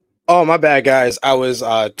Oh, my bad, guys. I was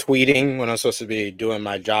tweeting when I'm supposed to be doing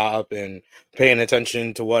my job and paying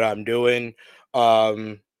attention to what I'm doing.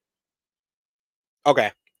 Um,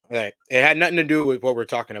 okay. All right. It had nothing to do with what we're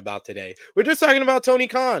talking about today. We're just talking about Tony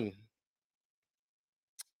Khan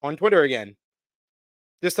on Twitter again.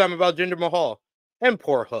 This time about Jinder Mahal and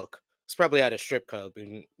poor Hook. He's probably at a strip club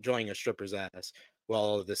enjoying a stripper's ass while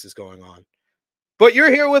all of this is going on. But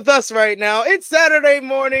you're here with us right now. It's Saturday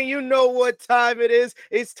morning. You know what time it is.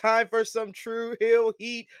 It's time for some True Hill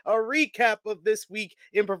Heat, a recap of this week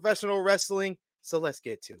in professional wrestling. So let's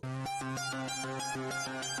get to it.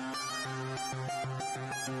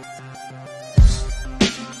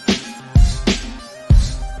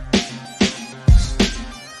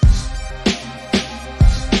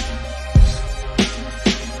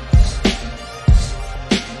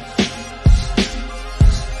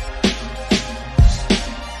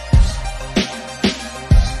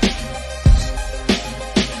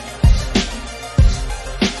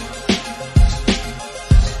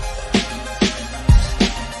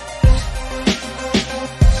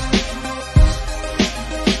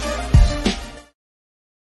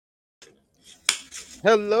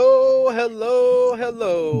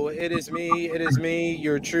 Hello. It is me,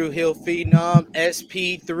 your True Hill Phenom,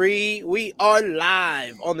 SP3. We are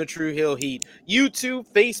live on the True Hill Heat, YouTube,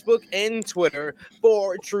 Facebook, and Twitter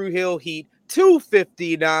for True Hill Heat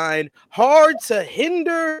 259. Hard to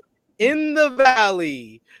hinder in the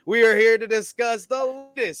valley. We are here to discuss the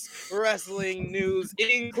latest wrestling news,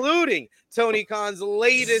 including Tony Khan's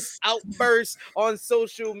latest outburst on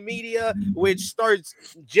social media, which starts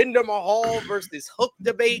Jinder Mahal versus Hook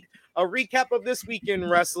debate, a recap of this week in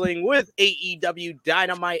wrestling with AEW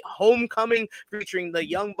Dynamite Homecoming featuring the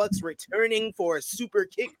Young Bucks returning for a super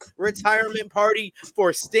kick retirement party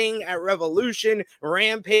for Sting at Revolution,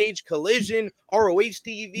 Rampage, Collision, ROH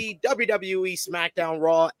TV, WWE, SmackDown,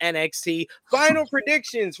 Raw, NXT. Final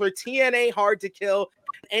predictions for TNA Hard to Kill,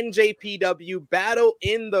 NJPW Battle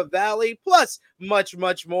in the Valley, plus much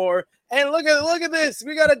more. And look at this.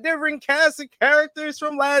 We got a different cast of characters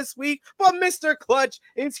from last week, but Mr. Clutch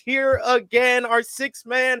is here again, our sixth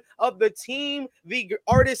man of the team, the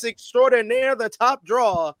artist extraordinaire, the top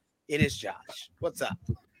draw. It is Josh. What's up?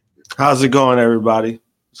 How's it going, everybody?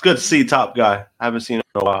 It's good to see Top Guy. I haven't seen him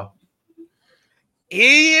in a while.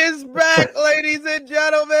 He is back, ladies and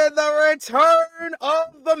gentlemen, the return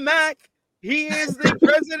of the Mac. He is the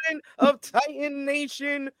president of Titan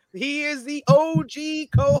Nation. He is the OG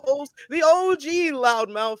co-host, the OG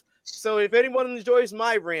loudmouth. So if anyone enjoys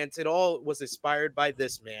my rants, it all was inspired by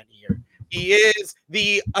this man here. He is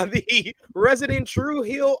the resident True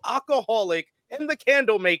Heel alcoholic and the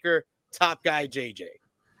candle maker, Top Guy JJ.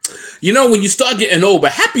 You know, when you start getting old,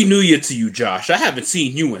 but Happy New Year to you, Josh. I haven't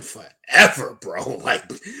seen you in forever, bro. Like,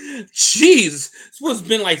 jeez, this was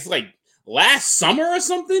been like last summer or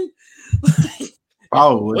something.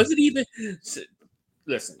 Probably. Was it even?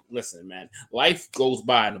 Listen, man. Life goes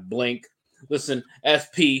by in a blink. Listen,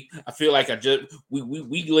 SP. I feel like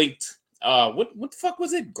we linked. What the fuck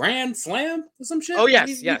was it? Grand Slam or some shit? Oh yes.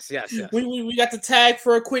 We got the tag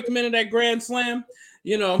for a quick minute at Grand Slam.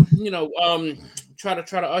 Try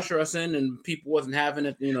to usher us in, and people wasn't having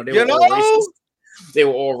it. They were all racist. They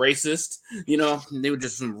were all racist. They were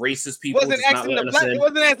just some racist people. Wasn't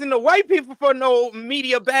asking the white people for no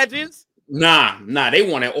media badges. Nah. They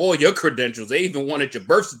wanted all your credentials. They even wanted your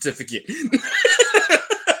birth certificate. The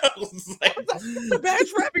badge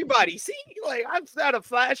for everybody. See, like I'm out of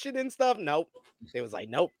flashing and stuff. Nope. They was like,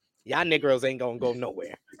 nope. Y'all Negroes ain't gonna go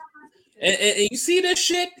nowhere. And you see this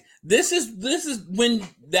shit. This is when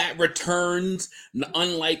that returns.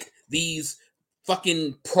 Unlike these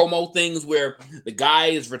fucking promo things where the guy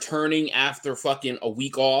is returning after fucking a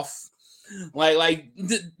week off. I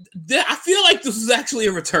feel like this is actually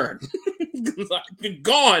a return. I've been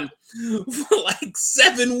gone for like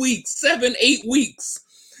 7 weeks, 8 weeks.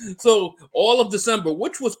 So all of December,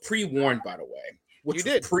 which was pre-warned, by the way.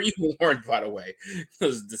 Pre-warned, by the way.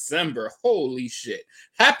 Because December, holy shit.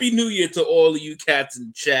 Happy New Year to all of you cats in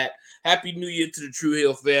the chat. Happy New Year to the True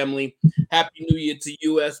Hill family. Happy New Year to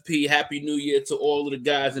USP. Happy New Year to all of the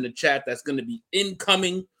guys in the chat that's going to be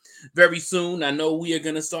incoming very soon. I know we are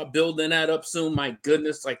going to start building that up soon. My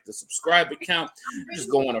goodness, like the subscriber count. Just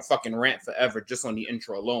go on a fucking rant forever just on the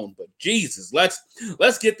intro alone. But Jesus, let's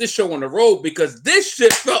get this show on the road because this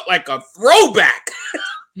shit felt like a throwback.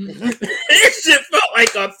 This shit felt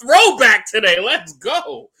like a throwback today. Let's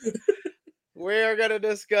go. We're going to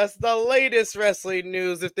discuss the latest wrestling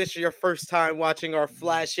news. If this is your first time watching our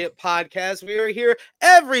Flash Hit podcast, we are here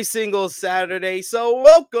every single Saturday. So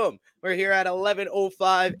welcome We're here at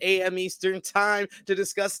 11:05 a.m. Eastern Time to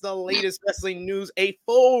discuss the latest wrestling news, a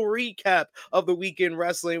full recap of the weekend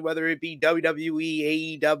wrestling, whether it be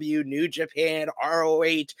WWE, AEW, New Japan,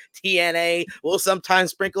 ROH, TNA. We'll sometimes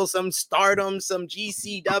sprinkle some Stardom, some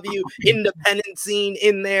GCW, independent scene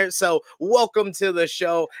in there. So welcome to the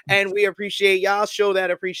show, and we appreciate y'all. Show that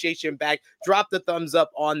appreciation back. Drop the thumbs up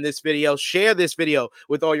on this video. Share this video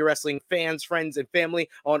with all your wrestling fans, friends, and family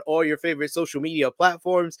on all your favorite social media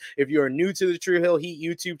platforms. If you're new to the True Hill Heat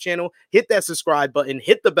YouTube channel, hit that subscribe button,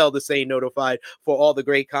 hit the bell to stay notified for all the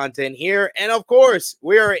great content here. And of course,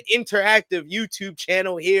 we are an interactive YouTube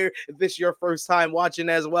channel here if this is your first time watching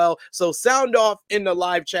as well. So sound off in the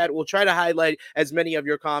live chat. We'll try to highlight as many of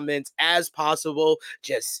your comments as possible.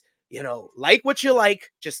 Just, like what you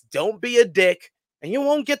like. Just don't be a dick, and you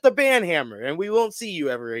won't get the ban hammer, and we won't see you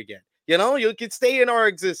ever again. You can stay in our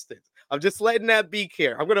existence. I'm just letting that be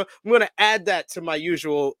clear. I'm gonna add that to my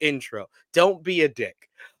usual intro. Don't be a dick.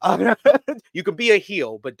 You can be a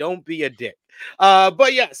heel, but don't be a dick.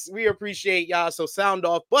 But yes, we appreciate y'all. So sound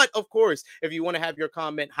off. But of course, if you want to have your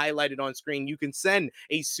comment highlighted on screen, you can send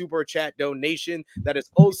a super chat donation. That is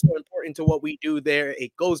also important to what we do there.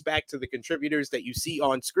 It goes back to the contributors that you see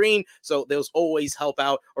on screen. So those always help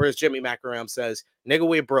out. Or as Jimmy Macaram says, nigga,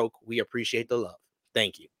 we're broke. We appreciate the love.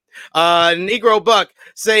 Thank you. Negro Buck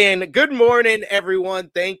saying good morning,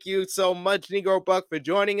 everyone. Thank you so much, Negro Buck, for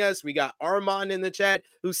joining us. We got Armand in the chat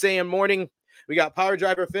who's saying morning. We got Power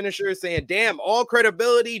Driver Finisher saying, damn, all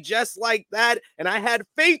credibility just like that. And I had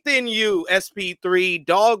faith in you, SP3.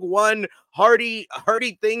 Dog one, hearty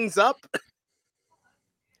things up.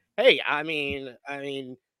 Hey, I mean,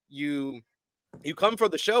 you come for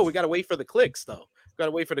the show. We got to wait for the clicks, though. Got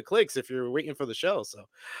to wait for the clicks if you're waiting for the show. So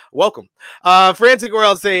welcome. Frantic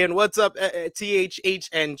World saying, what's up, THH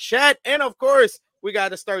and chat? And of course, we got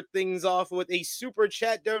to start things off with a super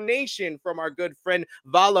chat donation from our good friend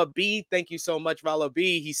Vala B. Thank you so much, Vala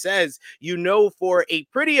B. He says, for a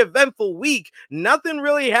pretty eventful week, nothing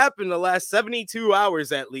really happened the last 72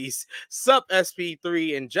 hours at least. Sup,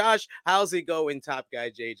 SP3 and Josh. How's it going, Top Guy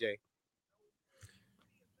JJ?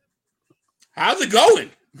 How's it going?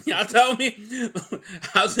 Y'all tell me.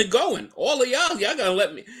 How's it going? All of y'all gotta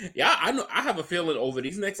let me. Yeah, I know. I have a feeling over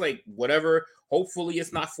these next whatever. Hopefully,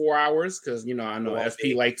 it's not 4 hours because I know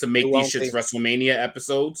SP like to make these shits WrestleMania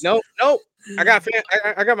episomes. Nope. I got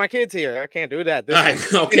my kids here. I can't do that.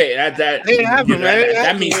 Okay,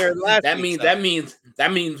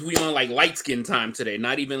 that means we on light skin time today,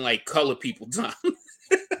 not even color people time.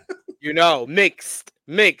 Mixed.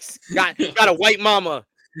 Got a white mama.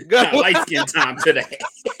 Got light skin time today.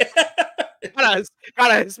 got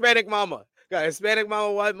a Hispanic mama. Got a Hispanic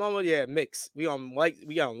mama, white mama. Yeah, mix. We on light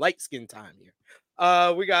skin time here.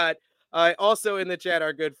 We got also in the chat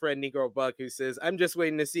our good friend Negro Buck who says, I'm just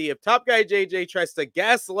waiting to see if Top Guy JJ tries to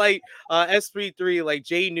gaslight SP3 like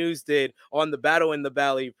J News did on the Battle in the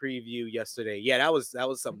Valley preview yesterday. Yeah, that was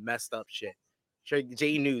some messed up shit.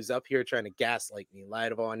 J News up here trying to gaslight me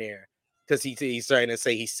live on air because he's trying to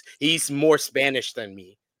say he's more Spanish than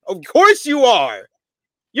me. Of course you are.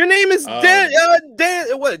 Your name is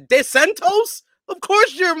De Santos? Of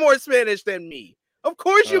course you're more Spanish than me. Of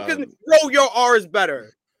course you can roll your R's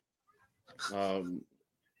better. I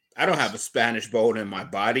don't have a Spanish bone in my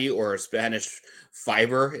body or a Spanish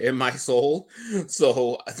fiber in my soul.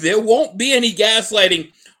 So there won't be any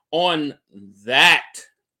gaslighting on that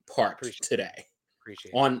part today.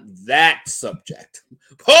 Appreciate on that subject.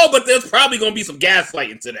 Oh, but there's probably going to be some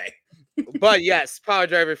gaslighting today. But yes, Power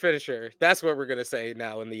Driver Finisher. That's what we're going to say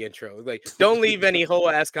now in the intro. Don't leave any whole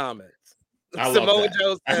ass comments. Samoa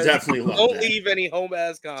Joe says, I definitely love don't leave any home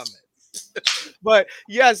ass comments. But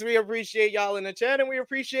yes, we appreciate y'all in the chat, and we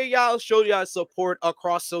appreciate y'all show y'all support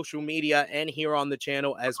across social media and here on the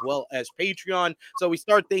channel as well as Patreon. So we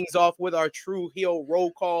start things off with our True Heel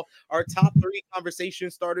roll call, our top 3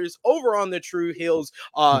 conversation starters over on the True Heels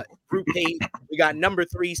group page. We got number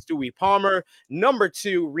 3, Stewie Palmer, number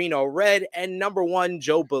 2, Reno Red, and number 1,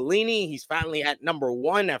 Joe Bellini. He's finally at number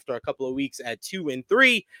 1 after a couple of weeks at 2 and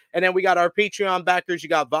 3. And then we got our Patreon backers. You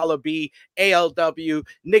got Vala B, ALW,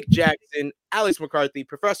 Nick Jackson, Alex McCarthy,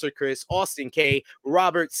 Professor Chris, Austin K,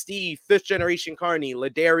 Robert, Steve, 5th Generation Carney,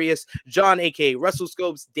 Ladarius, John A.K., Russell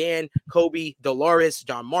Scopes, Dan, Kobe, Dolores,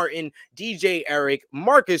 John Martin, DJ Eric,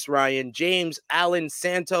 Marcus Ryan, James, Alan,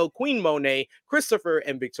 Santo, Queen Monet, Christopher,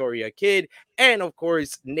 and Victoria Kidd, and of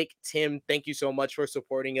course, Nick Tim. Thank you so much for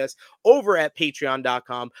supporting us over at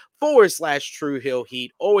patreon.com/True Hill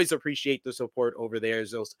Heat. Always appreciate the support over there.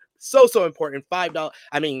 So important.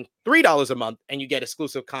 $3 a month, and you get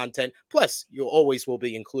exclusive content plus always will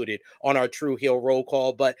be included on our True Heel roll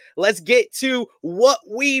call. But let's get to what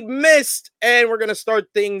we missed. And we're going to start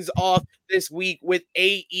things off this week with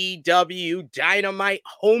AEW Dynamite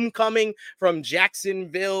Homecoming from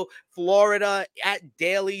Jacksonville, Florida at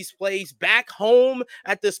Daly's Place, back home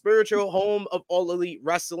at the spiritual home of All Elite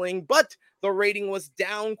Wrestling. But the rating was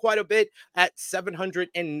down quite a bit at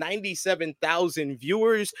 797,000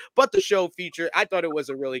 viewers. But the show featured, I thought it was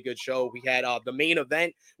a really good show. We had the main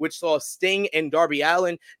event, which saw Sting and Darby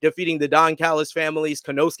Allin defeating the Don Callis families,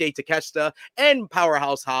 Konosuke Takeshita, and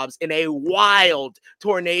Powerhouse Hobbs in a wild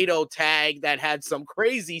tornado tag that had some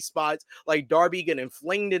crazy spots, like Darby getting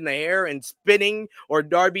flinged in the air and spinning, or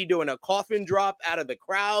Darby doing a coffin drop out of the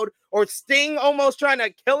crowd, or Sting almost trying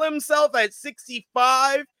to kill himself at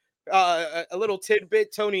 65. A little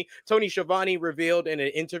tidbit: Tony Schiavone revealed in an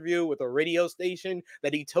interview with a radio station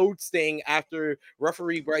that he told Sting, after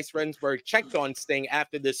referee Bryce Remsburg checked on Sting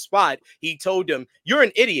after this spot, he told him, "You're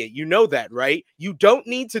an idiot. You know that, right? You don't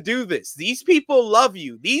need to do this. These people love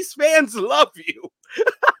you. These fans love you."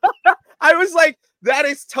 I was like, that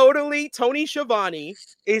is totally Tony Schiavone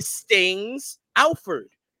is Sting's Alfred.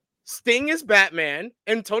 Sting is Batman,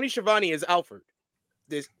 and Tony Schiavone is Alfred.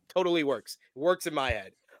 This totally works. It works in my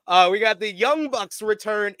head. We got the Young Bucks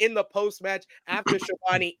return in the post-match after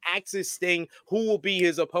Schiavone axes Sting, who will be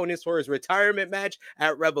his opponents for his retirement match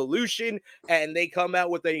at Revolution. And they come out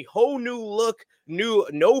with a whole new look,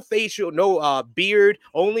 no facial, no beard,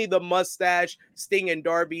 only the mustache. Sting and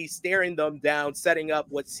Darby staring them down, setting up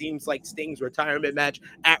what seems like Sting's retirement match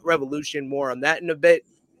at Revolution. More on that in a bit.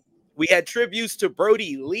 We had tributes to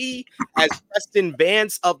Brody Lee as Preston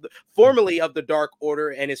Vance, formerly of the Dark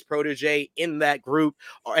Order, and his protege in that group,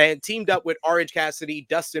 and teamed up with Orange Cassidy,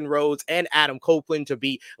 Dustin Rhodes, and Adam Copeland to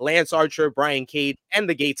beat Lance Archer, Brian Cage, and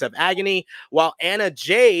the Gates of Agony, while Anna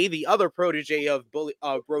Jay, the other protege of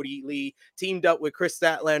Brody Lee, teamed up with Chris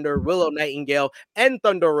Statlander, Willow Nightingale, and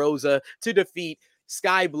Thunder Rosa to defeat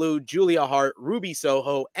Sky Blue, Julia Hart, Ruby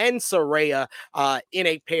Soho, and Saraya in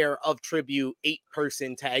a pair of tribute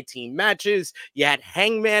 8-person tag team matches. You had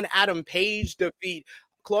Hangman Adam Page defeat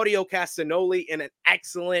Claudio Castagnoli in an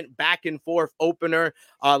excellent back and forth opener.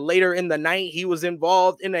 Later in the night, he was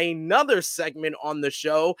involved in another segment on the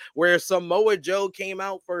show where Samoa Joe came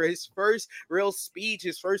out for his first real speech,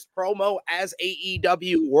 his first promo as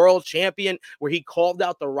AEW World Champion, where he called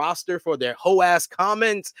out the roster for their hoe-ass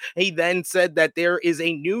comments. He then said that there is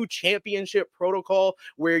a new championship protocol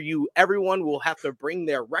where everyone will have to bring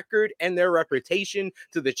their record and their reputation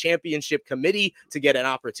to the championship committee to get an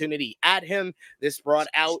opportunity at him. This brought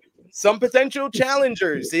out some potential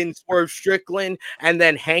challengers in Swerve Strickland and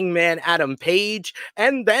then Hangman Adam Page.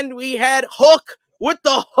 And then we had Hook with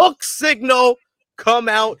the Hook signal come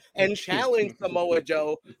out and challenge Samoa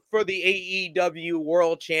Joe for the AEW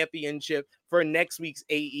World Championship for next week's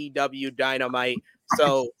AEW Dynamite.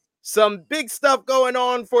 So some big stuff going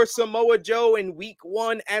on for Samoa Joe in week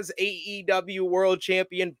 1 as AEW World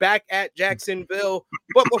Champion back at Jacksonville.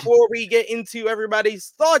 But before we get into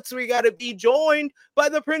everybody's thoughts, we got to be joined by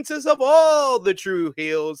the princess of all the true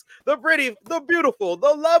heels, the pretty, the beautiful,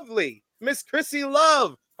 the lovely Miss Chrissy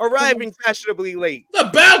Love, arriving fashionably late.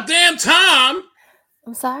 About damn time.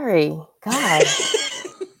 I'm sorry. God.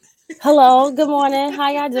 Hello. Good morning.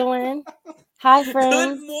 How y'all doing? Hi,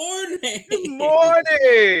 friends. Good morning. Good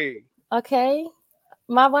morning. Okay.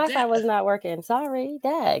 My Wi-Fi was not working. Sorry,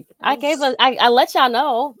 dag. I let y'all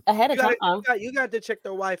know ahead of time. You got to check the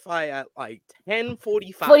Wi-Fi at like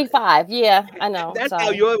 10:45. 45. Yeah, I know. That's how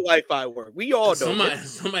your Wi-Fi works. We all know.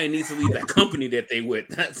 Somebody needs to leave that company that they with.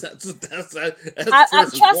 That's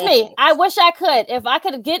trust me. I wish I could. If I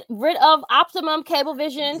could get rid of Optimum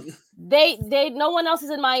Cablevision, no one else is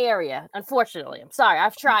in my area. Unfortunately, I'm sorry.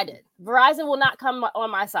 I've tried it. Verizon will not come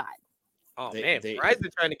on my side. Oh man, Verizon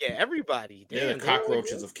trying to get everybody. They're the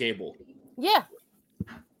cockroaches of cable. Yeah.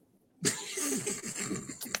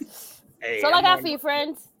 Hey, so I got for you,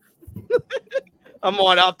 friends. I'm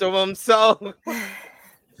on Optimum, so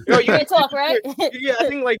you can talk, right? Yeah, I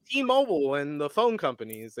think like T-Mobile and the phone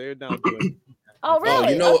companies, they're now doing. Oh,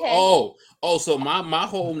 really? Okay. So my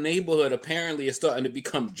whole neighborhood apparently is starting to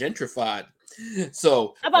become gentrified.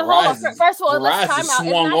 So first of all, let's time out.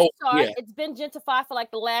 Swung over. Yeah. It's been gentrified for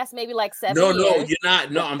like the last maybe like 7 years. No, you're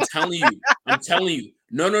not. No, I'm telling you.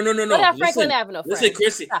 No. What Franklin Avenue? Listen,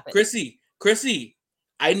 Chrissy,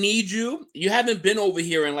 I need you. You haven't been over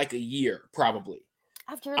here in like a year, probably.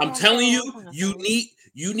 I'm telling you, you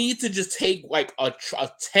need to just take like a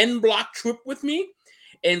 10-block trip with me,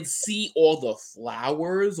 and see all the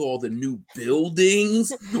flowers, all the new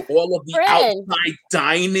buildings, all of the outside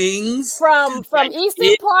dinings. From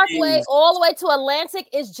Eastern Parkway all the way to Atlantic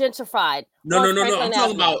is gentrified. No. I'm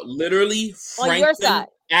talking about literally Franklin on your side.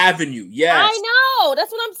 Avenue. Yes. I know.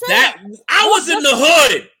 That's what I'm saying. I was in the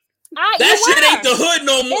hood. That shit ain't the hood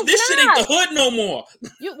no more. This shit ain't the hood no more.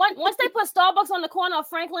 Once they put Starbucks on the corner of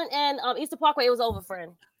Franklin and Eastern Parkway, it was over,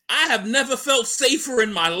 friend. I have never felt safer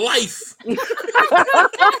in my life.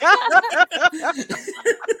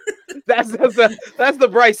 That's the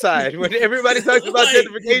bright side. When everybody talks about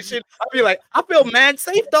gentrification, I'll be like, I feel mad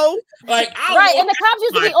safe though. Like, and the cops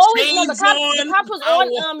used to be always the cops was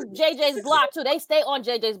on JJ's block too. They stay on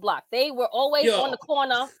JJ's block. They were always on the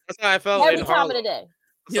corner. That's how I felt every time of the day.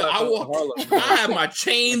 Yeah, I have my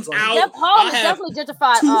chains out. Harlem is definitely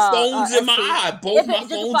gentrified. 2 phones in my eye, both my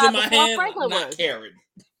phones in my hand. Not caring.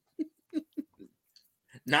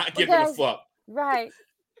 Not giving a fuck. Right.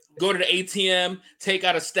 Go to the ATM, take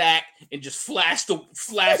out a stack, and just flash the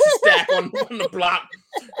stack on the block.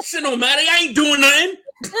 Shit don't matter. I ain't doing nothing.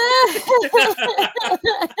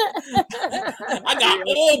 I got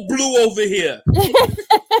all blue over here.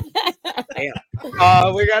 Damn.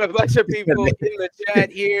 We got a bunch of people in the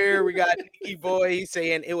chat here. We got Nicky Boy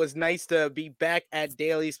saying it was nice to be back at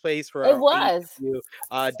Daly's place for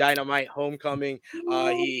Dynamite Homecoming.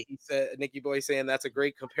 He said Nicky Boy saying that's a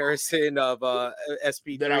great comparison of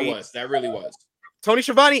SP3. That really was. Tony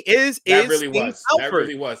Schiavone is That really was.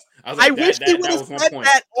 I was like, wish he would have said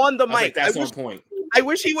that on the mic. Like, that's on point. I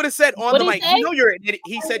wish he would have said on the mic. You know you're an idiot.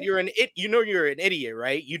 He said you're an idiot. You know you're an idiot,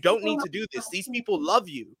 right? You don't need to do this. These people love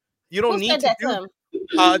you. You don't need to do it.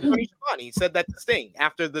 Tony Schiavone said that to Sting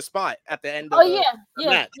after the spot at the end of the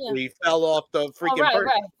match. Where he fell off the freaking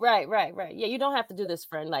right. Yeah, you don't have to do this,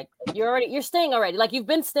 friend. Like you're Sting already. Like you've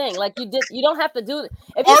been Sting. Like you don't have to do it.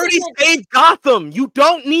 Already saved Gotham. You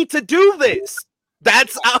don't need to do this.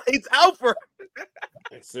 That's how it's out for.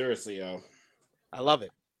 Like, seriously, yo. I love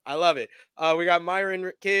it. We got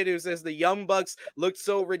Myron Kidd who says the Young Bucks looked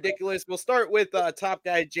so ridiculous. We'll start with top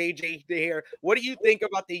guy JJ here. What do you think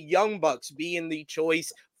about the Young Bucks being the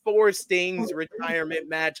choice for Sting's retirement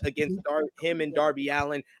match against him and Darby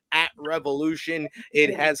Allin at Revolution?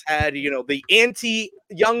 It has had, the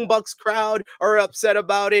anti-Young Bucks crowd are upset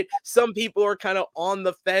about it. Some people are kind of on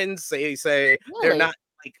the fence. They say they're not.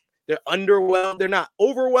 They're underwhelmed. They're not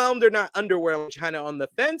overwhelmed. They're not underwhelmed. Kind of on the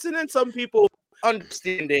fence. And then some people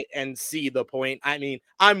understand it and see the point. I mean,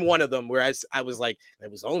 I'm one of them. Whereas I was like, there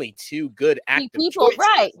was only 2 good active people, choices.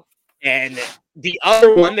 Right? And the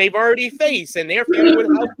other one they've already faced, and they're familiar with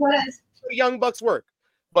how the Young Bucks work.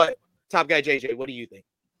 But top guy JJ, what do you think?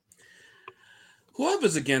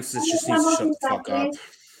 Whoever's against this just needs to shut the fuck up.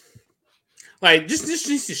 Like, just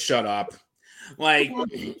needs to shut up. Like,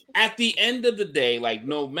 at the end of the day, like,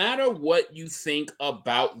 no matter what you think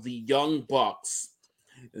about the Young Bucks,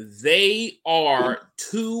 they are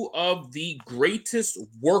 2 of the greatest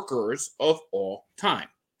workers of all time.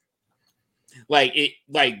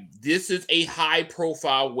 This is a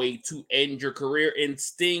high-profile way to end your career, and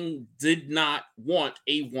Sting did not want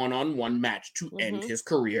a one-on-one match to end his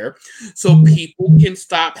career. So people can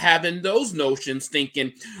stop having those notions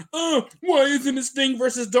thinking, why isn't it Sting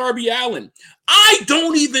versus Darby Allin? I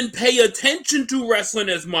don't even pay attention to wrestling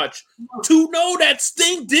as much to know that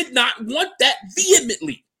Sting did not want that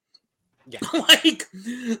vehemently. Yeah.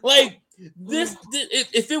 like this,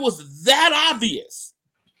 if it was that obvious,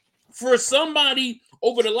 for somebody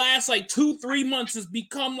over the last 2-3 months has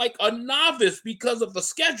become like a novice because of the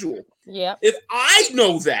schedule. Yeah. If I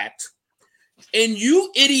know that, and you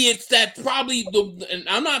idiots that probably and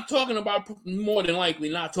I'm not talking about, more than likely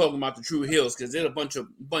not talking about the True Heels, because there's a bunch of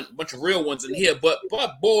real ones in here, but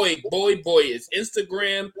boy, is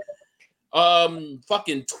Instagram,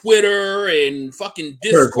 fucking Twitter and fucking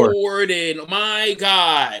Discord, and my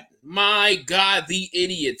God, the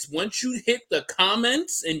idiots. Once you hit the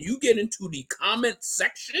comments and you get into the comment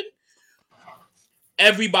section,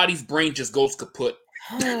 everybody's brain just goes kaput.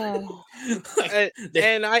 And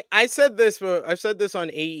I said this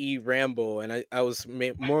on AE Ramble, and I was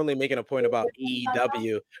morely making a point about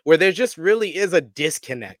AEW, where there just really is a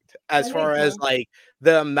disconnect as far as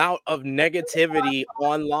the amount of negativity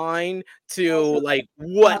online to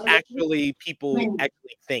what actually people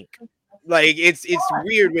actually think. It's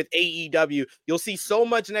weird with AEW. You'll see so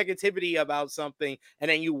much negativity about something,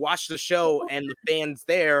 and then you watch the show, and the fans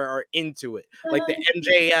there are into it. Like the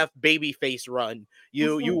MJF babyface run,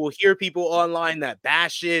 you will hear people online that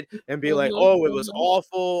bash it and be like, "Oh, it was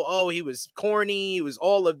awful. Oh, he was corny. He was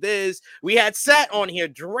all of this." We had Sat on here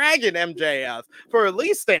dragging MJF for at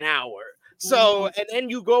least an hour. So, and then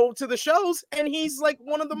you go to the shows, and he's like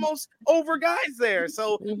one of the most over guys there.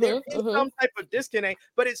 So there is some type of disconnect,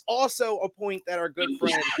 but it's also a point that our good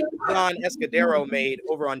friend John Escudero made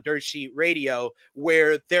over on Dirt Sheet Radio,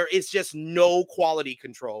 where there is just no quality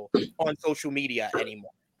control on social media anymore.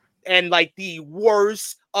 And like the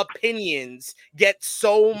worst opinions get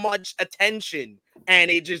so much attention,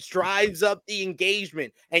 and it just drives up the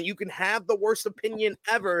engagement. And you can have the worst opinion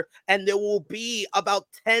ever, and there will be about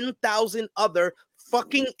 10,000 other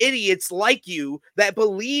fucking idiots like you that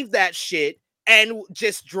believe that shit and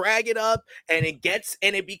just drag it up, and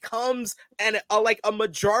it becomes like a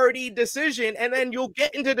majority decision. And then you'll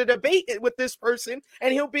get into the debate with this person,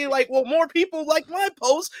 and he'll be like, well, more people like my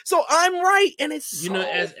post, so I'm right. And it's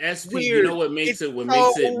as SP, weird. you know what makes it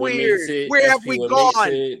Where have we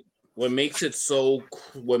gone? What makes it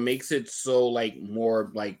so like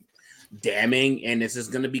more like damning, and this is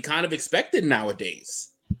going to be kind of expected nowadays.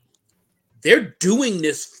 They're doing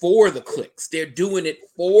this for the clicks. They're doing it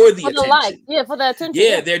for the attention. Like. Yeah, for the attention.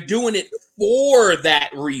 Yeah, they're doing it for that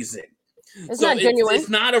reason. It's not genuine. It's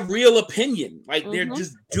not a real opinion. Like they're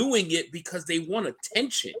just doing it because they want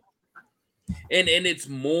attention. And it's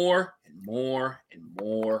more and more and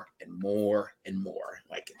more and more and more.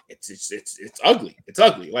 Like it's ugly. It's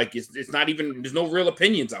ugly. Like it's not even, there's no real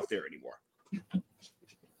opinions out there anymore.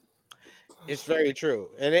 It's very true,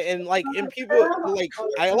 and like, and people like,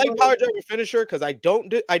 I like Power Driver Finisher because I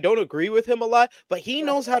don't agree with him a lot, but he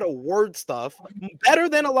knows how to word stuff better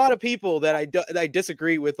than a lot of people that I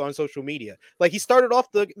disagree with on social media. Like, he started off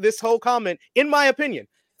this whole comment, in my opinion,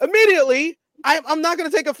 immediately. I'm not going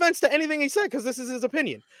to take offense to anything he said because this is his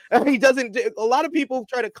opinion. He doesn't. A lot of people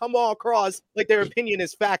try to come all across like their opinion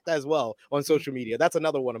is fact as well on social media. That's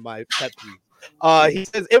another one of my pet peeves. He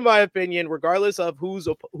says, in my opinion, regardless of who's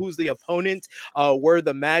the opponent, where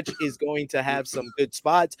the match is going to have some good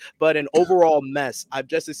spots, but an overall mess. I've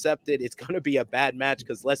just accepted it's going to be a bad match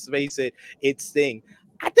because, let's face it, it's Sting.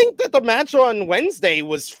 I think that the match on Wednesday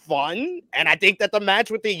was fun, and I think that the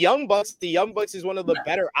match with the Young Bucks is one of the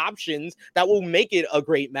better options that will make it a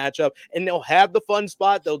great matchup, and they'll have the fun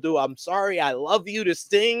spot. They'll do, I'm sorry, I love you to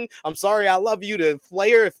Sting. I'm sorry, I love you to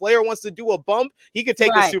Flair. If Flair wants to do a bump, he could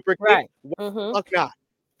take a super kick. Fuck not.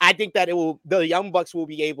 I think that the Young Bucks will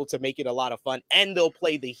be able to make it a lot of fun, and they'll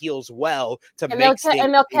play the heels well they'll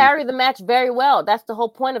carry the match very well. That's the whole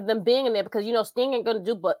point of them being in there, because Sting ain't going to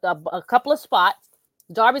do but a couple of spots.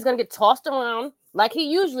 Darby's going to get tossed around like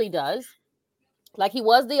he usually does, like he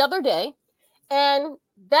was the other day. And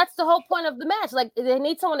that's the whole point of the match. Like, they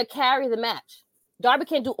need someone to carry the match. Darby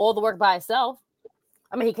can't do all the work by himself.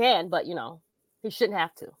 I mean, he can, but, he shouldn't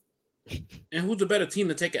have to. And who's the better team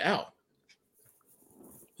to take it out?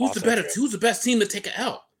 Who's the best team to take it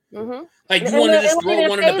out? Mm-hmm. Like, you want to just throw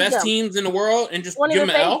one of the best teams in the world and just give them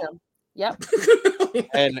an L? Yep.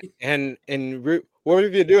 and what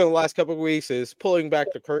we've been doing the last couple of weeks is pulling back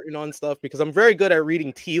the curtain on stuff, because I'm very good at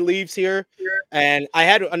reading tea leaves here. And I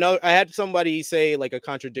had somebody say like a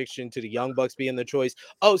contradiction to the Young Bucks being the choice.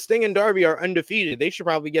 Oh, Sting and Darby are undefeated. They should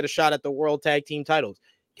probably get a shot at the World Tag Team titles.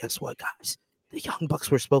 Guess what, guys? The Young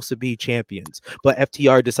Bucks were supposed to be champions, but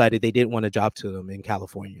FTR decided they didn't want a job to them in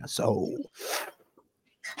California. So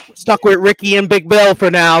stuck with Ricky and Big Bill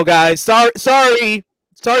for now, guys.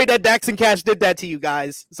 Sorry that Dax and Cash did that to you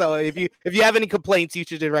guys. So if you have any complaints, you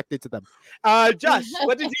should direct it to them. Josh,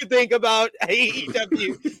 what did you think about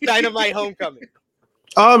AEW Dynamite Homecoming?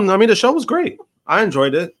 I mean, the show was great. I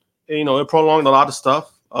enjoyed it. It prolonged a lot of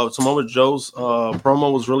stuff. Samoa Joe's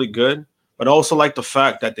promo was really good, but I also like the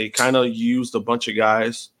fact that they kind of used a bunch of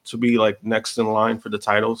guys to be like next in line for the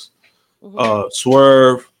titles.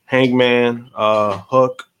 Swerve, Hangman,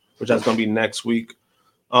 Hook, which is going to be next week.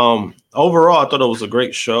 Overall, I thought it was a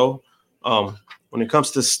great show. When it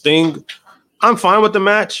comes to Sting, I'm fine with the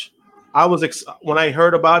match. When I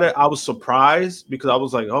heard about it, I was surprised because I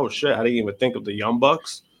was like, oh shit, I didn't even think of the Young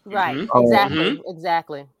Bucks. Right.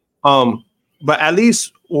 Exactly. But at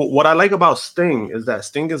least what I like about Sting is that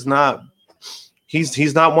Sting is not,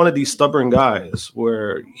 he's not one of these stubborn guys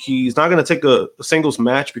where he's not going to take a singles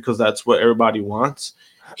match because that's what everybody wants.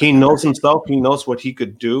 He knows himself. He knows what he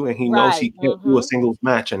could do, and he knows he can't do a singles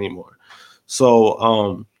match anymore.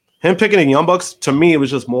 So him picking the Young Bucks, to me, it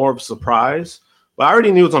was just more of a surprise. But I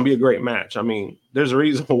already knew it was going to be a great match. I mean, there's a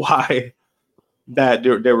reason why that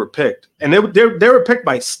they were picked. And they were picked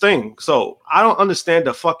by Sting. So I don't understand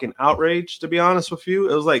the fucking outrage, to be honest with you.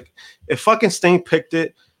 It was like, if fucking Sting picked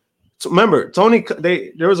it. So remember,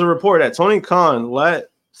 there was a report that Tony Khan let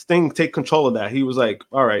Sting take control of that. He was like,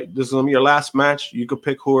 all right, this is going to be your last match. You could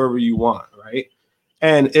pick whoever you want, right?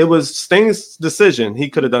 And it was Sting's decision. He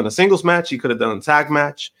could have done a singles match. He could have done a tag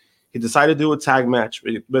match. He decided to do a tag match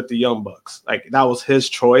with the Young Bucks. Like that was his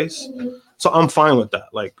choice. So I'm fine with that.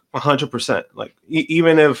 Like 100%. Like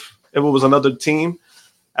even if it was another team,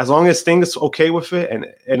 as long as Sting is okay with it and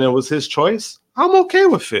it was his choice, I'm okay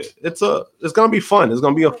with it. It's gonna be fun. It's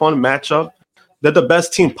gonna be a fun matchup. They're the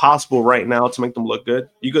best team possible right now to make them look good.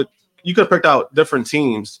 You could have picked out different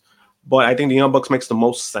teams, but I think the Young Bucks makes the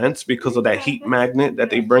most sense because of that heat magnet that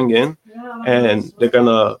they bring in, and they're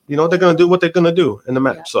gonna do what they're gonna do in the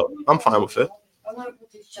match. So I'm fine with it.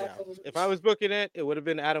 Yeah. If I was booking it, it would have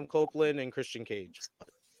been Adam Copeland and Christian Cage.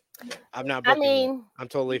 I'm not booking it. I'm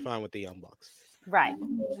totally fine with the Young Bucks. Right.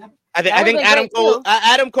 I think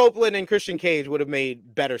Adam Copeland and Christian Cage would have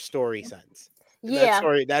made better story sense. Yeah,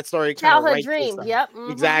 that story childhood kind of dream. Yep,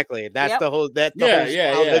 exactly. That's the whole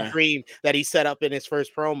childhood dream that he set up in his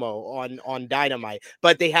first promo on Dynamite.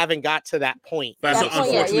 But they haven't got to that point. But so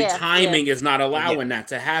unfortunately, timing is not allowing that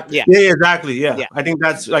to happen. Yeah, exactly. Yeah, I think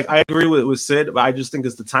that's like I agree with Sid, but I just think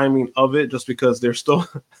it's the timing of it, just because they're still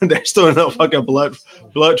in a fucking blood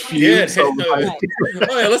feud. Yeah. So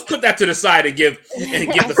let's put that to the side and give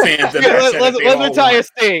the fans. Let's retire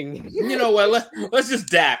Sting. You know what? Let's just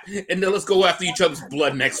dap and then let's go after each other's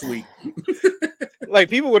blood next week. Like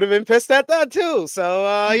people would have been pissed at that too. So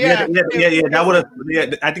that would have.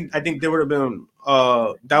 Yeah, I think they would have been.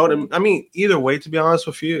 That would have. I mean, either way, to be honest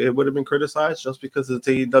with you, it would have been criticized just because it's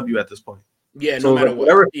AEW at this point. Yeah, so no matter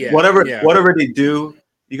whatever they do,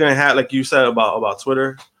 you're gonna have, like you said about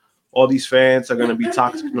Twitter. All these fans are gonna be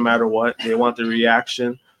toxic no matter what. They want the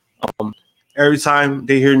reaction. Every time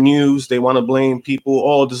they hear news, they want to blame people.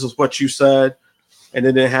 Oh, this is what you said. And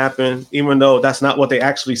it didn't happen, even though that's not what they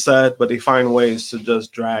actually said, but they find ways to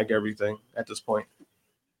just drag everything at this point.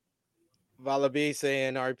 Valabi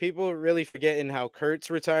saying, are people really forgetting how Kurt's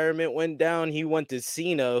retirement went down? He went to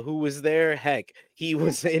Cena, who was there. Heck, he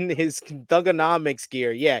was in his Thugonomics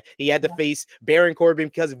gear. Yeah, he had to face Baron Corbin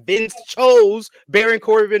because Vince chose Baron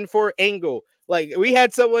Corbin for Angle. Like, we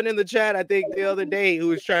had someone in the chat, I think, the other day who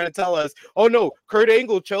was trying to tell us, oh, no, Kurt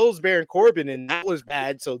Angle chose Baron Corbin, and that was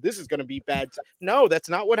bad, so this is going to be bad. No, that's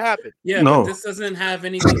not what happened. Yeah, no. But this doesn't have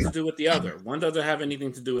anything to do with the other. One doesn't have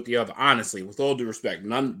anything to do with the other, honestly, with all due respect.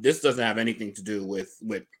 This doesn't have anything to do with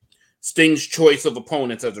Sting's choice of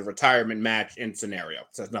opponents as a retirement match in scenario.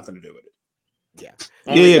 It has nothing to do with it.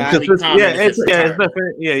 It's different.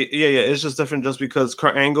 It's just different just because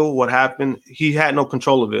Kurt Angle, what happened, he had no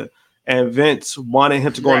control of it. And Vince wanted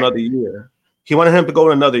him to go another year. He wanted him to go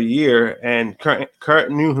another year, and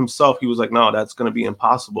Kurt knew himself. He was like, "No, that's going to be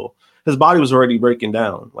impossible." His body was already breaking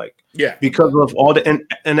down, because of all the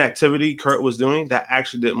inactivity Kurt was doing. That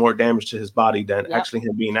actually did more damage to his body than actually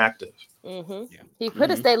him being active. Mm-hmm. Yeah. He could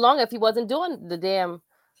have stayed longer if he wasn't doing the damn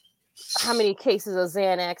how many cases of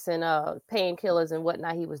Xanax and painkillers and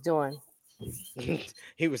whatnot he was doing.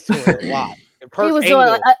 He was doing a lot. He was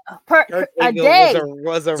doing a day.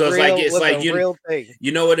 Was a real thing.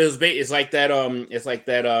 You know what it was? It's like that. It's like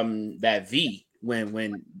that V when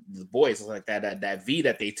the boys, it's like that V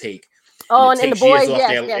that they take. Oh, and the boys,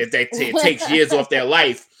 it takes years off their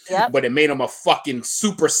life. Yep. But it made him a fucking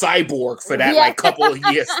super cyborg for that couple of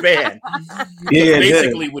year span.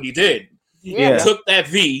 Basically what he did. He took that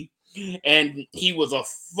V. And he was a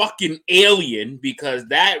fucking alien because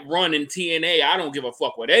that run in TNA, I don't give a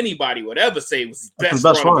fuck what anybody would ever say was his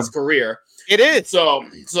best run of his career. It is. So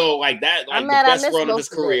like that, like the best run of his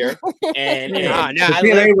career. And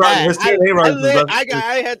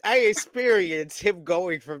I experienced him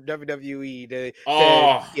going from WWE to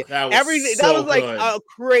everything. That was like a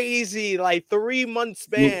crazy 3-month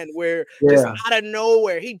span where just out of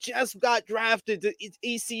nowhere he just got drafted to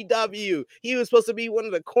ECW. He was supposed to be one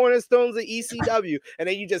of the cornerstones of ECW, and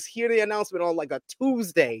then you just hear the announcement on like a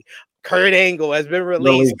Tuesday. Kurt Angle has been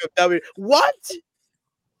released from WWE. What?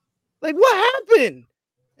 Like, what happened?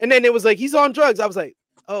 And then it was like, he's on drugs. I was like,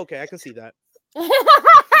 oh, okay, I can see that.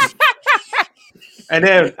 And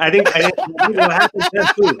then I think what happened then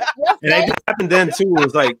too. And I think what happened then too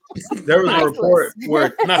was like there was a report where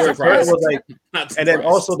Kurt was like, and then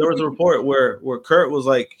also there was a report where Kurt was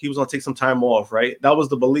like he was gonna take some time off, right? That was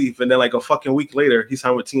the belief. And then like a fucking week later, he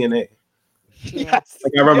signed with TNA. Yes.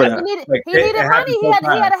 Like, I remember that. He needed money. He had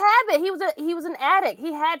a habit. He was an addict.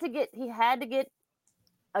 He had to get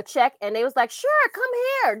a check, and they was like, sure, come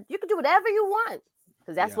here. You can do whatever you want.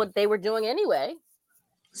 Because that's what they were doing anyway.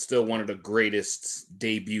 Still one of the greatest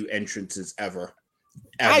debut entrances ever.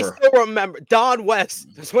 I still remember Don West.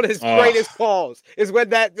 That's one of his greatest calls. Is when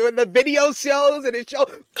the video shows and it shows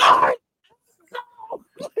God.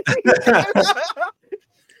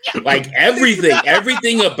 Like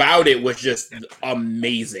everything about it was just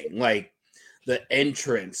amazing. Like the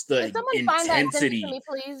entrance, the Can someone find that and send it to intensity, me,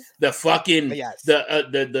 please? the fucking Yes.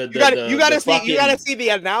 you gotta see the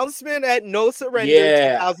announcement at No Surrender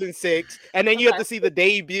 2006, and then you have to see the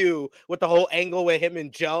debut with the whole angle with him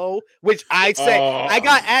and Joe, which I say I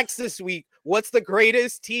got asked this week, what's the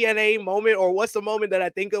greatest TNA moment, or what's the moment that I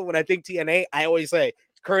think of when I think TNA? I always say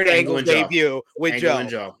Kurt Angle's debut with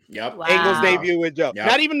Joe. Yep. Wow. Angle's debut with Joe. Yep.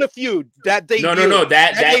 Not even the feud. That debut. No.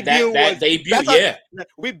 That debut. Yeah.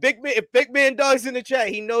 If Big Man Doug's in the chat,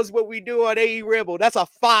 he knows what we do on AE Rebel. That's a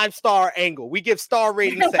 5-star Angle. We give star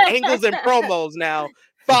ratings to angles and promos now.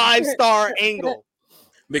 5-star Angle.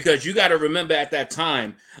 Because you got to remember at that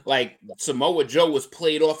time, like Samoa Joe was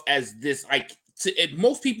played off as this, like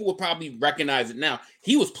most people would probably recognize it now.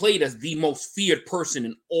 He was played as the most feared person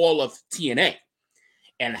in all of TNA.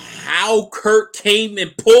 And how Kurt came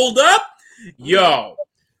and pulled up, yo,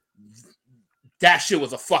 that shit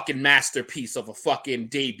was a fucking masterpiece of a fucking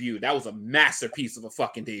debut. That was a masterpiece of a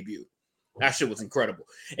fucking debut. That shit was incredible.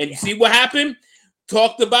 And you see what happened?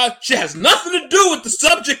 Talked about shit has nothing to do with the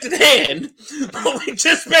subject at hand. But we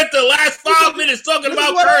just spent the last 5 minutes talking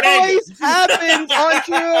about Kurt Angle. Always happens on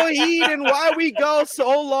True Heat, and why we go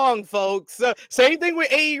so long, folks. Same thing with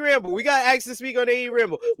AE Ramble. We got asked this week on AE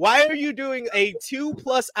Ramble. Why are you doing a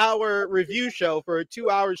 2+ hour review show for a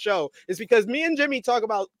 2-hour show? It's because me and Jimmy talk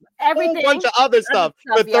about everything, a whole bunch of other stuff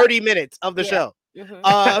for 30 minutes of the show.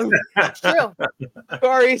 True.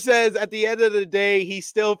 Corey says at the end of the day, he's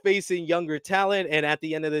still facing younger talent, and at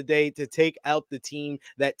the end of the day, to take out the team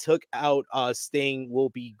that took out Sting will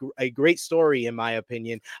be a great story, in my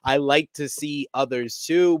opinion. I like to see others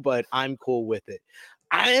too, but I'm cool with it.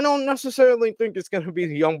 I don't necessarily think it's going to be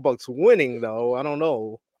the Young Bucks winning, though. I don't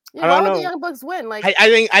know. Yeah, why would the Young Bucks win? Like,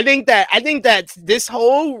 I think that this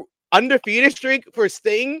whole undefeated streak for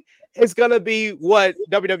Sting is gonna be what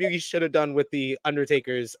WWE should have done with the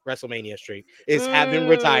Undertaker's WrestleMania streak, is have him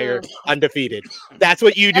retire undefeated. That's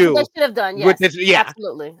what you do. That's what they should have done. Yes, with this, yeah,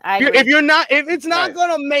 absolutely. I agree. If it's not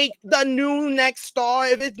gonna make the new next star,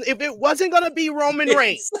 if it wasn't gonna be Roman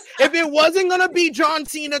Reigns, if it wasn't gonna be John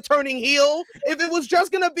Cena turning heel, if it was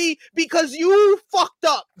just gonna be because you fucked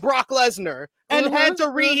up Brock Lesnar and had to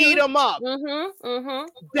reheat him up,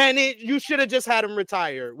 then you should have just had him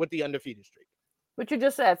retire with the undefeated streak. What you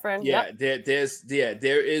just said, friend. Yeah,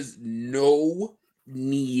 there is no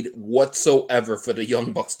need whatsoever for the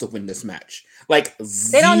Young Bucks to win this match. Like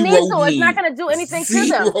they don't need to. It's not going to do anything to them.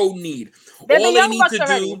 Zero need.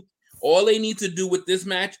 All they need to do with this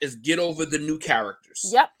match is get over the new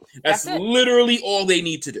characters. Yep, that's literally all they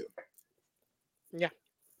need to do. Yeah.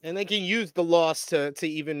 And they can use the loss to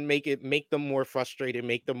even make them more frustrated,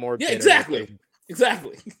 make them more bitter. Exactly.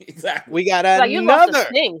 We got another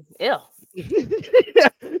thing. Ew.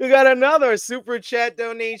 We got another super chat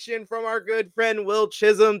donation from our good friend Will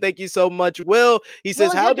Chisholm. Thank you so much, Will. He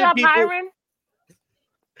says, "How did people?"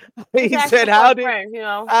 He said, "How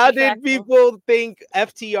did people think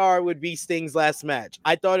FTR would be Sting's last match?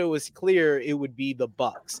 I thought it was clear it would be the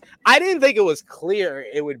Bucks. I didn't think it was clear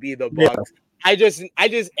it would be the Bucks. I think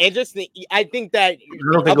that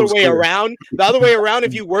the other way around,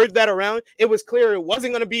 if you word that around, it was clear it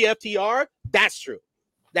wasn't going to be FTR. That's true.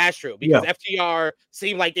 Because FTR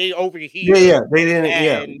seemed like they overheated. Yeah, they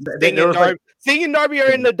didn't. Sting and Darby are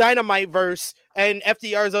in the Dynamite verse, and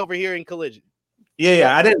FTR is over here in Collision.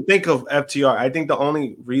 Yeah. I didn't think of FTR. I think the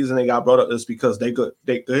only reason they got brought up is because they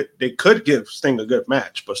could give Sting a good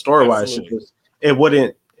match, but story wise, it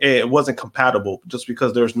wasn't compatible just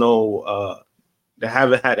because there's no they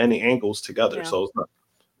haven't had any angles together, so it's not,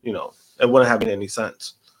 it wouldn't have any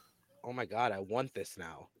sense. Oh my god, I want this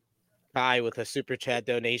now. Kai with a super chat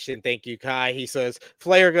donation. Thank you, Kai. He says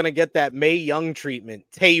Flair gonna get that Mae Young treatment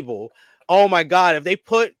table. Oh my god, if they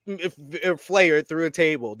put Flair through a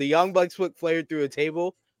table, the Young Bucks put Flair through a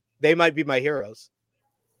table, they might be my heroes.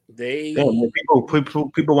 People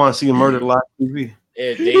want to see him murdered live TV.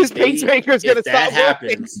 His pacemaker's gonna stop. That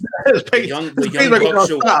happens. The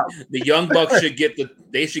Young Bucks should get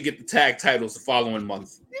the tag titles the following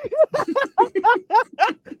month.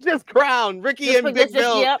 Just crown Ricky and Big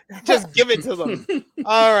Bill. Just give it to them.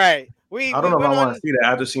 All right. I don't know if I want to see that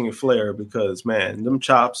after seeing Flair, because man, them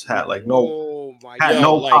chops had no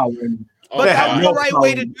power. But that was the right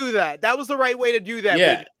way to do that. That was the right way to do that.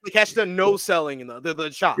 Yeah. To catch the no selling in the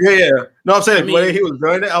shop. Yeah. No, I'm saying when he was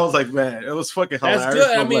doing it, I was like, man, it was fucking hilarious. That's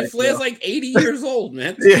good. I mean, Flair's like 80 years old,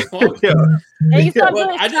 man. I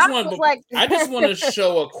just want to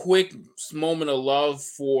show a quick moment of love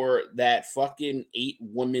for that fucking 8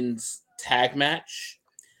 women's tag match.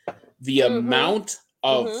 The amount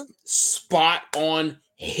of spot on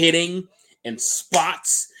hitting and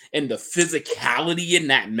spots and the physicality in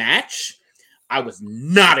that match. I was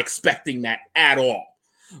not expecting that at all.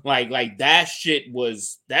 Like that shit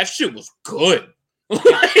was good.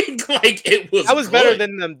 like it was. That was good. better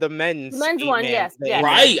than the men's one. Yes, yes.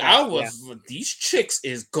 Right. I was these chicks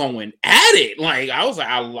is going at it. Like I was like,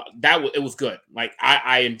 it was good. Like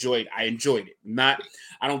I enjoyed it.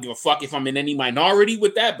 I don't give a fuck if I'm in any minority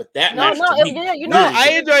with that, but that match to me, I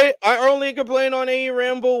enjoyed it. Our only complaint on AE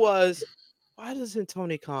Ramble was, why doesn't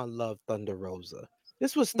Tony Khan love Thunder Rosa?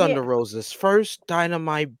 This was Thunder Rosa's first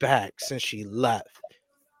Dynamite back since she left.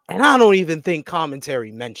 And I don't even think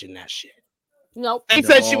commentary mentioned that shit. Nope. They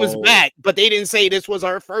said she was back, but they didn't say this was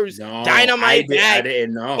her first Dynamite back I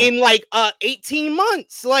didn't know. in like 18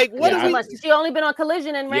 months. Like, what is it? She only been on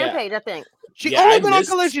Collision and Rampage, I think. She only been on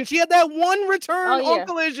Collision. She had that one return on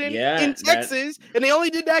Collision in Texas, and they only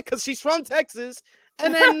did that because she's from Texas.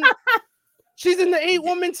 And then she's in the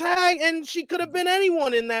 8-woman tag, and she could have been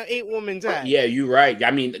anyone in that 8-woman tag. Yeah, you're right.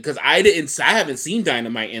 I mean, because I haven't seen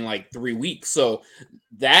Dynamite in like 3 weeks, so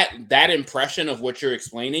that impression of what you're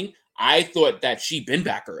explaining, I thought that she'd been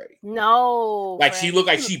back already. No, like she looked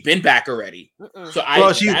like she'd been back already. So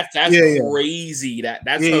that's crazy.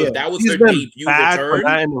 That's her. That was her debut return.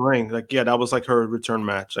 That in the ring, like that was like her return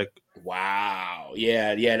match. Like wow, that's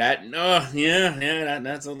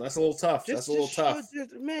a little tough. That's a little tough.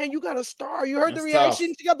 Man, you got a star. You heard the reaction.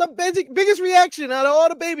 Tough. She got the biggest reaction out of all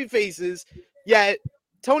the baby faces. Yeah,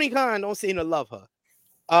 Tony Khan don't seem to love her.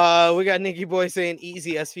 We got Nikki Boy saying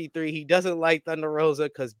easy SV3. He doesn't like Thunder Rosa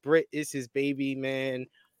because Britt is his baby, man.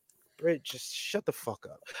 Britt, just shut the fuck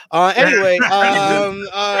up. Anyway,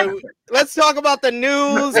 let's talk about the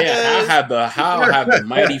news. Yeah, how have the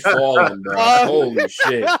mighty fallen, bro? Holy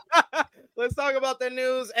shit. Let's talk about the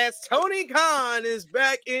news as Tony Khan is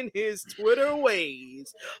back in his Twitter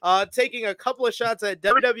ways, taking a couple of shots at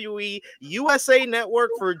WWE USA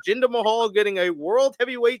Network for Jinder Mahal getting a World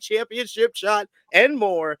Heavyweight Championship shot and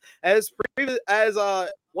more.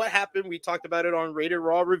 What happened? We talked about it on Rated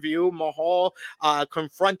Raw Review. Mahal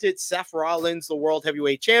confronted Seth Rollins, the World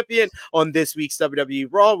Heavyweight Champion, on this week's WWE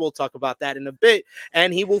Raw. We'll talk about that in a bit.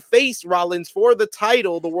 And he will face Rollins for the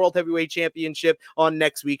title, the World Heavyweight Championship, on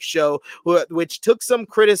next week's show, which took some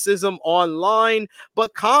criticism online.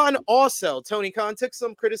 But Tony Khan took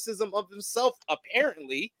some criticism of himself,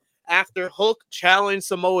 apparently, after Hook challenged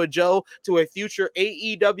Samoa Joe to a future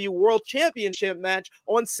AEW World Championship match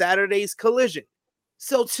on Saturday's Collision.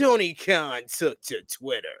 So Tony Khan took to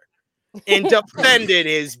Twitter and defended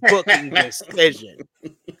his booking decision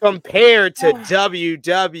compared to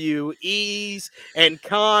WWE's, and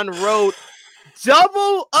Khan wrote,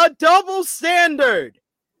 a double standard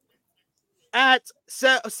at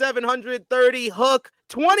 730. Hook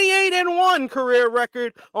 28-1 career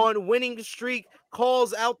record on winning streak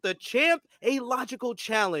calls out the champ. A logical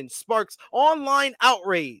challenge sparks online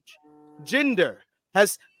outrage. Jinder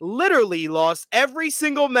has literally lost every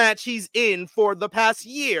single match he's in for the past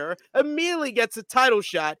year, immediately gets a title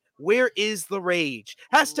shot. Where is the rage?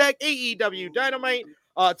 Hashtag AEW Dynamite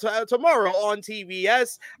tomorrow on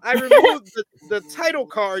TBS. I removed the title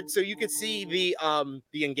card so you could see the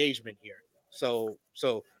engagement here. So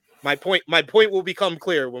my point will become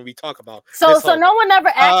clear when we talk about so no one ever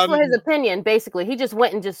asked for his opinion. Basically, he just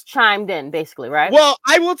went and just chimed in, basically, right? Well,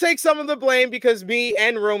 I will take some of the blame because me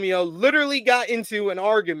and Romeo literally got into an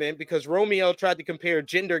argument because Romeo tried to compare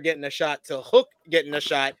Jinder getting a shot to Hook getting a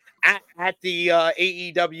shot at the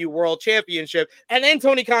AEW World Championship, and then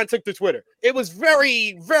Tony Khan took to Twitter. It was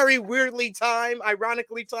very, very weirdly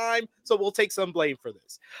ironically timed, so we'll take some blame for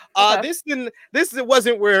this. Okay. This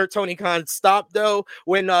wasn't where Tony Khan stopped, though.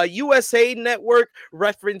 When USA Network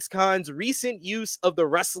referenced Khan's recent use of the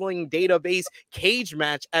wrestling database cage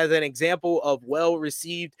match as an example of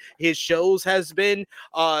well-received his shows has been,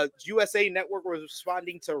 USA Network was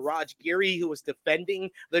responding to Raj Giri, who was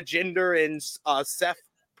defending the Jinder and Seth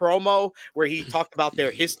promo where he talked about their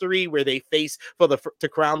history, where they faced to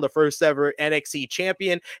crown the first ever NXT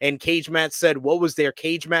champion. And Cage Match said, what was their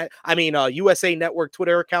cage match? USA Network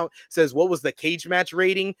Twitter account says, what was the cage match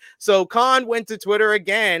rating? So Khan went to Twitter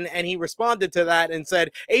again and he responded to that and said,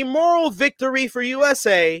 a moral victory for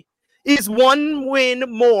USA is one win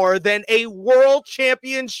more than a world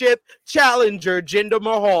championship challenger Jinder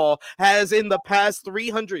Mahal has in the past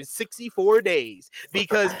 364 days,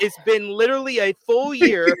 because it's been literally a full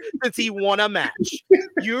year since he won a match.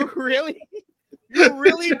 You really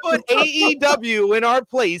put AEW in our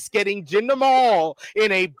place, getting Jinder Mahal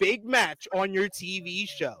in a big match on your TV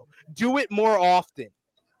show. Do it more often.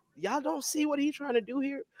 y'all don't see what he's trying to do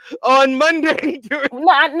here on Monday. No,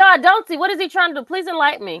 I don't see. What is he trying to do? Please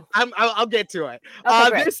enlighten me. I'll get to it.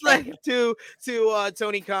 Okay, this led to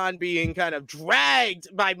Tony Khan being kind of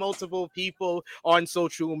dragged by multiple people on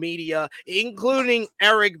social media, including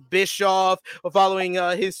Eric Bischoff. Following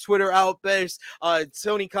his Twitter outburst,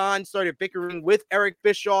 Tony Khan started bickering with Eric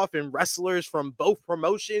Bischoff, and wrestlers from both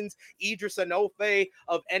promotions. Idris Enofe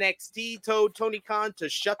of NXT told Tony Khan to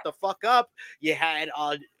shut the fuck up. You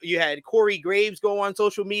had Corey Graves go on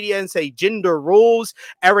social media and say Jinder rules.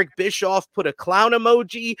 Eric Bischoff put a clown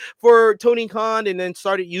emoji for Tony Khan and then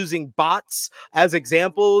started using bots as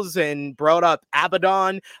examples and brought up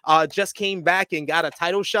Abaddon. Just came back and got a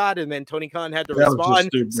title shot, and then Tony Khan had to respond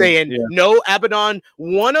saying, no, Abaddon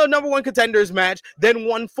won a number one contenders match, then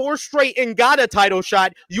won 4 straight and got a title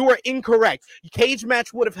shot. You are incorrect. Cage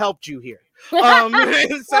match would have helped you here.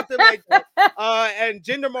 Something like that. And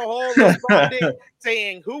Jinder Mahal responded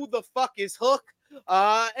saying, who the fuck is Hook?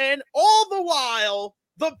 And all the while,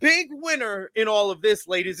 the big winner in all of this,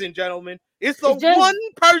 ladies and gentlemen, is the one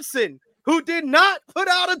person who did not put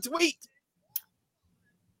out a tweet.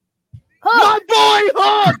 My boy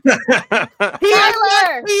Hook!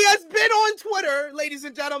 He has been on Twitter, ladies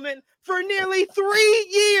and gentlemen, for nearly 3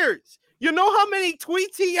 years. You know how many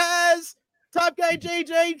tweets he has? Top Guy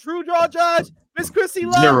JJ, True Draw Judge, Miss Chrissy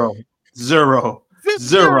Love. Zero.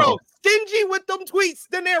 Stingy with them tweets,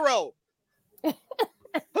 De Niro.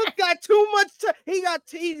 Hook got too much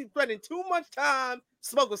he's spending too much time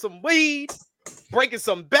smoking some weed, breaking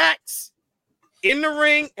some backs in the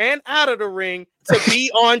ring and out of the ring to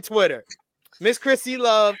be on Twitter. Miss Chrissy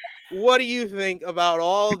Love, what do you think about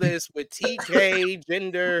all this with TK,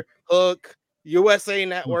 Jinder, Hook, USA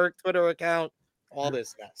Network, Twitter account, all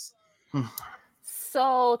this mess?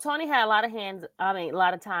 So Tony had a lot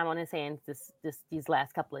of time on his hands these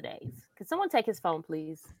last couple of days. Could someone take his phone,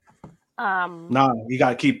 please? Nah, you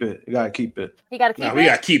gotta keep it. He gotta keep it. We gotta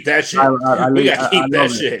keep that shit. We gotta keep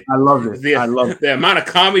that shit. I love it. The amount of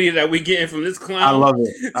comedy that we getting from this clown. I love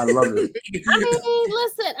it. I mean,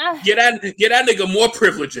 listen. Get that nigga more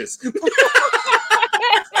privileges.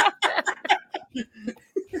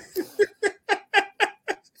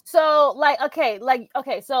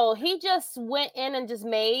 So he just went in and just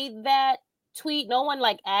made that tweet. No one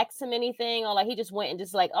asked him anything, or he just went and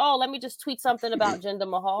just let me just tweet something about Jinder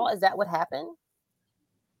Mahal. Is that what happened?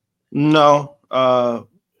 No,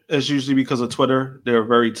 it's usually because of Twitter. They're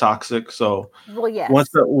very toxic. So yes.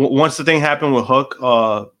 Once the thing happened with Hook,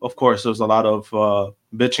 of course, there's a lot of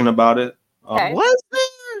bitching about it. Okay. Was there?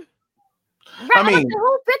 Right, I mean,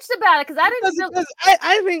 who bitched about it? Because I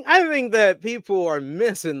didn't. I think that people are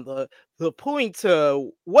missing the point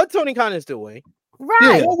to what Tony Khan is doing.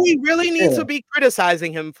 Right. What we really need to be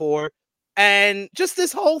criticizing him for, and just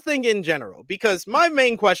this whole thing in general. Because my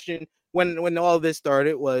main question when all this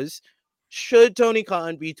started was, should Tony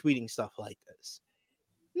Khan be tweeting stuff like this?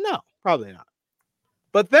 No, probably not.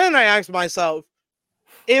 But then I asked myself,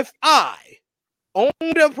 if I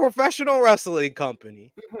owned a professional wrestling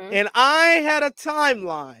company and I had a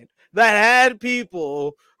timeline that had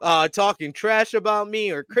people talking trash about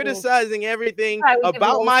me or criticizing everything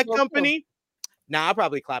about my company, I'll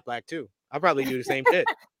probably clap back too. I'll probably do the same shit.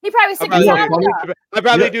 He probably sick and tired of I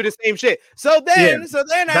probably do the same shit. So then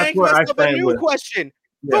I asked myself a new question.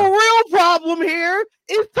 The real problem here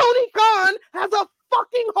is Tony Khan has a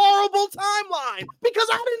fucking horrible timeline, because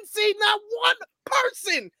I didn't see not one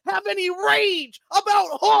person have any rage about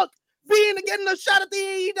Hook getting a shot at the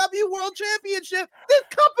AEW World Championship. This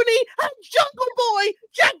company had Jungle Boy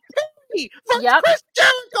Jack Perry versus Chris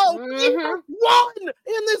Jericho. Won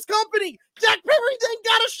in this company. Jack Perry then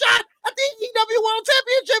got a shot at the AEW World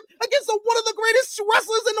Championship against one of the greatest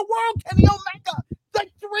wrestlers in the world, Kenny Omega. 3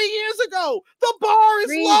 years ago. The bar is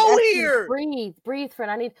low here. Breathe, friend.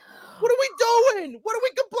 What are we doing? What are we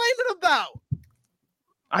complaining about?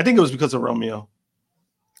 I think it was because of Romeo.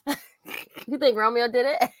 You think Romeo did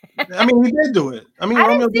it? I mean, he did do it.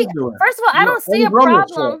 Romeo did do it. First of all, I don't see a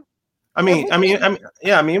problem.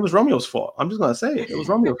 It was Romeo's fault. I'm just gonna say it. It was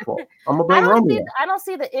Romeo's fault. I'm gonna blame Romeo. I don't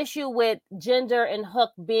see the issue with Jinder and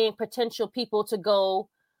Hook being potential people to go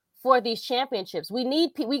for these championships. We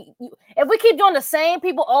need if we keep doing the same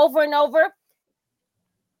people over and over,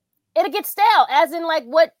 it'll get stale. As in,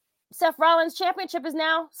 what Seth Rollins' championship is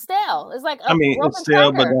now stale. It's it's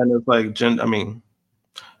stale, but then it's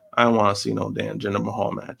I don't want to see no damn Jinder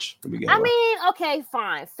Mahal match to begin with. Okay,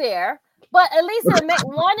 fine, fair, but at least it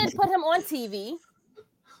wanted to put him on TV,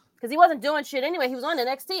 because he wasn't doing shit anyway. He was on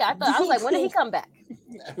NXT. I was like, when did he come back?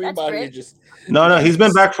 Everybody just no. He's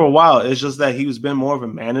been back for a while. It's just that he's been more of a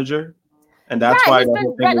manager, And that's why the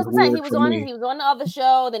whole thing is weird he was for on me. He was on the other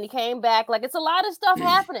show, then he came back. Like, it's a lot of stuff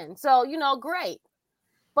happening. So, great.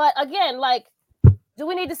 But again, like, do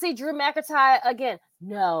we need to see Drew McIntyre again?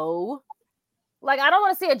 No. Like, I don't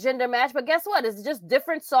want to see a Jinder match, but guess what? It's just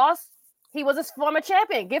different sauce. He was a former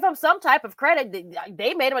champion. Give him some type of credit.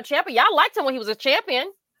 They made him a champion. Y'all liked him when he was a champion.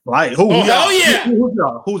 Like, who? Oh, hell yeah.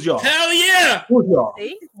 Who's y'all? Hell yeah. Who's y'all?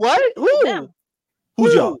 See? What? Who?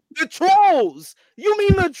 Who's y'all? The trolls. You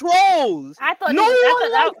mean the trolls? I thought no one.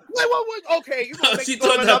 Wait. Okay, you gonna make She me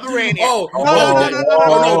go on thought another rant. Oh, No.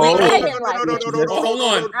 Hold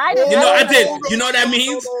on. You know I did. You know what that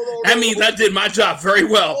means? That means I did my job very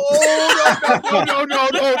well.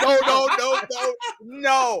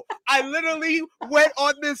 No. I literally went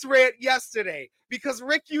on this rant yesterday because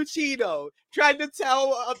Rick Ucchino tried to tell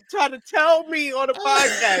me on a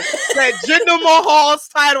podcast that Jinder Mahal's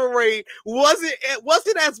title reign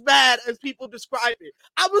wasn't as bad as people describe it.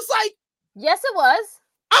 I was like, yes, it was.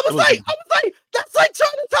 I was like, that's like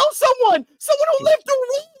trying to tell someone who lived through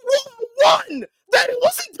World War I that it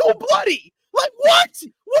wasn't too bloody. Like, what?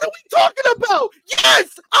 What are we talking about?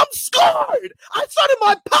 Yes, I'm scarred. I started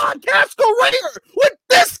my podcast career with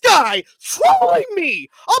this guy trolling me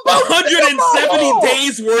about 170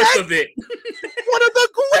 days worth of it. One of the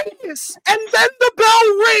greatest, and then the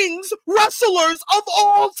bell rings wrestlers of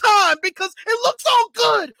all time, because it looks all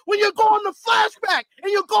good when you go on the flashback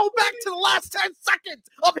and you go back to the last 10 seconds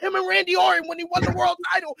of him and Randy Orton when he won the world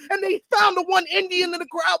title, and they found the one Indian in the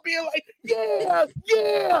crowd being like, yeah,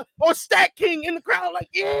 or Stat King in the crowd like,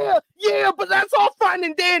 yeah, but that's all fine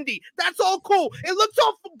and dandy. That's all cool. It looks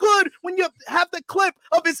all good when you have the clip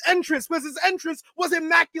of his entrance, because his entrance was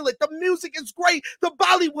immaculate. The music is great. The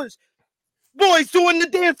Bollywood boys doing the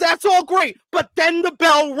dance, that's all great. But then the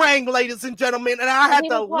bell rang, ladies and gentlemen, and I had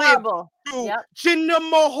to live through Jinder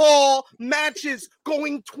Mahal matches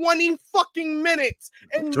going 20 fucking minutes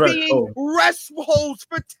and being rest holds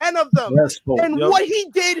for 10 of them. What he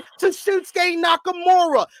did to Shinsuke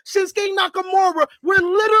Nakamura. We're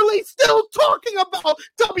literally still talking about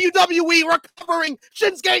WWE recovering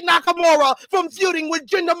Shinsuke Nakamura from feuding with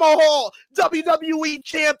Jinder Mahal, WWE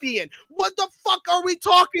champion. What the fuck are we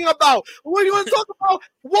talking about? What do you want to talk about?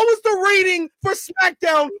 What was the rating for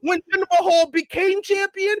SmackDown when Jinder Mahal became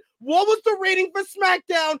champion? What was the rating for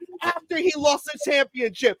SmackDown after he lost the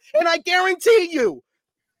championship? And I guarantee you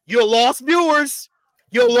lost viewers.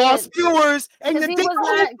 And you did the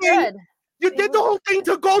whole thing. You did the whole thing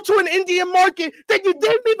to go to an Indian market that you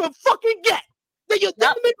didn't even fucking get.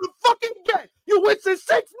 You wasted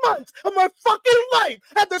 6 months of my fucking life.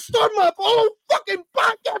 Had to start my own fucking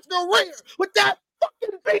podcast career with that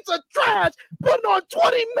fucking piece of trash putting on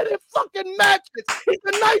 20-minute fucking matches. He's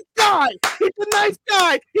a nice guy.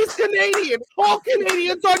 He's Canadian. All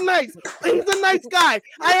Canadians are nice. He's a nice guy.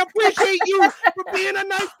 I appreciate you for being a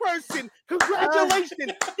nice person.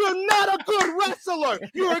 Congratulations. You're not a good wrestler.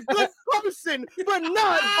 You're a good person, but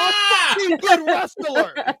not a fucking good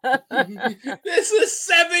wrestler. This is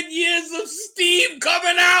 7 years of steam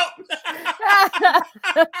coming out.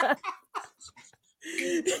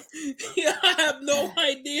 Yeah, I have no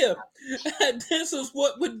idea. This is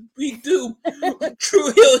what would we do.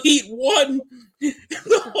 True Hill Heat 1.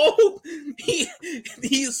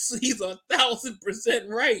 He's 1,000%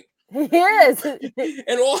 right. He is.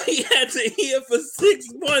 And all he had to hear for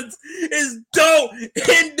 6 months is "Don't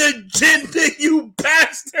hinder Jinder, you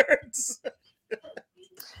bastards."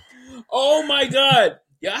 Oh my God.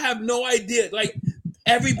 Yeah, I have no idea. Like,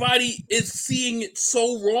 everybody is seeing it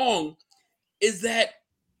so wrong. Is that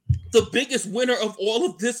the biggest winner of all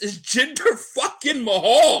of this is Jinder fucking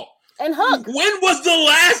Mahal. And Hook. When was the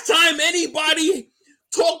last time anybody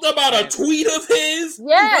talked about a tweet of his?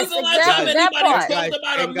 Yes, when was the last time anybody talked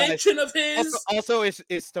about a mention of his? Also,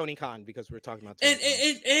 it's Tony Khan, because we're talking about Tony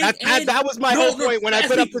Khan. That was my whole point when I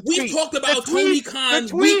put up the tweet. We talked about Tony Khan. The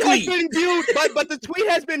tweet has been viewed, but the tweet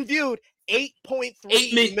has been viewed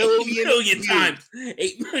 8.3 million times.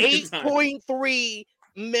 8.3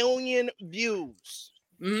 million views.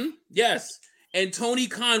 Mm-hmm. Yes, and Tony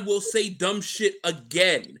Khan will say dumb shit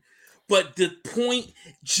again. But the point,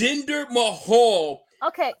 Jinder Mahal.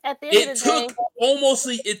 Okay, at the end of the day,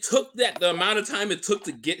 it took the amount of time it took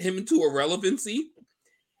to get him into irrelevancy.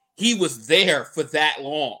 He was there for that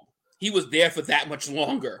long. He was there for that much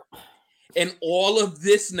longer. And all of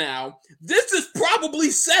this now, this is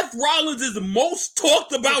probably Seth Rollins' most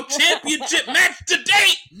talked about championship match to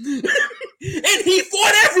date. And he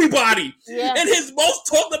fought everybody. Yeah. And his most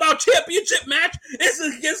talked about championship match is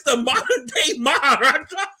against the modern day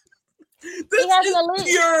Maharaja. This is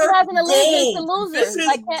pure gold. This is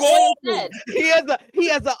gold. He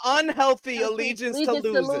has an unhealthy allegiance to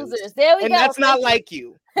losers. There we and go. That's not like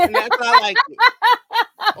you. And that's not like you.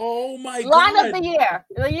 Oh my God. Line of the year.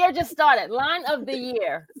 The year just started. Line of the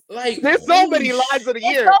year. Like there's so many lines of the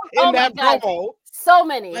year in that promo. So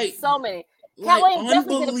many. Cat Williams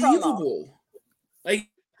definitely did a promo. Unbelievable. Like,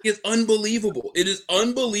 it's unbelievable. It is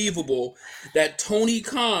unbelievable that Tony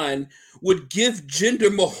Khan would give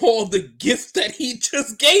Jinder Mahal the gift that he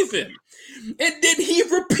just gave him. And then he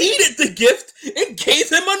repeated the gift and gave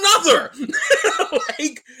him another.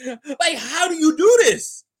 like, how do you do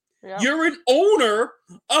this? Yep. You're an owner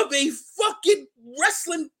of a fucking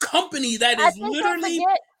wrestling company that is literally,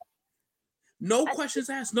 no questions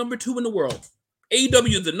asked, number 2 in the world.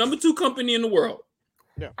 AEW is the number 2 company in the world.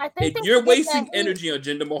 Yeah. I think and you're wasting energy on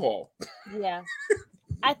Jinder Mahal. Yeah.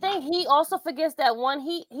 I think he also forgets that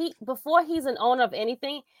he before he's an owner of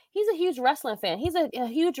anything, he's a huge wrestling fan. He's a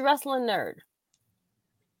huge wrestling nerd.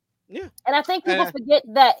 Yeah. And I think people forget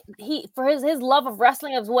that his love of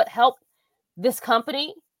wrestling is what helped this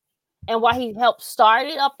company and why he helped start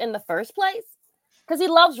it up in the first place. Because he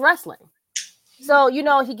loves wrestling. So,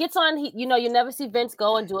 he gets on, you never see Vince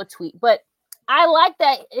go and do a tweet. But I like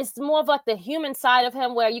that it's more of like the human side of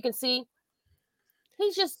him where you can see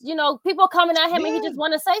he's just, people coming at him and he just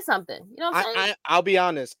want to say something. You know what I'm saying? I'll be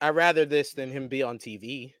honest. I'd rather this than him be on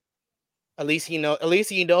TV. At least he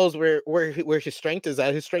knows where his strength is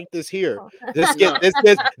at. His strength is here. This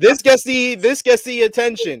gets the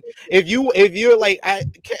attention. If you're like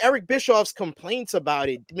Eric Bischoff's complaints about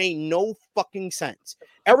it made no fucking sense.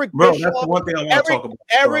 Eric Bischoff, that's the one thing I want to talk about.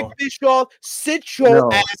 Eric Bischoff, sit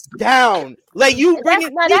your ass down. Like you bring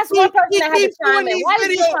it. That's one person that had to chime in. Why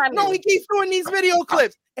did you chime in? No, he keeps doing these video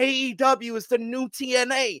clips. AEW is the new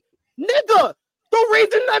TNA, nigga. The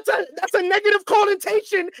reason that's a negative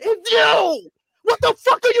connotation is you. What the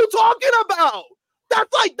fuck are you talking about?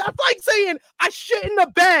 That's like saying I shit in the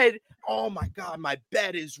bed. Oh my God, my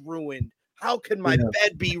bed is ruined. How can my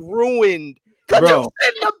bed be ruined? Because you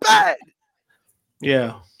shit in the bed.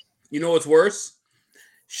 Yeah. You know what's worse?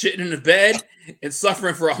 Shitting in the bed and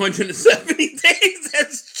suffering for 170 days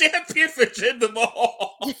as champion for Jinder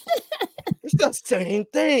Mahal. It's the same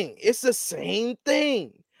thing. It's the same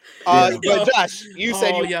thing. But Josh, you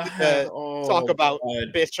said you talk about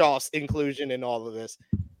Bischoff's inclusion in all of this.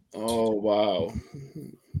 Oh wow!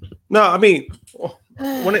 No, I mean,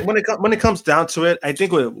 when it comes down to it, I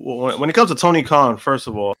think when it comes to Tony Khan, first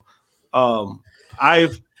of all,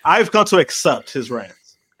 I've come to accept his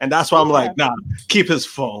rants, and that's why I'm like, nah, keep his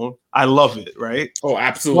phone. I love it, right? Oh,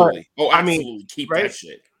 absolutely. Keep that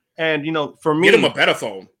shit. And for me, get him a better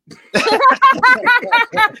phone.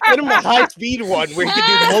 Get him a high-speed one where he can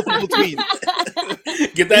do multiple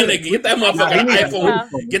tweets. Get that motherfucker an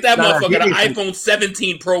iPhone. Get that motherfucker an iPhone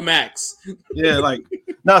 17 Pro Max. Yeah,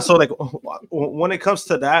 so when it comes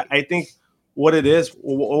to that, I think what it is,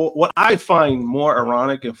 what I find more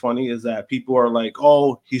ironic and funny is that people are like,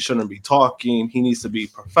 oh, he shouldn't be talking. He needs to be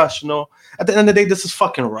professional. At the end of the day, this is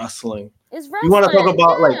fucking wrestling. It's wrestling. You want to talk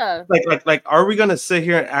about like are we gonna sit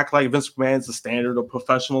here and act like Vince McMahon's the standard of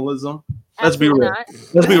professionalism? Let's be real.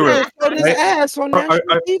 Let's be real. Ass on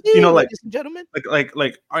TV, ladies and gentlemen.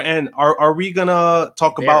 And are we gonna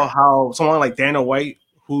talk about how someone like Dana White,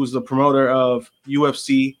 who's the promoter of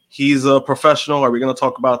UFC, he's a professional? Are we gonna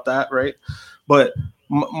talk about that, right? But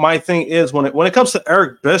my thing is when it comes to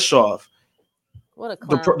Eric Bischoff, what a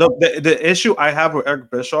clown. The issue I have with Eric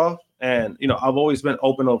Bischoff. And, I've always been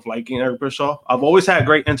open of liking Eric Bischoff. I've always had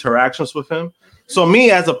great interactions with him. So me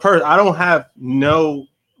as a person, I don't have no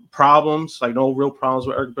problems, no real problems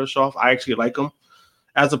with Eric Bischoff. I actually like him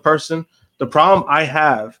as a person. The problem I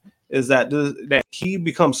have is that he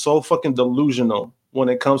becomes so fucking delusional when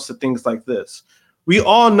it comes to things like this. We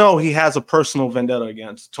all know he has a personal vendetta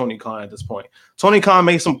against Tony Khan at this point. Tony Khan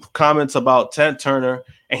made some comments about Ted Turner,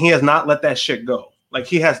 and he has not let that shit go.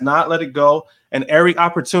 He has not let it go. And every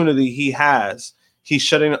opportunity he has, he's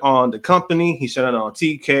shutting on the company. He's shutting on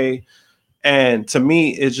TK. And to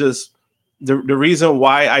me, it's just the reason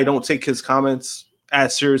why I don't take his comments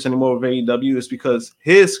as serious anymore with AEW is because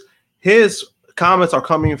his comments are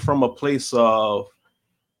coming from a place of,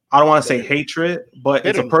 I don't want to say hatred, but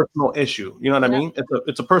it's a personal issue. You know what I mean?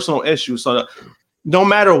 It's a personal issue. So no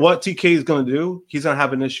matter what TK is going to do, he's going to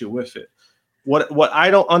have an issue with it. What I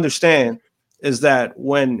don't understand is that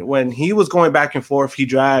when he was going back and forth, he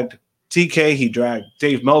dragged TK, he dragged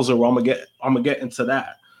Dave Meltzer. Well, I'm gonna get into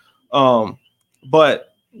that. But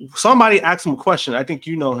somebody asked him a question. I think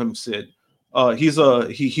you know him, Sid. He's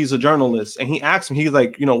a journalist, and he asked him. He's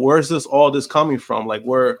like, where's all this coming from?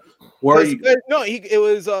 Where No, it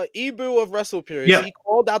was Ibu of WrestlePeers. Yeah. He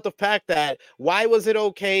called out the fact that why was it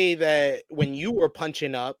okay that when you were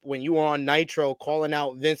punching up, when you were on Nitro calling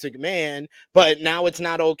out Vince McMahon, but now it's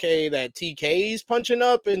not okay that TK's punching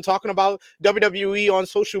up and talking about WWE on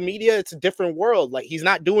social media? It's a different world. Like, he's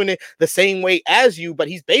not doing it the same way as you, but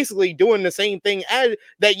he's basically doing the same thing as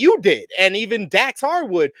that you did. And even Dax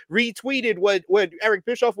Harwood retweeted what Eric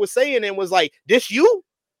Bischoff was saying and was like, "This you?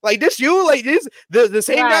 Like this you? Like this the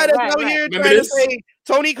same guy that's out here Remember trying this? to say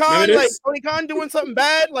Tony Khan, Remember like this? Tony Khan doing something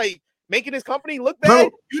bad, like making his company look bad. Bro,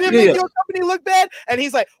 You didn't make your company look bad." And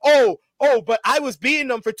he's like, oh, but I was beating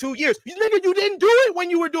them for 2 years. You nigga, you didn't do it when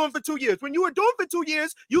you were doing for 2 years. When you were doing for 2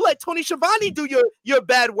 years, you let Tony Schiavone do your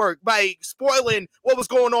bad work by spoiling what was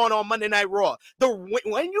going on Monday Night Raw.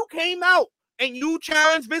 When you came out and you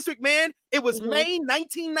challenged Vince McMahon, it was May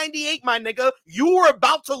 1998, my nigga. You were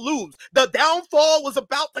about to lose. The downfall was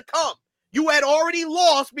about to come. You had already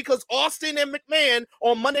lost because Austin and McMahon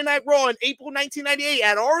on Monday Night Raw in April 1998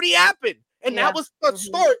 had already happened. And that was the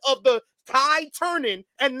start of the tide turning.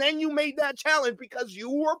 And then you made that challenge because you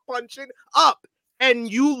were punching up and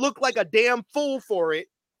you looked like a damn fool for it.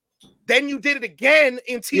 Then you did it again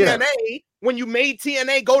in TNA when you made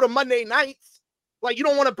TNA go to Monday nights. Like, you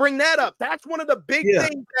don't want to bring that up. That's one of the big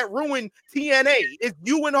things that ruined TNA is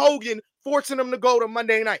you and Hogan forcing them to go to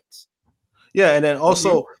Monday nights. Yeah, and then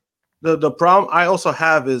also the problem I also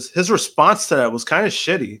have is his response to that was kind of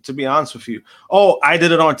shitty, to be honest with you. Oh, I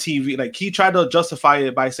did it on TV. Like, he tried to justify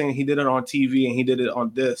it by saying he did it on TV and he did it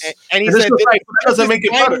on this. And he said, like, that doesn't make it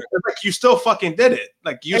better. It's like, you still fucking did it.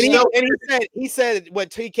 Like, you he said what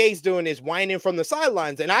TK's doing is whining from the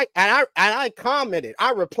sidelines. And I commented.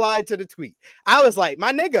 I replied to the tweet. I was like,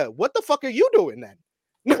 my nigga, what the fuck are you doing then?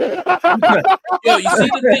 Yo, you see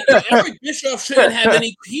the thing, Eric Bischoff shouldn't have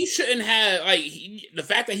any. He shouldn't have the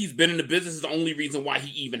fact that he's been in the business is the only reason why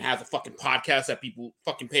he even has a fucking podcast that people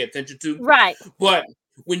fucking pay attention to. Right. But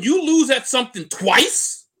when you lose at something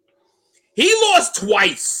twice, he lost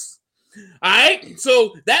twice. All right,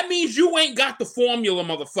 so that means you ain't got the formula,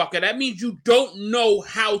 motherfucker. That means you don't know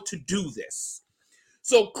how to do this.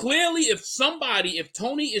 So clearly, if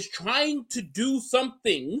Tony is trying to do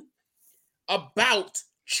something about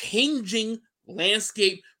changing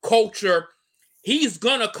landscape culture, he's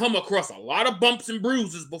gonna come across a lot of bumps and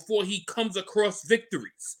bruises before he comes across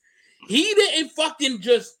victories. He didn't fucking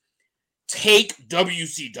just take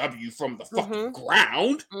WCW from the fucking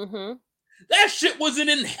ground. That shit was an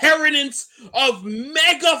inheritance of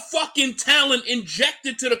mega fucking talent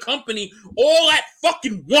injected to the company all at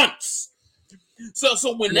fucking once.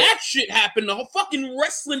 So when that shit happened, the whole fucking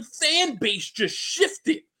wrestling fan base just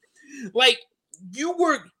shifted. Like, you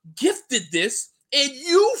were gifted this, and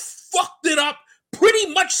you fucked it up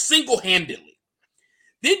pretty much single-handedly.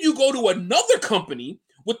 Then you go to another company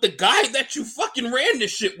with the guy that you fucking ran this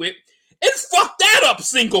shit with, and fuck that up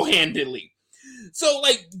single-handedly. So,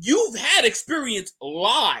 like, you've had experience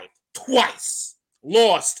live twice,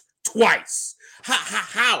 lost twice.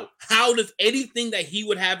 How does anything that he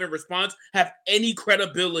would have in response have any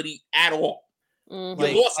credibility at all? You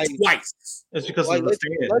lost twice. It's because of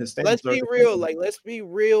the stand. Let's be real. Like, let's be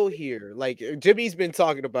real here. Like, Jimmy's been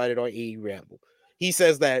talking about it on E Ramble. He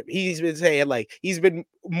says that he's been saying, like, he's been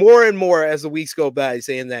more and more as the weeks go by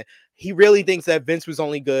saying that he really thinks that Vince was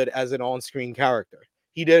only good as an on-screen character.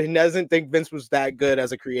 He doesn't think Vince was that good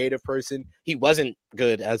as a creative person. He wasn't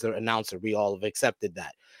good as an announcer. We all have accepted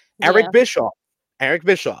that. Yeah. Eric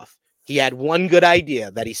Bischoff, he had one good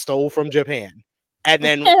idea that he stole from Japan. And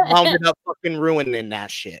then wound up fucking ruining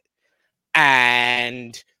that shit.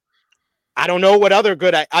 And I don't know what other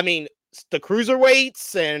good. I mean, the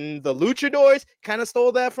cruiserweights and the luchadors kind of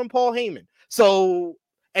stole that from Paul Heyman. So,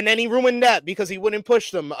 and then he ruined that because he wouldn't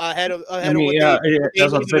push them ahead of. That's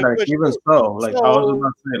what I'm saying. Like, even so, like, I was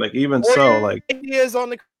about to say, like, even so, like, ideas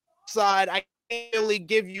on the side, I can't really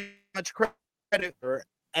give you much credit for.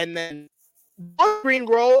 And then green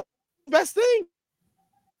role, best thing.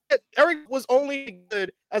 Eric was only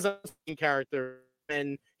good as a character,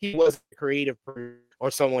 and he was a creative person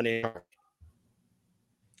or someone in.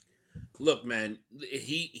 Look, man,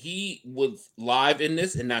 he was live in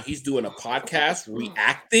this, and now he's doing a podcast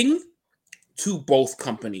reacting to both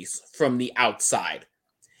companies from the outside.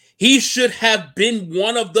 He should have been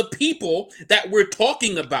one of the people that we're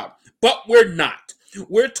talking about, but we're not.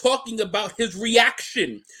 We're talking about his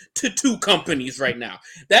reaction to two companies right now.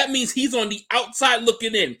 That means he's on the outside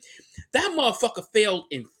looking in. That motherfucker failed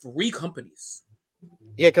in 3 companies.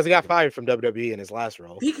 Yeah, because he got fired from WWE in his last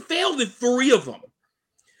role. He failed in 3 of them.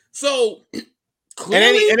 So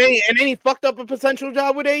clearly, and then he fucked up a potential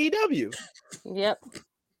job with AEW. Yep.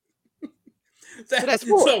 So that's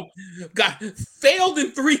 4. So, got failed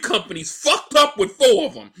in 3 companies, fucked up with 4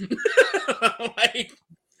 of them. Like,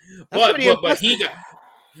 but he got.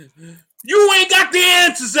 You ain't got the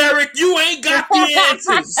answers, Eric. You ain't got the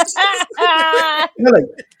answers.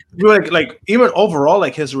 like even overall,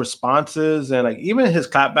 like his responses and like even his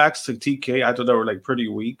clapbacks to TK, I thought they were like pretty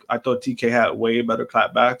weak. I thought TK had way better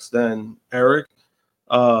clapbacks than Eric.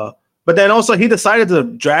 But then also he decided to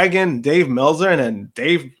drag in Dave Meltzer, and then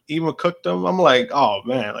Dave even cooked him. I'm like, oh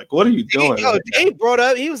man, like what are you doing? Dave brought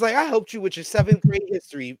up, he was like, I helped you with your 7th grade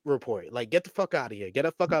history report. Like, get the fuck out of here. Get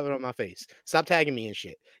the fuck out of my face. Stop tagging me and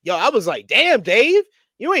shit. Yo, I was like, damn, Dave,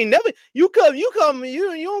 you ain't never you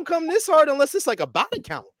don't come this hard unless it's like a body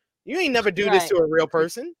count. You ain't never do this to a real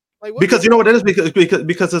person. Like because you know what it is,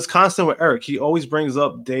 because it's constant with Eric. He always brings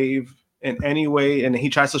up Dave in any way, and he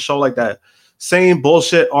tries to show like that same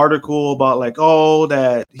bullshit article about like, oh,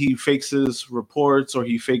 that he fakes his reports or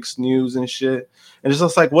he fakes news and shit. And it's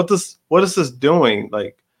just like, what is this doing?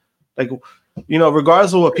 Like, you know,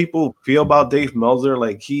 regardless of what people feel about Dave Meltzer,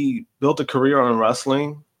 like he built a career on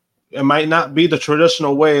wrestling. It might not be the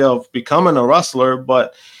traditional way of becoming a wrestler,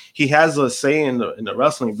 but he has a say in the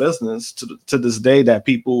wrestling business to this day that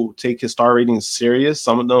people take his star ratings serious.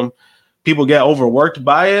 Some of them, people get overworked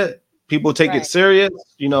by it. People take it serious,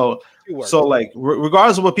 you know. So like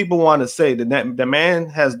regardless of what people want to say, the man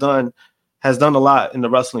has done a lot in the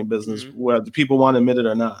wrestling business, whether the people want to admit it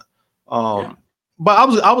or not. But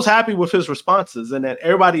I was happy with his responses, and then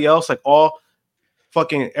everybody else, like all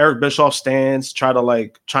fucking Eric Bischoff stands, try to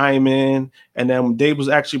like chime in, and then when Dave was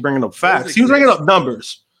actually bringing up facts, he was bringing up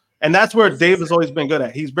numbers. And that's where Dave has always been good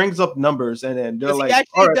at. He brings up numbers, and then they're like, he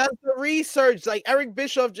actually does the research. Like Eric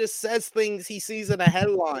Bischoff just says things he sees in a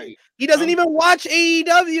headline. He doesn't even watch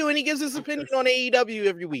AEW, and he gives his opinion on AEW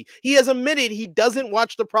every week. He has admitted he doesn't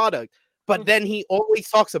watch the product, but then he always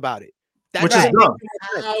talks about it. Which is dumb.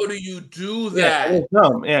 How do you do that? Yeah, it's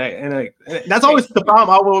dumb. Yeah, and that's always the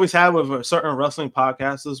problem I always have with certain wrestling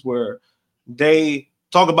podcasts where they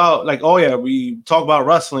talk about like, oh yeah, we talk about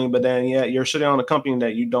wrestling, but then you're shitting on a company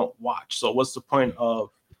that you don't watch. So what's the point of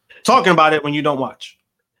talking about it when you don't watch?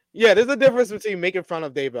 Yeah, there's a difference between making fun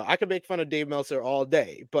of Dave. I can make fun of Dave Meltzer all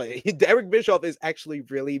day, but Eric Bischoff is actually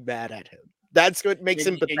really mad at him. That's what makes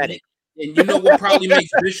him pathetic. And you know what probably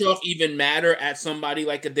makes Bischoff even madder at somebody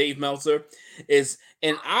like a Dave Meltzer is,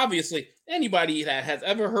 and obviously anybody that has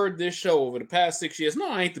ever heard this show over the past 6 years,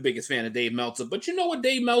 no, I ain't the biggest fan of Dave Meltzer, but you know what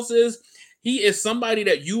Dave Meltzer is? He is somebody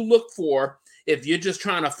that you look for if you're just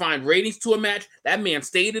trying to find ratings to a match. That man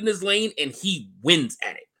stayed in his lane and he wins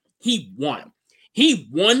at it. He won. He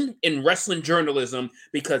won in wrestling journalism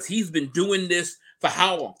because he's been doing this for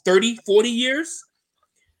how long? 30, 40 years?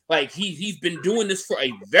 Like he's been doing this for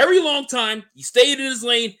a very long time. He stayed in his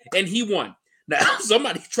lane and he won. Now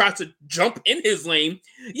somebody tries to jump in his lane.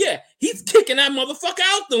 Yeah, he's kicking that motherfucker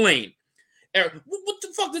out the lane. What the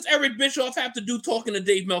fuck does Eric Bischoff have to do talking to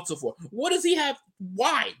Dave Meltzer for? What does he have?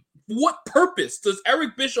 Why? What purpose does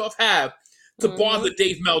Eric Bischoff have to bother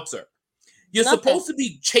Dave Meltzer? You're supposed to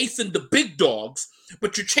be chasing the big dogs,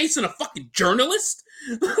 but you're chasing a fucking journalist?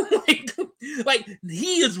 like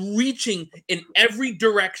he is reaching in every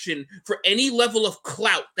direction for any level of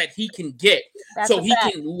clout that he can get. So he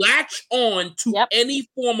can latch on to any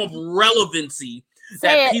form of relevancy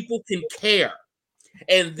that people can care.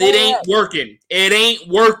 And it ain't working. It ain't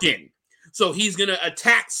working. So he's going to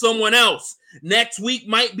attack someone else. Next week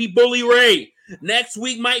might be Bully Ray. Next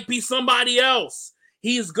week might be somebody else.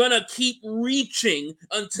 He's going to keep reaching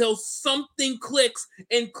until something clicks.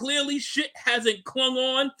 And clearly shit hasn't clung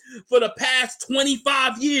on for the past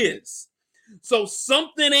 25 years. So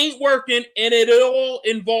something ain't working, and it all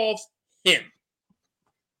involves him.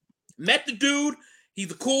 Met the dude. He's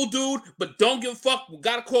a cool dude, but don't give a fuck. We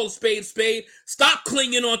gotta call a spade. Stop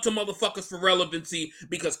clinging on to motherfuckers for relevancy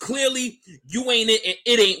because clearly you ain't it and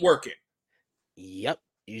it ain't working. Yep.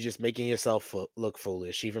 You're just making yourself look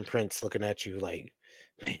foolish. Even Prince looking at you like,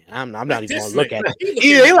 man, I'm not even gonna look at it.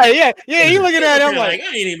 He like, he looking at him like,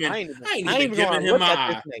 I ain't even giving him my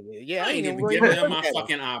eye. Yeah, I ain't even giving him my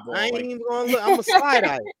fucking eyeball. I ain't even gonna look. I'm a side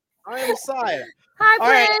eye. I am a side eye. Hi,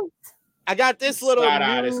 Prince. Right. I got this little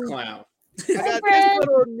this clown. I got this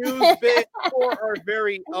little news bit for our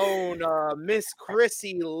very own Miss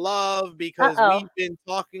Chrissy Love because we've been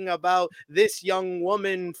talking about this young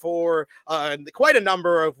woman for quite a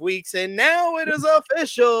number of weeks, and now it is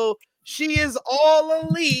official. She is all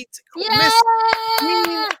elite. Miss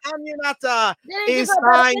Queen Aminata is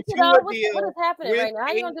signed to a deal what is happening right now?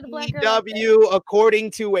 How you gonna do the black girl AEW, according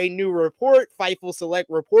to a new report. Fightful Select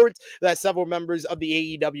reports that several members of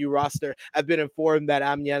the AEW roster have been informed that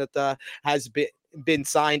Aminata has been been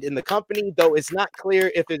signed in the company, though it's not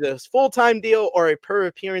clear if it is a full-time deal or a per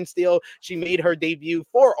appearance deal. She made her debut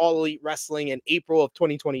for All Elite Wrestling in April of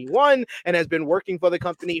 2021 and has been working for the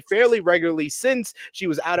company fairly regularly since. She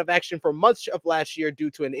was out of action for much of last year due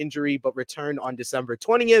to an injury, but returned on December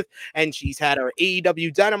 20th. And she's had her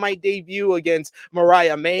AEW Dynamite debut against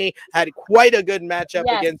Mariah May, had quite a good matchup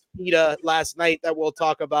against Peta last night that we'll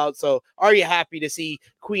talk about. So are you happy to see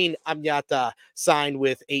Queen Amyata sign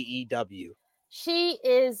with AEW? She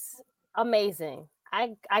is amazing.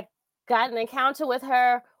 I got an encounter with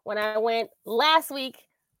her when I went last week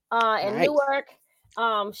in Newark.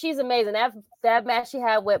 She's amazing. That match she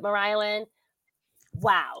had with Mariah Lynn,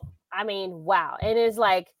 wow. I mean, wow. And it's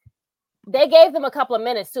like they gave them a couple of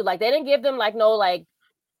minutes too. Like they didn't give them like no like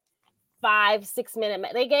 5-6 minute.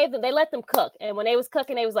 They let them cook. And when they was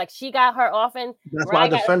cooking, they was like she got her off and that's why I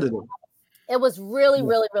defended it. It was really,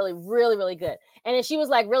 really, really, really, really good. And then she was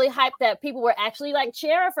like really hyped that people were actually like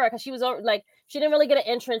cheering for her because she was like, she didn't really get an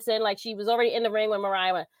entrance in. Like she was already in the ring when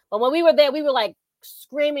Mariah went. But when we were there, we were like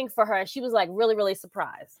screaming for her. And she was like really, really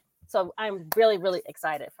surprised. So I'm really, really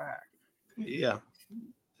excited for her. Yeah.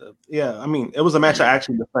 Yeah, I mean, it was a match I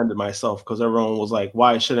actually defended myself because everyone was like,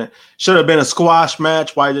 "Why should have been a squash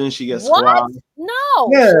match? Why didn't she get squashed?" No,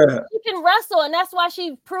 yeah, she can wrestle, and that's why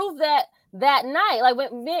she proved that night. Like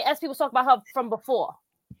when me as people talk about her from before,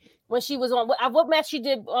 when she was on what match she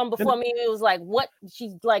did before me, it was like what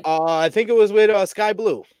she's like. I think it was with Sky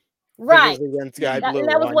Blue. Right, against Sky Blue. And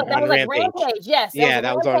that was that was like Rampage. Yes,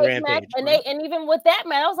 that was on Rampage. Match. And even with that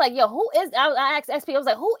man, I was like, yo, who is? I asked SP, I was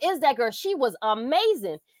like, who is that girl? She was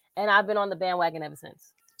amazing. And I've been on the bandwagon ever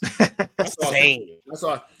since. That's awesome. That's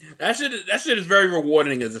all. That shit is very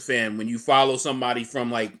rewarding as a fan when you follow somebody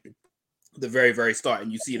from like the very, very start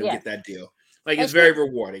and you see them get that deal. Like it's very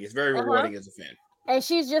rewarding. It's very rewarding as a fan. And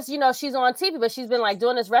she's just, she's on TV, but she's been like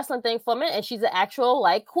doing this wrestling thing for a minute, and she's an actual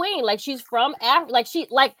like queen. Like she's from Like she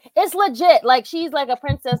like it's legit. Like she's like a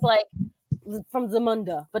princess, like from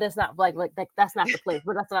Zamunda, but it's not like that's not the place.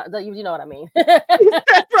 But that's not you know what I mean.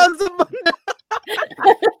 From Zamunda.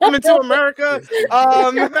 Coming to America.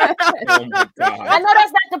 Oh my God. I know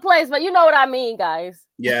that's not the place, but you know what I mean, guys.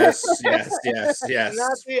 Yes. Not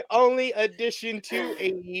the only addition to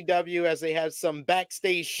AEW, as they have some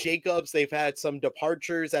backstage shakeups. They've had some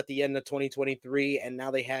departures at the end of 2023, and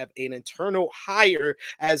now they have an internal hire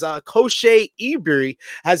as Kosei Ibri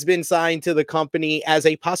has been signed to the company as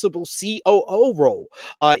a possible COO role.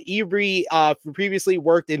 Ibri previously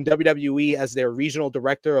worked in WWE as their regional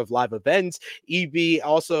director of live events. Ibri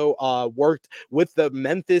also worked with the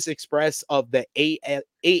Memphis Express of the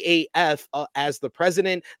AAF as the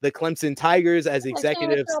president, the Clemson Tigers as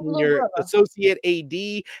executive senior associate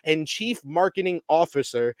AD and chief marketing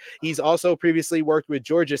officer. He's also previously worked with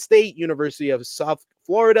Georgia State, University of South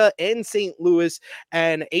Florida, and St. Louis,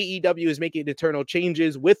 and AEW is making internal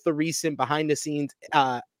changes with the recent behind-the-scenes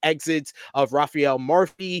exits of Raphael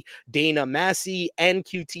Murphy, Dana Massey, and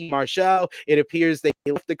QT Marshall. It appears they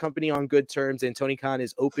left the company on good terms, and Tony Khan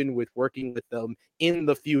is open with working with them in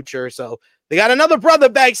the future. So they got another brother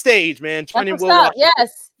backstage, man.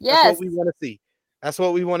 Yes. That's what we want to see. That's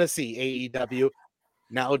what we want to see, AEW.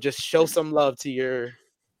 Now just show some love to your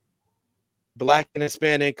Black and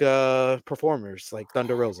Hispanic performers like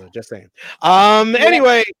Thunder Rosa. Just saying.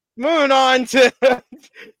 Anyway, moving on to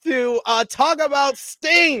talk about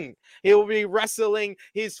Sting. He will be wrestling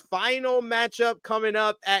his final matchup coming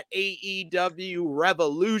up at AEW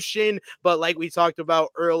Revolution. But like we talked about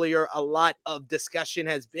earlier, a lot of discussion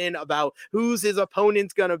has been about who's his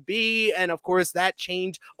opponent's going to be. And of course, that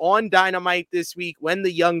changed on Dynamite this week when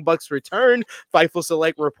the Young Bucks returned. Fightful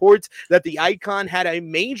Select reports that the Icon had a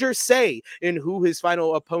major say in who his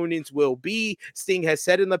final opponents will be. Sting has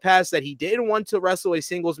said in the past that he didn't want to wrestle a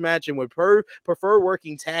singles match and would prefer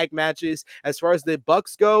working tag matches. As far as the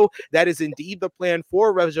Bucks go, that is indeed the plan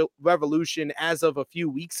for Revolution as of a few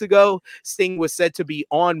weeks ago. Sting was said to be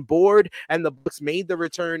on board, and the Bucks made the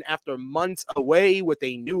return after months away with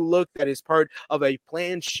a new look that is part of a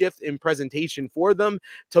planned shift in presentation for them.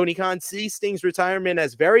 Tony Khan sees Sting's retirement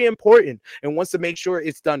as very important and wants to make sure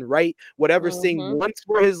it's done right. Whatever Sting wants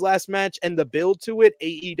for his last match and the build to it,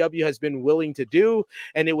 AEW has been willing to do.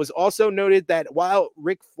 And it was also noted that while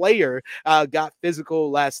Ric Flair got physical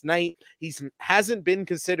last night, he hasn't been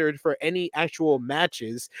considered for any actual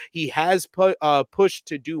matches. He has pushed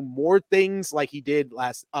to do more things like he did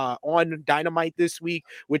last on Dynamite this week,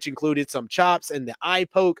 which included some chops and the eye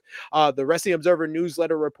poke. The Wrestling Observer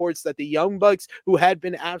newsletter reports that the Young Bucks, who had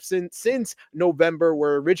been absent since November,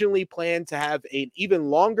 were originally planned to have an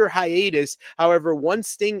even longer hiatus. However, once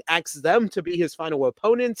Sting asked them to be his final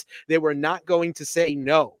opponents, they were not going to say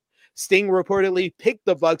no. Sting reportedly picked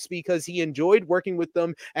the Bucks because he enjoyed working with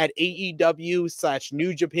them at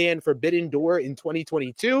AEW/New Japan Forbidden Door in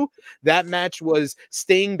 2022. That match was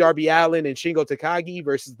Sting, Darby Allin, and Shingo Takagi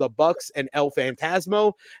versus the Bucks and El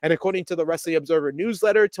Phantasmo. And according to the Wrestling Observer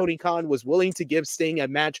newsletter, Tony Khan was willing to give Sting a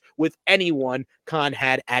match with anyone Khan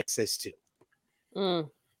had access to.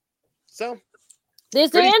 So there's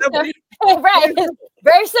the answer. Right.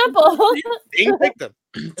 Very simple. Sting picked him.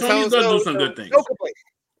 Tony's gonna do some good things. No complaint.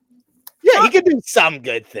 Yeah, he can do some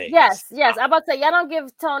good things. Yes. I'm about to say, y'all don't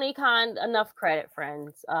give Tony Khan enough credit,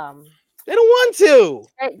 friends. They don't want to.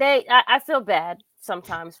 I feel bad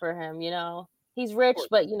sometimes for him. You know, he's rich,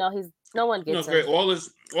 but you know, no one gets him. Great. All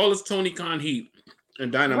this Tony Khan heat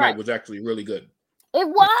and Dynamite was actually really good. It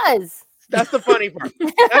was. That's the funny part.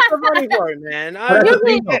 That's the funny part, man.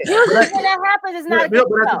 Usually when that happens, it's not. But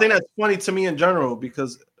that's the thing that's funny to me in general,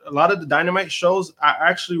 because a lot of the Dynamite shows are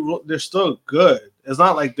actually, they're still good. It's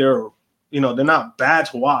not like they're not bad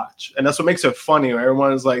to watch, and that's what makes it funny.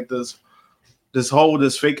 Everyone is like this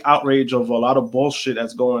fake outrage of a lot of bullshit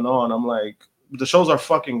that's going on. I'm like, the shows are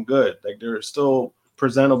fucking good. Like, they're still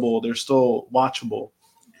presentable. They're still watchable.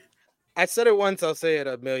 I said it once. I'll say it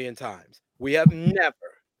a million times. We have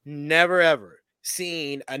never ever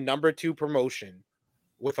seen a number 2 promotion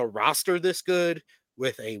with a roster this good,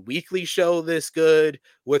 with a weekly show this good,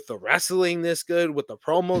 with the wrestling this good, with the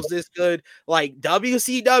promos this good. Like,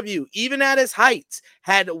 WCW, even at its heights,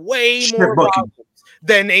 had way more problems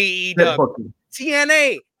than AEW.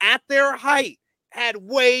 TNA, at their height, had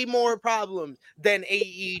way more problems than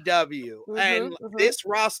AEW. And this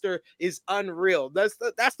roster is unreal. That's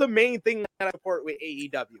the main thing that I support with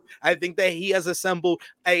AEW. I think that he has assembled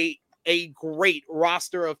a great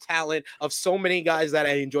roster of talent, of so many guys that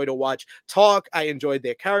I enjoy to watch talk. I enjoyed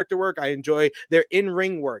their character work. I enjoy their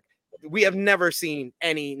in-ring work. We have never seen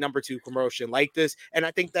any number 2 promotion like this, and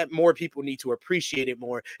I think that more people need to appreciate it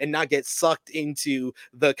more and not get sucked into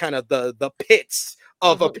the kind of the pits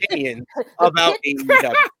of opinion about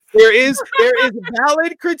AEW. There is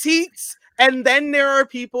valid critiques, and then there are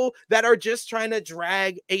people that are just trying to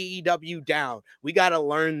drag AEW down. We got to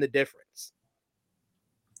learn the difference.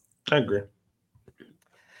 I agree.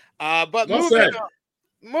 But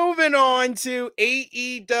moving on to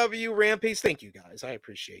AEW Rampage. Thank you, guys. I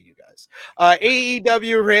appreciate you guys.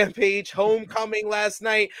 AEW Rampage Homecoming last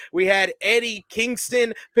night. We had Eddie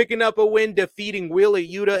Kingston picking up a win, defeating Wheeler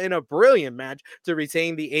Yuta in a brilliant match to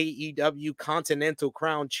retain the AEW Continental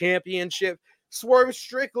Crown Championship. Swerve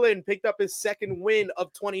Strickland picked up his second win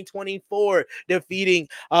of 2024, defeating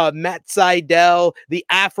Matt Sydal. The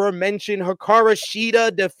aforementioned Hikaru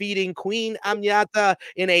Shida defeating Queen Amyata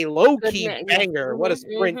in a low-key banger. What a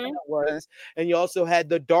sprint that was. And you also had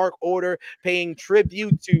the Dark Order paying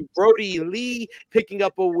tribute to Brody Lee, picking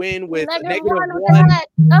up a win with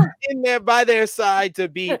 -1 in there by their side to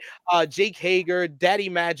beat Jake Hager, Daddy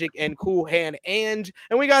Magic, and Cool Hand Ange.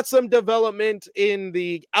 And we got some development in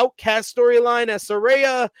the Outcast storyline as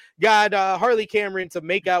Saraya got Harley Cameron to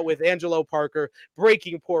make out with Angelo Parker,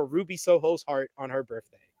 breaking poor Ruby Soho's heart on her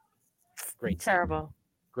birthday. Great. Terrible.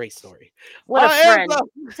 Great story. What a friend.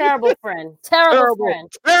 Terrible friend.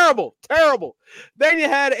 Terrible. Then you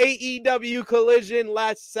had AEW Collision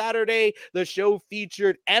last Saturday. The show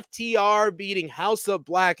featured FTR beating House of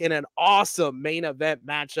Black in an awesome main event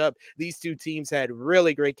matchup. These two teams had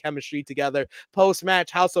really great chemistry together.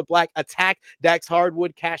 Post-match, House of Black attacked Dax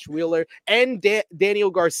Hardwood, Cash Wheeler, and Daniel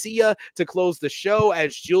Garcia to close the show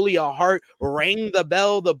as Julia Hart rang the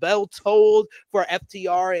bell. The bell tolled for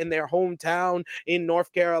FTR in their hometown in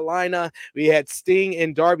North Carolina. We had Sting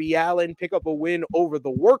and Darby Allin pick up a win over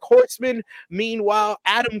the Workhorsemen. Meanwhile,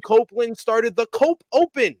 Adam Copeland started the Cope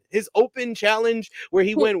Open, his open challenge where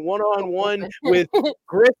he went one-on-one with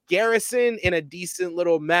Griff Garrison in a decent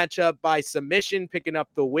little matchup by submission, picking up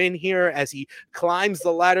the win here as he climbs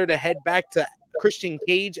the ladder to head back to Christian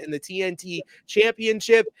Cage and the TNT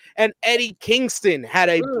Championship. And Eddie Kingston had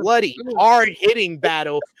a bloody, hard-hitting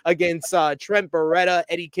battle against Trent Beretta.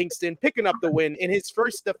 Eddie Kingston picking up the win in his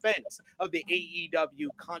first defense of the AEW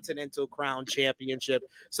Continental Crown Championship.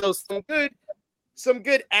 So some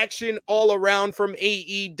good action all around from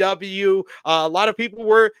AEW. A lot of people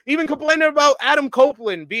were even complaining about Adam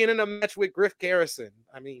Copeland being in a match with Griff Garrison.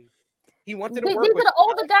 I mean, he wanted to work with the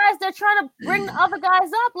older guys. They're trying to bring the other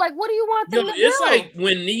guys up. Like, what do you want them to do? It's like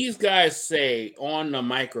when these guys say on the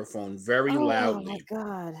microphone very loudly, oh my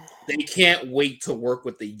God, they can't wait to work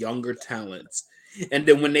with the younger talents. And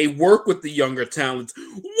then when they work with the younger talents,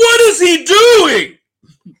 what is he doing?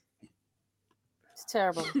 It's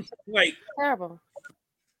terrible. Like, terrible.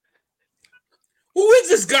 Who is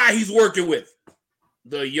this guy he's working with?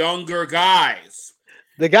 The younger guys.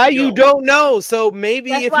 The guy you don't know. So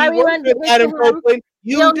maybe if he works with Adam Copeland,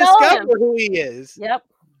 you discover who he is. Yep.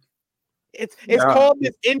 It's called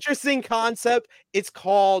this interesting concept. It's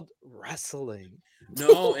called wrestling.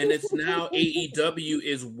 No, and it's now AEW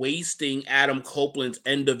is wasting Adam Copeland's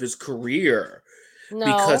end of his career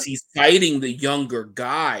because he's fighting the younger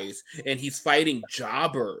guys and he's fighting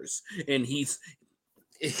jobbers and he's.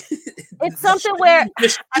 It's something where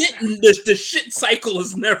the shit cycle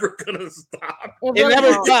is never gonna stop. It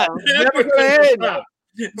never stops. Never gonna end.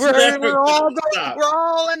 We're all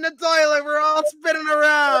in the toilet. We're all spinning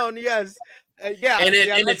around. Yes.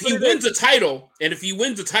 If he wins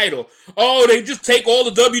a title, oh, they just take all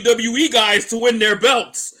the WWE guys to win their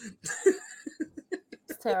belts.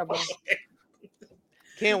 It's terrible.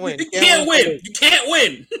 Can't win. You can't win. You can't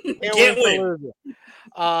win. You can't win.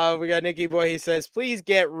 We got Nikki Boy. He says, "Please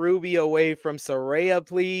get Ruby away from Saraya,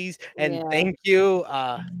 please, and thank you."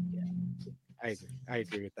 I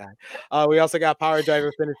agree with that. We also got Power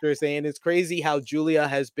Driver Finisher saying it's crazy how Julia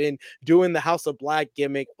has been doing the House of Black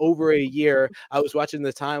gimmick over a year. I was watching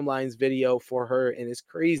the timelines video for her, and it's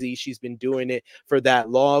crazy she's been doing it for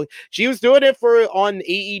that long. She was doing it on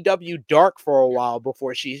AEW Dark for a while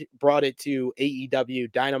before she brought it to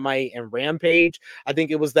AEW Dynamite and Rampage. I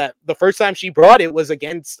think it was that the first time she brought it was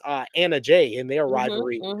against Anna Jay in their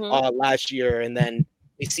rivalry last year, and then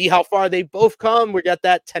we see how far they both come. We got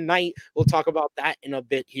that tonight. We'll talk about that in a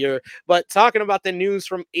bit here. But talking about the news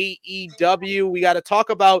from AEW, we got to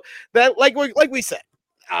talk about that. Like we said,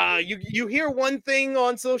 you hear one thing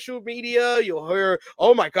on social media, you'll hear,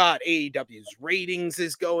 oh my God, AEW's ratings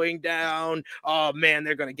is going down. Oh man,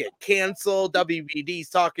 they're gonna get canceled. WBD's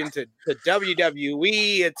talking to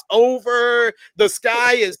WWE. It's over. The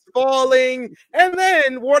sky is falling. And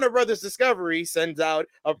then Warner Brothers Discovery sends out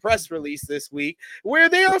a press release this week where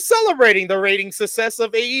they are celebrating the rating success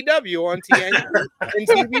of AEW on TNT and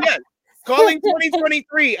TBS. Calling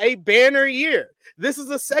 2023 a banner year. This is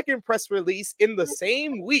the second press release in the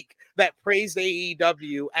same week that praised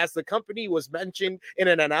AEW, as the company was mentioned in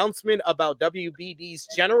an announcement about WBD's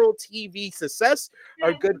general TV success.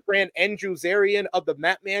 Our good friend Andrew Zarian of the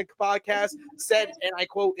Matman podcast said, and I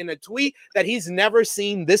quote in a tweet, that he's never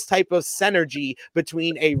seen this type of synergy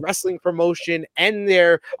between a wrestling promotion and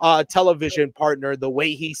their television partner the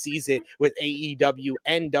way he sees it with AEW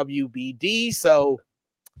and WBD. So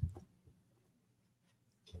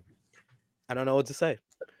I don't know what to say.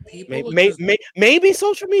 Maybe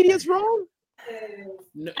social media is wrong.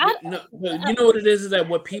 No, you know what it is that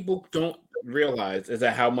what people don't realize is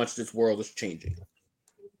that how much this world is changing.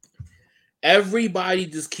 Everybody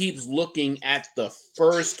just keeps looking at the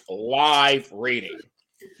first live rating.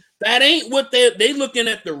 That ain't what they looking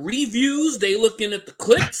at. The reviews, they looking at the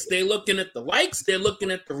clicks, they looking at the likes, they're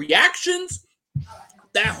looking at the reactions.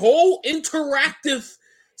 That whole interactive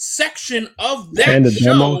section of that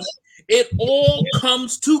show. Demos. It all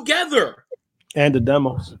comes together. And the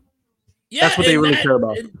demos. Yeah, that's what they really care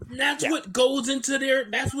about. That's what goes into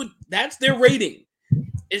that's their rating.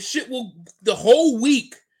 It shit will the whole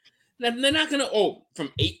week. They're not gonna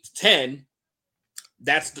from 8 to 10.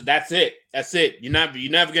 That's it. That's it. You're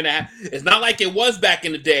never gonna have. It's not like it was back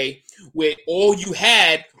in the day where all you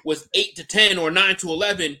had was 8 to 10 or 9 to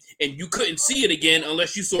 11, and you couldn't see it again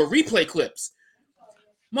unless you saw replay clips.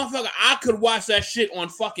 Motherfucker, I could watch that shit on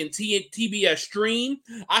fucking TBS stream.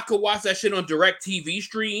 I could watch that shit on Direct TV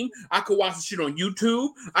stream. I could watch the shit on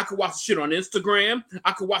YouTube. I could watch the shit on Instagram.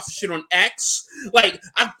 I could watch the shit on X. Like,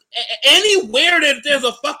 anywhere that there's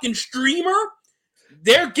a fucking streamer,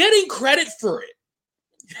 they're getting credit for it.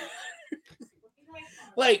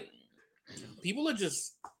 Like, people are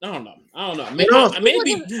just, I don't know.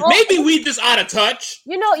 Maybe we just out of touch.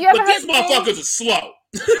 You know, you ever but these motherfuckers are slow.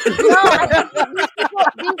 These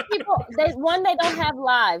people, they don't have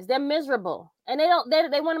lives. They're miserable, and they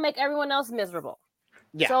want to make everyone else miserable.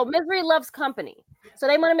 Yeah. So misery loves company. So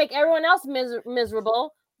they want to make everyone else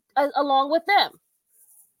miserable along with them.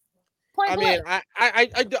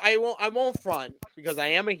 I won't front because I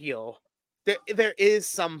am a heel. There is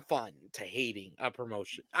some fun to hating a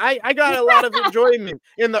promotion. I got a lot of enjoyment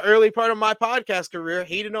in the early part of my podcast career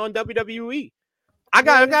hating on WWE.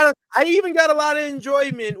 I even got a lot of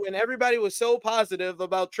enjoyment when everybody was so positive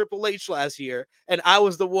about Triple H last year, and I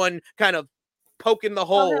was the one kind of poking the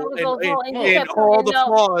hole in all the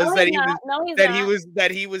flaws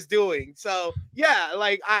that he was doing. So yeah,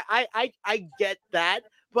 like I get that,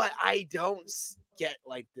 but I don't get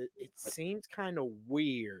like it seems kind of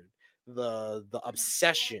weird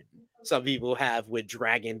obsession some people have with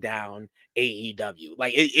dragging down AEW.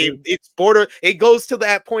 Like it's it goes to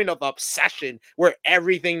that point of obsession where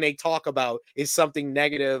everything they talk about is something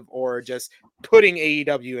negative or just putting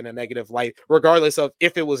AEW in a negative light, regardless of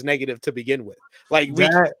if it was negative to begin with. Like we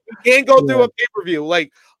can't go through a pay-per-view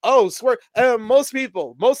like, oh, Swerve.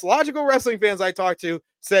 Most logical wrestling fans I talked to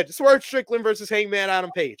said Swerve Strickland versus Hangman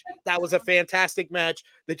Adam Page. That was a fantastic match.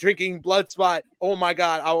 The drinking blood spot. Oh my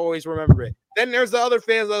God, I'll always remember it. Then there's the other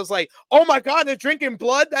fans that was like, oh my God, they're drinking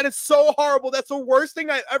blood? That is so horrible. That's the worst thing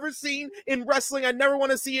I've ever seen in wrestling. I never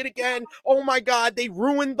want to see it again. Oh my God, they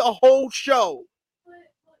ruined the whole show.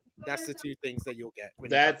 That's the two things that you'll get.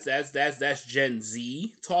 That's Gen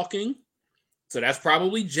Z talking. So that's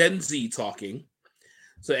probably Gen Z talking.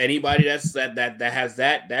 So anybody that has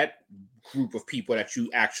that group of people that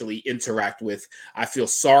you actually interact with, I feel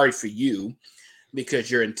sorry for you,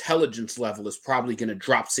 because your intelligence level is probably going to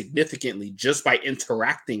drop significantly just by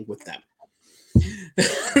interacting with them.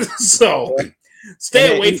 So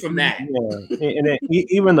stay away from that. Yeah. And then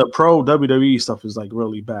even the pro WWE stuff is like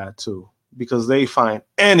really bad too, because they find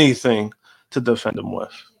anything to defend them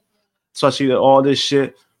with. Especially all this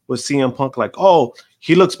shit with CM Punk, like, oh,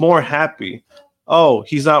 he looks more happy. Oh,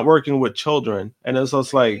 he's not working with children. And it's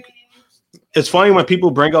just like, it's funny when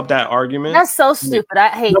people bring up that argument. That's so stupid. I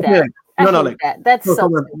hate that. That's so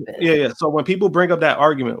stupid. Yeah. So when people bring up that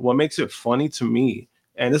argument, what makes it funny to me,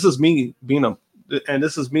 and this is me being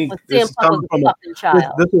this is me being a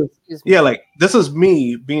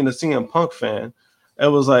CM Punk fan. It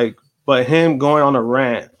was like, but him going on a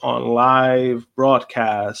rant on live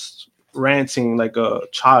broadcast, ranting like a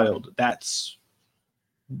child, that's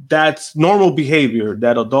normal behavior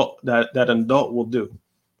that an adult will do.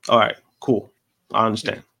 All right, cool. I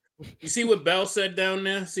understand. You see what Bell said down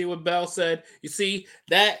there? See what Bell said? You see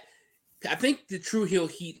that? I think the True Heel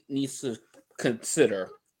Heat needs to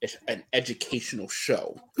consider an educational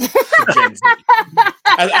show for Gen Z.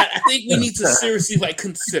 I think we need to seriously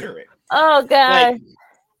consider it. Oh God!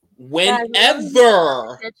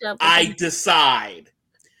 Whenever I decide,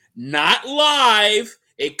 not live.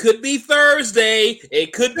 It could be Thursday.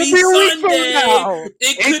 It could be Sunday.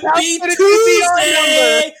 It could be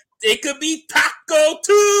Tuesday. It could be Taco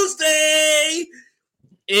Tuesday.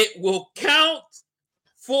 It will count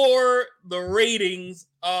for the ratings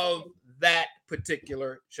of that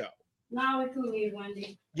particular show. Now it could be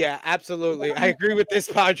Wendy. Yeah, absolutely. I agree with this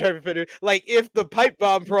power driver. Like, if the pipe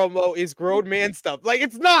bomb promo is grown man stuff, like,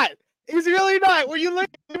 it's not. It's really not. When you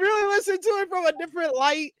really listen to it from a different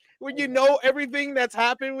light, when you know everything that's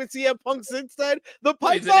happened with CM Punk since then, the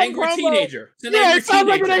pipe bomb promo. Teenager. It sounds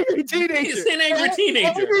like an angry teenager. It's an angry teenager.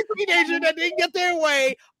 Angry teenager that didn't get their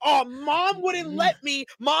way. Oh, mom wouldn't let me.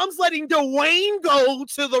 Mom's letting Dwayne go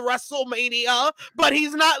to the WrestleMania, but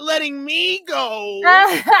he's not letting me go.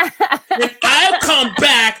 And I'll come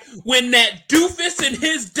back when that doofus and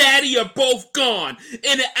his daddy are both gone.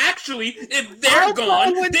 And actually, if they're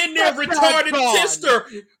gone, then their retarded sister.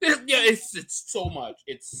 Yeah, it's so much.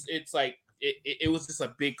 It's like it was just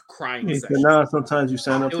a big crying session. Now sometimes you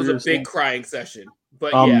stand up. It was a big crying session.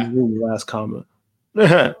 But last comment.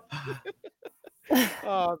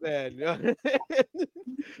 Oh man.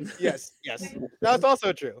 yes. That's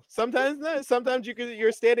also true. Sometimes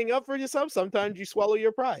you're standing up for yourself. Sometimes you swallow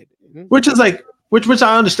your pride. Which is like which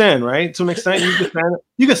I understand, right? To an extent,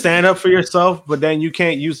 you can stand up for yourself, but then you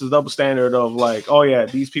can't use the double standard of like, oh yeah,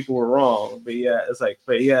 these people were wrong. But yeah, it's like,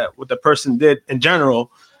 what the person did in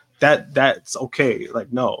general, that's okay.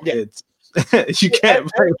 Like, no, it's you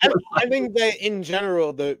can't. I think that in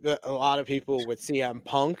general, a lot of people with CM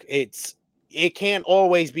Punk, it can't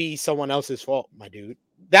always be someone else's fault, my dude.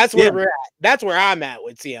 That's where we're at. That's where I'm at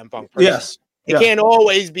with CM Punk. Personally. Yes. It can't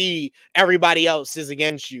always be everybody else is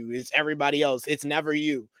against you. It's everybody else. It's never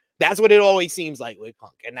you. That's what it always seems like with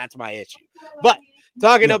Punk, and that's my issue. But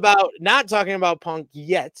not talking about Punk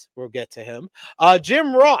yet. We'll get to him.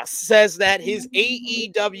 Jim Ross says that his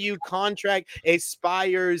AEW contract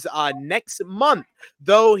expires next month,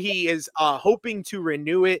 though he is hoping to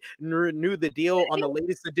renew the deal on the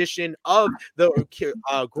latest edition of the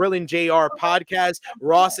Grillin' JR podcast.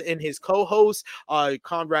 Ross and his co-host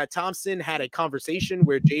Conrad Thompson had a conversation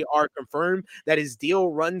where JR confirmed that his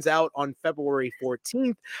deal runs out on February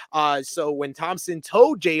 14th. So when Thompson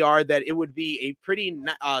told JR that it would be a pretty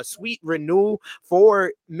pretty sweet renewal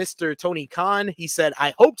for Mr. Tony Khan. He said,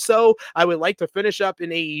 I hope so. I would like to finish up in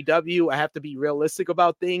AEW. I have to be realistic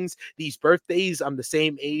about things. These birthdays, I'm the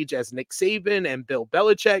same age as Nick Saban and Bill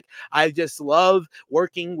Belichick. I just love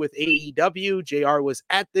working with AEW. JR was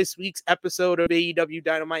at this week's episode of AEW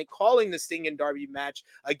Dynamite calling the Sting and Darby match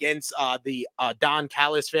against the Don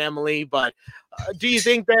Callis family. But do you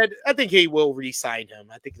think that? I think he will re-sign him.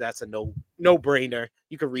 I think that's a no-brainer.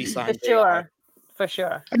 You can re-sign for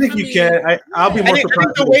sure. I think you can. I'll be more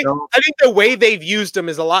surprised. I think the way they've used him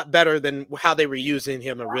is a lot better than how they were using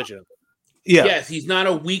him originally. Yeah. Yes, he's not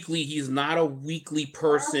a weekly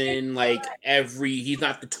person like he's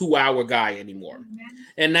not the 2-hour guy anymore.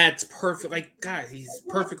 And that's perfect. Like, guys, he's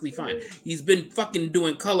perfectly fine. He's been fucking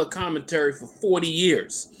doing color commentary for 40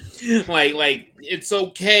 years. Like it's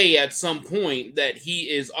okay at some point that he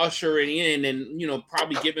is ushering in and,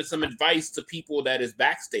 probably giving some advice to people that is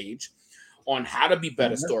backstage on how to be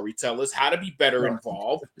better storytellers, how to be better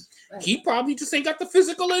involved. He probably just ain't got the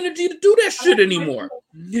physical energy to do that shit anymore.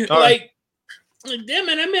 Damn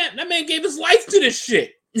it, that man gave his life to this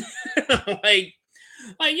shit. like,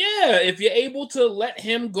 yeah, if you're able to let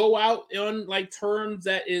him go out on like terms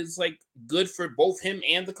that is like good for both him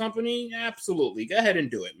and the company, absolutely. Go ahead and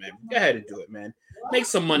do it, man. Go ahead and do it, man. Make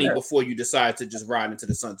some money before you decide to just ride into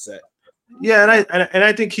the sunset. Yeah, and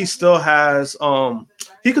I think he still has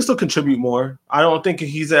he can still contribute more. I don't think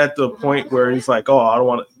he's at the point where he's like,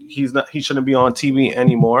 oh, he shouldn't be on TV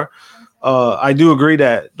anymore. I do agree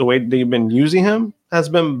that the way they've been using him has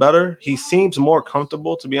been better. He seems more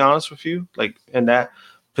comfortable, to be honest with you, like in that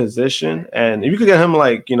position. And if you could get him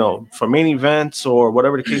like, for main events or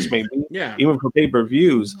whatever the case may be, even for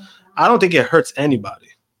pay-per-views, I don't think it hurts anybody.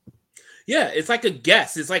 Yeah, it's like a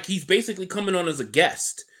guest. It's like he's basically coming on as a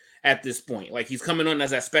guest at this point. Like he's coming on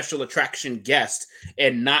as a special attraction guest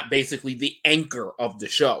and not basically the anchor of the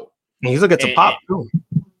show. And he's like, it's a pop too.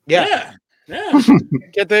 Yeah.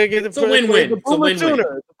 Get the it's a win-win. It's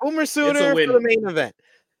a boomer sooner for the main event.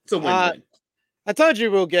 It's a win-win. I told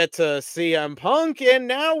you we'll get to CM Punk, and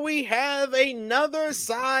now we have another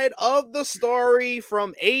side of the story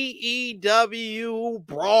from AEW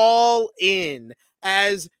Brawl In,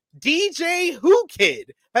 as DJ Who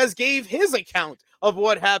Kid has gave his account of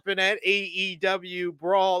what happened at AEW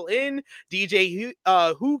Brawl In. DJ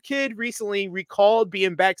Who Kid recently recalled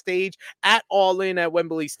being backstage at All In at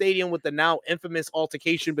Wembley Stadium with the now infamous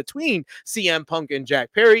altercation between CM Punk and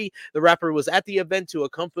Jack Perry. The rapper was at the event to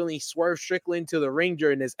accompany Swerve Strickland to the ring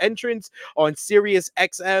during his entrance on Sirius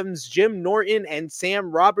XM's Jim Norton and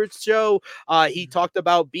Sam Roberts show. He talked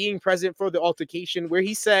about being present for the altercation, where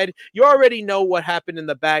he said, "You already know what happened in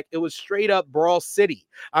the back. It was straight up Brawl City.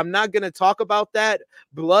 I'm not going to talk about that.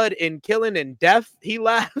 Blood and killing and death," he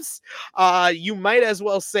laughs. You might as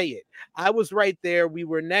well say it. I was right there. We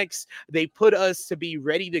were next. They put us to be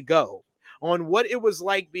ready to go. On what it was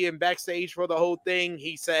like being backstage for the whole thing,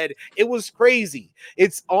 he said, "It was crazy.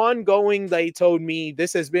 It's ongoing." They told me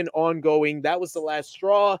this has been ongoing. That was the last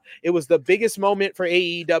straw. It was the biggest moment for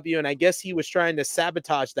AEW, and I guess he was trying to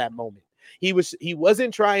sabotage that moment. He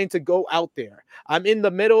wasn't trying to go out there. I'm in the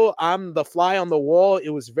middle. I'm the fly on the wall. It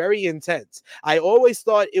was very intense. I always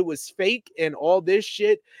thought it was fake and all this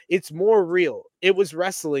shit. It's more real. It was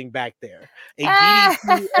wrestling back there. A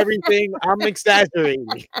DDT, everything. I'm exaggerating.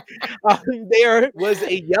 There was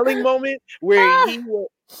a yelling moment where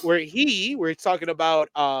we're talking about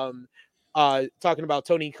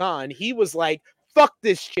Tony Khan. He was like, "Fuck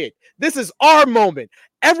this shit. This is our moment.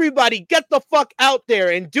 Everybody get the fuck out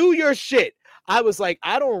there and do your shit." I was like,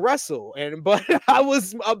 I don't wrestle, but I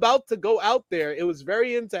was about to go out there. It was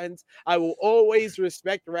very intense. I will always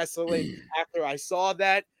respect wrestling after I saw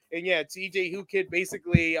that. And yeah, TJ Who Kid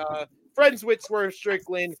basically friends with Swerve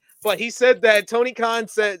Strickland, but he said that Tony Khan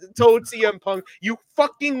told CM Punk, "You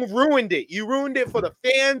fucking ruined it. You ruined it for the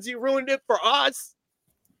fans. You ruined it for us."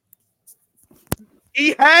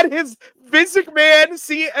 He had his Vince McMahon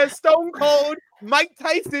see a Stone Cold Mike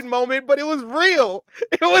Tyson moment, but it was real.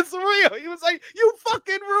 It was real. He was like, "You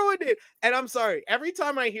fucking ruined it." And I'm sorry, every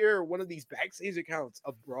time I hear one of these backstage accounts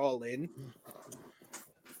of Brawl In,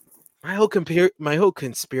 my whole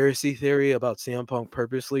conspiracy theory about CM Punk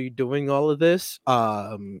purposely doing all of this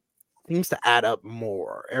seems to add up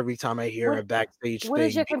more every time I hear a backstage what thing.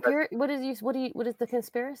 Is your what is the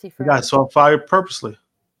conspiracy for? You got so fired purposely.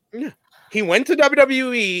 Yeah. He went to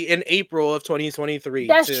WWE in April of 2023.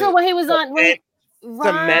 That's true. When he was on, to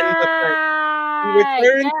mend the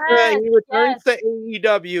he returned to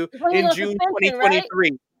AEW in June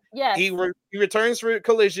 2023. Right? Yes. He returns for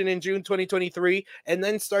Collision in June 2023, and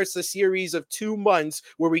then starts a series of 2 months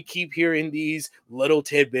where we keep hearing these little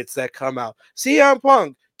tidbits that come out. CM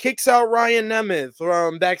Punk kicks out Ryan Nemeth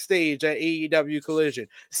from backstage at AEW Collision.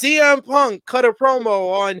 CM Punk cut a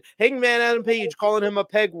promo on Hangman Adam Page calling him a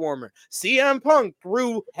peg warmer. CM Punk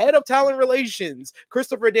threw head of talent relations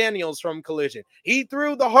Christopher Daniels from Collision. He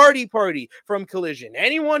threw the Hardy Party from Collision.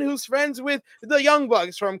 Anyone who's friends with the Young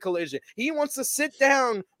Bucks from Collision. He wants to sit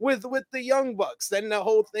down with the Young Bucks. Then the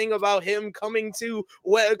whole thing about him coming to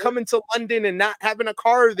London and not having a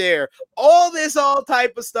car there. All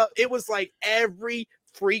type of stuff. It was like every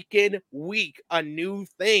freaking week a new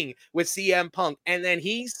thing with CM Punk, and then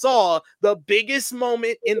he saw the biggest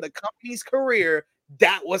moment in the company's career.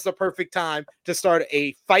 That was the perfect time to start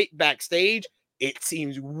a fight backstage. It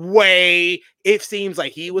seems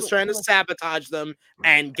like he was trying to sabotage them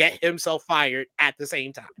and get himself fired at the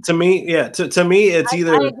same time. To me, yeah. To me, it's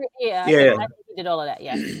either I agree. I think he did all of that.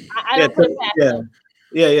 Yeah, I don't put it past him.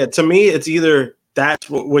 Yeah. To me, it's either that's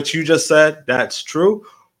what you just said, that's true,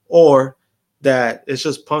 or that it's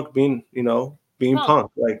just Punk being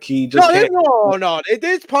Punk. Like he just no. It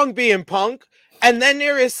is Punk being Punk, and then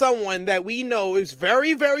there is someone that we know is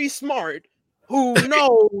very, very smart who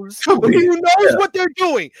knows what they're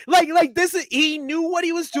doing. Like this is, he knew what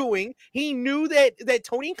he was doing. He knew that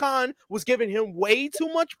Tony Khan was giving him way too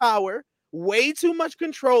much power, way too much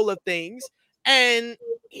control of things, and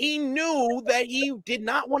he knew that he did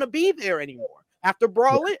not want to be there anymore after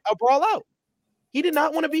brawl out. He did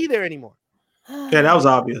not want to be there anymore. Yeah, that was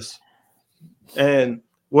obvious. And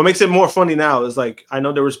what makes it more funny now is like, I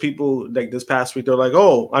know there was people like this past week, they're like,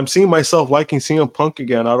 oh, I'm seeing myself liking CM Punk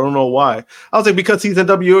again. I don't know why. I was like, because he's in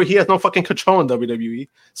WWE, he has no fucking control in WWE.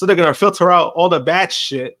 So they're gonna filter out all the bad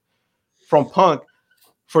shit from Punk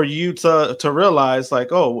for you to realize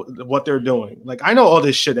like, oh, what they're doing. Like, I know all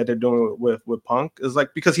this shit that they're doing with Punk is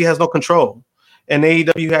like because he has no control. And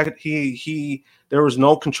AEW had there was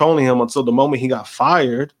no controlling him until the moment he got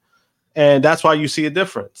fired. And that's why you see a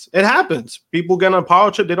difference. It happens. People get on a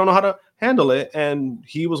power trip, they don't know how to handle it. And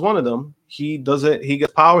he was one of them. He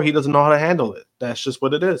gets power, he doesn't know how to handle it. That's just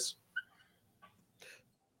what it is.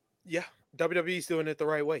 Yeah, WWE's doing it the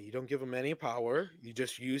right way. You don't give him any power. You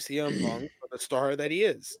just use CM Punk for the star that he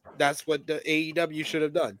is. That's what the AEW should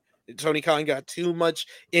have done. Tony Khan got too much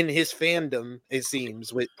in his fandom, it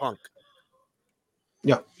seems, with Punk.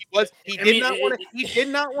 Yeah, he did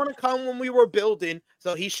not want to come when we were building,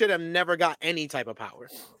 so he should have never got any type of power.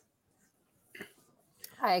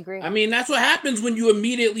 I agree. I mean, that's what happens when you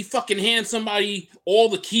immediately fucking hand somebody all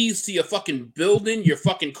the keys to your fucking building, your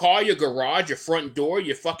fucking car, your garage, your front door,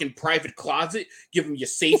 your fucking private closet, give them your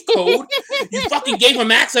safe code. You fucking gave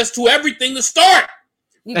them access to everything to start.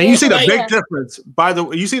 And you see the big difference. By the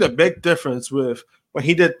way, you see the big difference with when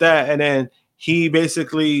he did that, and then he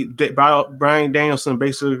basically, Bryan Danielson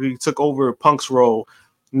basically took over Punk's role.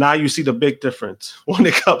 Now you see the big difference when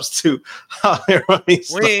it comes to how they're running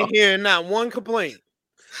stuff. We ain't hearing not one complaint.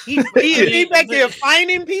 He back there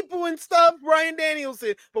finding people and stuff, Bryan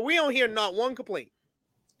Danielson, but we don't hear not one complaint.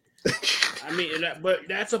 I mean, but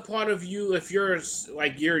that's a part of you. If you're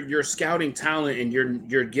like you're scouting talent and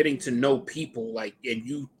you're getting to know people, like, and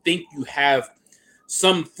you think you have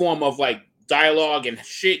some form of like dialogue and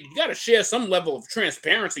shit, you gotta share some level of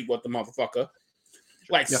transparency with the motherfucker.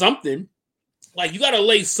 Like something. Like you gotta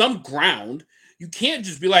lay some ground. You can't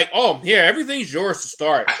just be like, oh, yeah, everything's yours to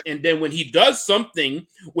start. And then when he does something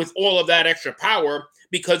with all of that extra power,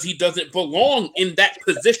 because he doesn't belong in that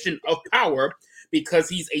position of power, because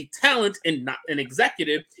he's a talent and not an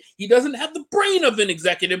executive, he doesn't have the brain of an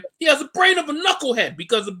executive. He has the brain of a knucklehead.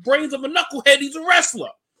 Because the brains of a knucklehead, he's a wrestler.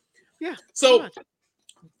 Yeah. So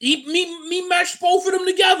me matched both of them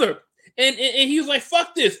together. And he was like,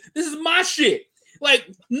 fuck this. This is my shit.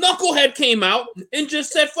 Like, Knucklehead came out and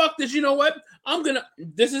just said, fuck this. You know what?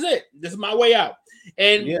 This is it. This is my way out.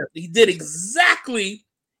 And he did exactly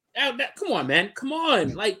that. Come on, man. Come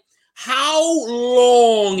on. Like, how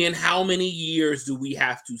long and how many years do we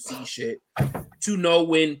have to see shit to know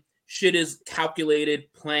when shit is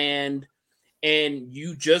calculated, planned, and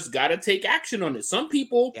you just got to take action on it? Some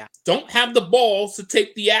people don't have the balls to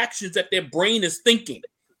take the actions that their brain is thinking.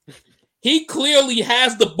 He clearly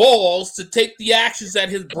has the balls to take the actions that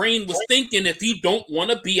his brain was thinking if he don't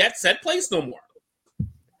want to be at said place no more.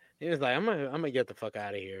 He was like, I'm gonna get the fuck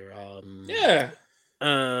out of here. I'm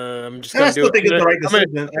just gonna do it. It's the right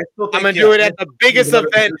decision. I'm gonna do it at the biggest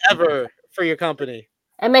event ever for your company.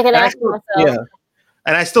 And make an ass of myself. Yeah.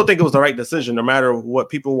 And I still think it was the right decision, no matter what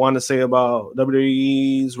people want to say about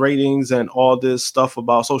WWE's ratings and all this stuff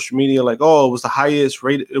about social media. Like, oh, it was the highest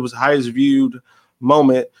rated, it was the highest viewed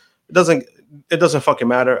moment. It doesn't fucking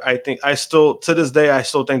matter. I think to this day, I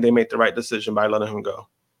still think they made the right decision by letting him go.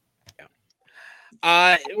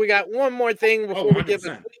 We got one more thing before we give a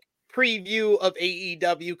 100%. quick preview of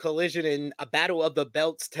AEW Collision and a Battle of the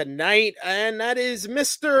Belts tonight, and that is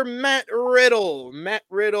Mr. Matt Riddle. Matt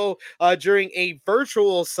Riddle, during a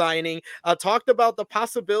virtual signing, talked about the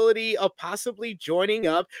possibility of possibly joining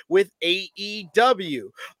up with AEW.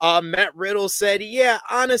 Matt Riddle said, yeah,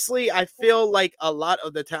 honestly, I feel like a lot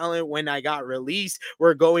of the talent when I got released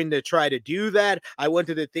were going to try to do that. I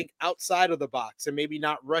wanted to think outside of the box and maybe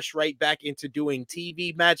not rush right back into doing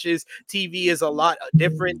TV matches. TV is a lot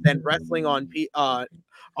different than wrestling on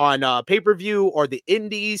pay-per-view or the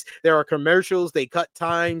indies. There are commercials, they cut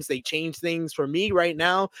times, they change things. For me right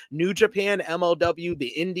now, New Japan, MLW, the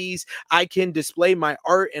indies, I can display my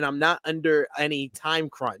art and I'm not under any time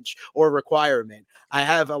crunch or requirement. I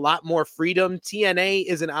have a lot more freedom. TNA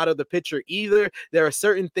isn't out of the picture either. There are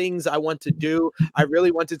certain things I want to do. I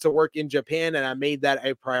really wanted to work in Japan and I made that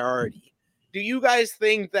a priority. Do you guys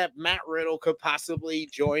think that Matt Riddle could possibly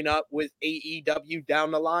join up with AEW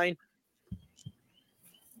down the line?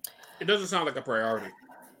 It doesn't sound like a priority.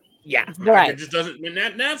 Yeah. Right. It just doesn't.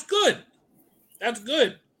 That's good. That's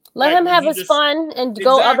good. Let him have his fun and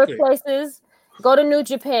go other places. Go to New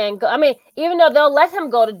Japan. I mean, even though they'll let him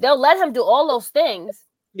do all those things.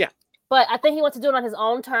 Yeah. But I think he wants to do it on his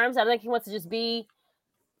own terms. I think he wants to just be,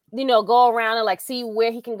 go around and like see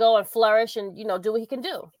where he can go and flourish and do what he can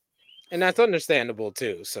do. And that's understandable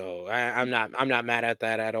too. So I'm not mad at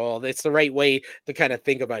that at all. It's the right way to kind of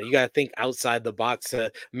think about it. You got to think outside the box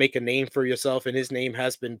to make a name for yourself. And his name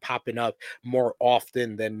has been popping up more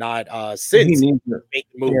often than not since he needs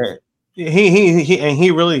making moves. Yeah.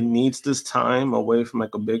 He really needs this time away from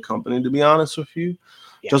like a big company, to be honest with you.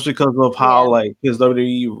 Yeah. Just because of how like his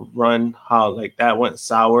WWE run, how like that went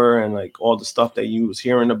sour and like all the stuff that you was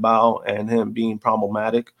hearing about and him being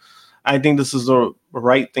problematic. I think this is the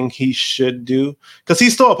right thing he should do because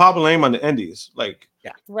he's still a popular name on the indies. Like,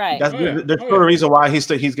 yeah, right. There's still a reason why he's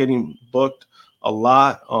getting booked a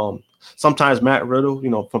lot. Sometimes Matt Riddle,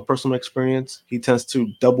 from personal experience, he tends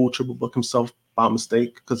to double, triple book himself by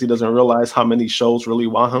mistake because he doesn't realize how many shows really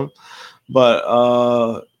want him.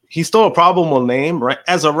 But he's still a probable name, right?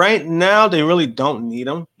 As of right now, they really don't need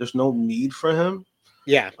him. There's no need for him.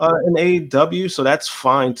 Yeah, in AEW, so that's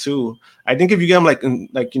fine too. I think if you get him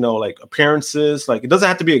like appearances, like it doesn't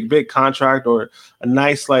have to be a big contract or a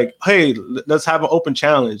nice like, hey, let's have an open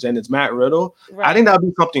challenge and it's Matt Riddle. Right. I think that'd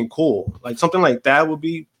be something cool. Like something like that would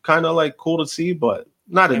be kind of like cool to see, but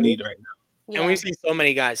not a need right now. And we see so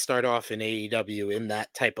many guys start off in AEW in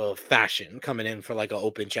that type of fashion, coming in for like an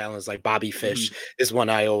open challenge. Like Bobby Fish is one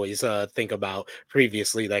I always think about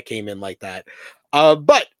previously that came in like that.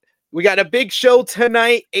 But we got a big show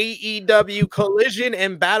tonight, AEW Collision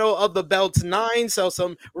and Battle of the Belts 9. So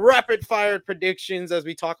some rapid fire predictions as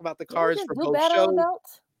we talk about the cards for both shows.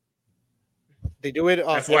 They do it.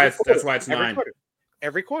 That's why it's 9.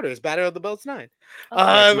 Every quarter is Battle of the Belts 9. We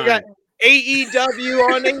got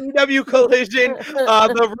AEW on AEW Collision.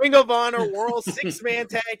 The Ring of Honor World 6-man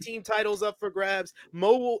tag team titles up for grabs.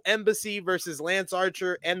 Mogul Embassy versus Lance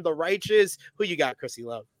Archer and the Righteous. Who you got, Chrissy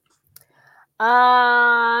Love?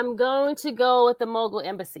 I'm going to go with the Mogul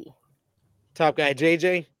Embassy. Top guy,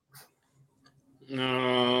 JJ? Yeah,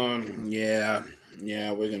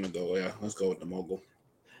 we're going to go. Yeah, let's go with the Mogul.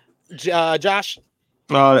 Josh?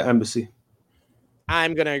 The Embassy.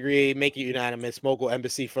 I'm going to agree. Make it unanimous. Mogul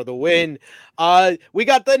Embassy for the win. We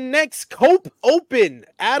got the next Cope Open.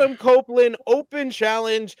 Adam Copeland Open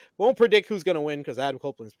Challenge. Won't predict who's going to win because Adam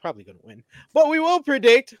Copeland is probably going to win. But we will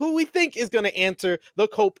predict who we think is going to enter the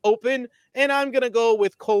Cope Open. And I'm going to go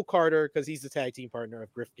with Cole Carter because he's the tag team partner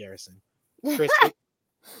of Griff Garrison.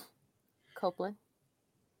 Copeland?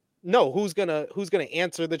 No, who's gonna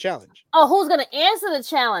answer the challenge? Oh, who's going to answer the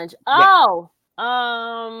challenge? Yeah.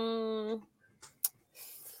 Oh,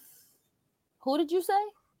 who did you say?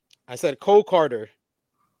 I said Cole Carter.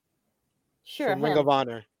 Sure. From Ring of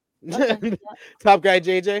Honor. Okay. Top guy,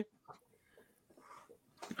 JJ.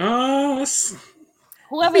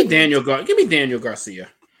 Whoever. Give me Daniel Garcia.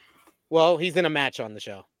 Well, he's in a match on the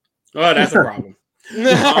show. Oh, that's a problem.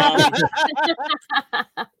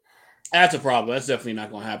 That's a problem. That's definitely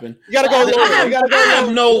not going to happen. You got to go lower. You got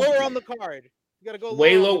to go lower on the card. You got to go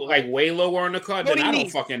way low, like way lower on the card. Then I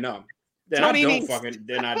don't fucking know. Then Tony I don't Nese. fucking.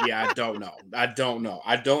 Then I don't know. I don't know.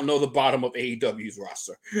 I don't know the bottom of AEW's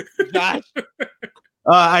roster. Josh?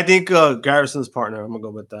 I think Garrison's partner. I'm gonna go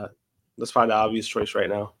with that. That's probably the obvious choice right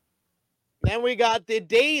now. Then we got the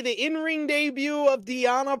in-ring debut of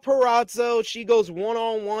Deonna Purrazzo. She goes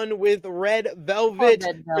one-on-one with Red Velvet.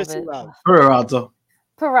 Red Chrissy Velvet. Love.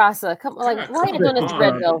 Purrazzo, come on, like, why are you doing this to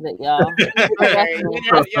Red Velvet, y'all?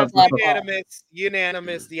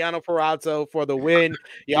 Unanimous. Deonna Purrazzo for the win.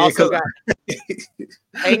 You Yeah, also got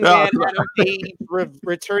Hangman No, Adam Page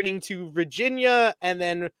returning to Virginia, and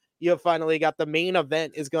then you finally got the main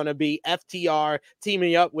event is going to be FTR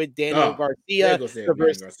teaming up with Daniel Garcia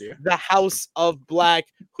versus the House of Black.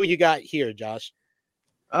 Who you got here, Josh?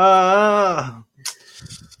 I'm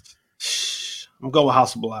going with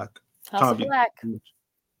House of Black. House of Black.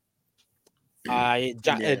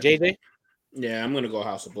 JJ? Yeah, I'm going to go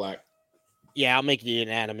House of Black. Yeah, I'll make it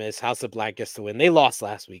unanimous. House of Black gets the win. They lost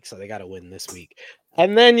last week, so they got to win this week.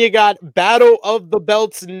 And then you got Battle of the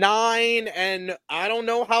Belts 9, and I don't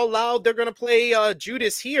know how loud they're going to play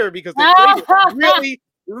Judas here because they played it really,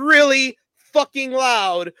 really fucking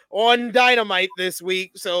loud on Dynamite this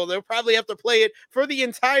week. So they'll probably have to play it for the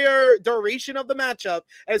entire duration of the matchup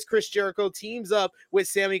as Chris Jericho teams up with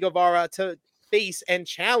Sammy Guevara to face and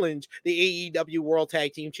challenge the AEW World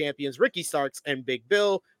Tag Team Champions Ricky Starks and Big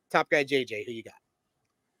Bill. Top guy JJ, who you got?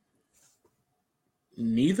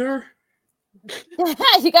 Neither.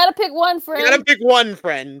 You gotta pick one, friend. You gotta pick one,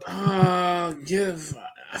 friend. Give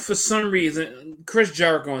for some reason Chris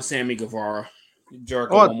Jericho and Sammy Guevara.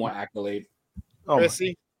 Jericho one more accolade.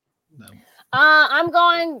 Chrissy? No. I'm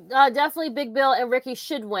going definitely Big Bill and Ricky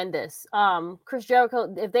should win this. Chris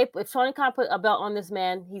Jericho, if Tony Khan put a belt on this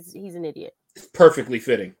man, he's an idiot. Perfectly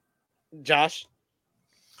fitting. Josh?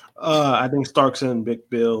 I think Starks and Big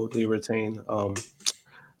Bill, they retain.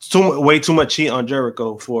 Way too much heat on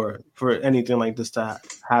Jericho for anything like this to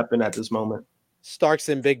happen at this moment. Starks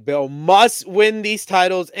and Big Bill must win these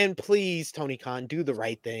titles, and please, Tony Khan, do the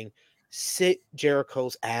right thing. Sit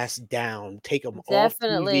Jericho's ass down. Take him off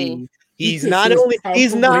TV. He's not only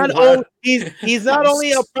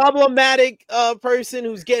a problematic person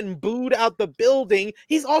who's getting booed out the building.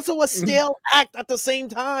 He's also a stale act at the same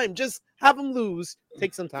time. Just have him lose.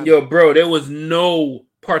 Take some time. Yo, bro, there was no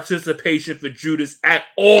participation for Judas at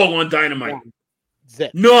all on Dynamite.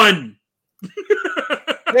 None.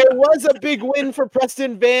 There was a big win for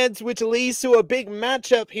Preston Vance, which leads to a big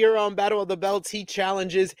matchup here on Battle of the Belts. He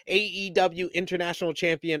challenges AEW International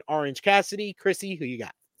Champion Orange Cassidy. Chrissy, who you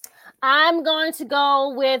got? I'm going to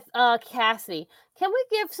go with Cassidy. Can we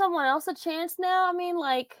give someone else a chance now? I mean,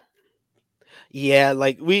 like, yeah,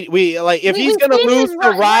 like we like if he's gonna lose to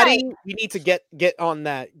Roddy, we need to get on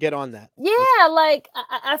that. Get on that. Yeah, like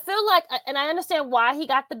I feel like, and I understand why he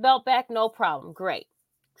got the belt back. No problem, great,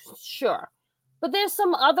 sure. But there's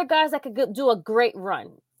some other guys that could do a great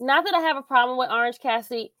run. Not that I have a problem with Orange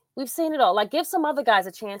Cassidy. We've seen it all. Like, give some other guys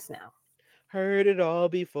a chance now. Heard it all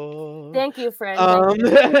before. Thank you, friend.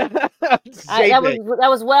 That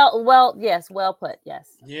was well put.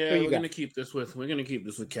 Yes. Yeah, we're gonna keep this with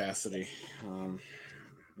Cassidy.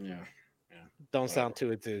 Yeah. Don't sound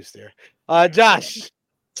too enthused there. Josh.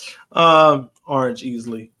 Orange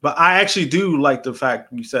easily, but I actually do like the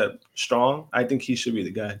fact you said strong. I think he should be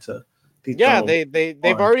the guy to. Yeah, they've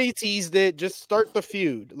already teased it. Just start the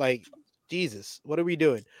feud. Like, Jesus, what are we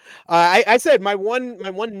doing? I said my one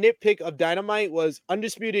nitpick of Dynamite was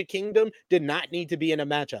Undisputed Kingdom did not need to be in a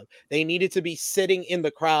matchup. They needed to be sitting in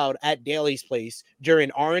the crowd at Daly's place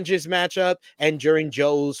during Orange's matchup and during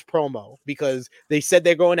Joe's promo because they said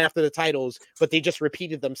they're going after the titles, but they just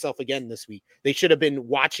repeated themselves again this week. They should have been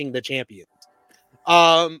watching the champions.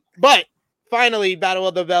 But finally, Battle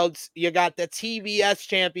of the Belts, you got the TBS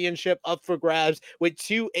Championship up for grabs with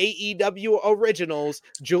two AEW originals,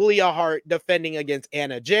 Julia Hart defending against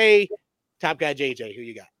Anna Jay. Top guy JJ, who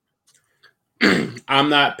you got? I'm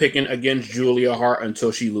not picking against Julia Hart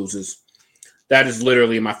until she loses. That is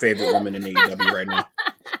literally my favorite woman in AEW right now.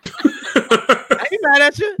 I ain't mad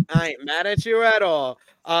at you. I ain't mad at you at all.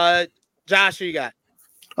 Josh, who you got?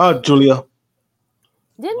 Julia.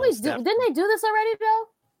 Didn't they do this already though?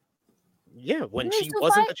 Yeah, when she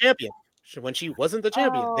wasn't the champion. When she wasn't the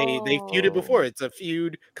champion, they feuded before. It's a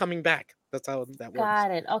feud coming back. That's how that works.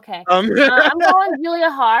 Got it. Okay. I'm going Julia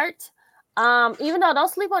Hart. Even though don't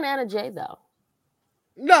sleep on Anna Jay though.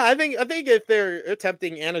 No, I think if they're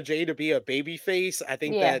attempting Anna Jay to be a baby face, I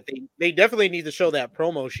think that they definitely need to show that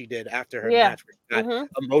promo she did after her match. Got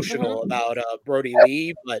emotional about Brody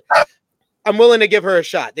Lee, but I'm willing to give her a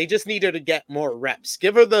shot. They just need her to get more reps.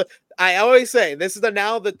 Give her I always say, this is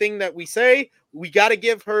the thing that we say, we got to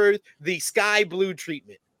give her the Sky Blue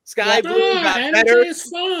treatment. Sky Blue got better. Is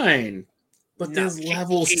fine. But there's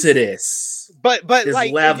levels to this. But there's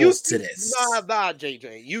like levels to this. Nah,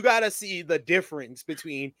 JJ. You got to see the difference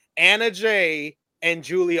between Anna Jay and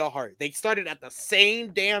Julia Hart. They started at the same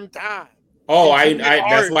damn time. Oh, Julia that's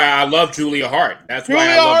Hart- why I love Julia Hart. That's why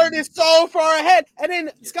Julia I love Hart is so far ahead. And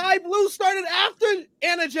then Sky Blue started after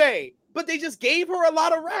Anna Jay, but they just gave her a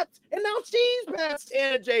lot of reps. And now she's past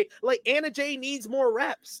Anna Jay. Like, Anna Jay needs more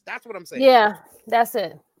reps. That's what I'm saying. Yeah, that's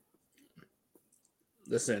it.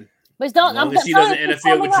 Listen, But don't. as long as she doesn't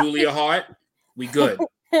interfere with Julia Hart, we good.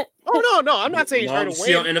 Oh, no. I'm not saying her to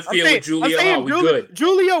She don't win. interfere with Julia Hart, we good.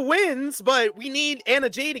 Julia wins, but we need Anna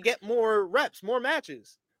Jay to get more reps, more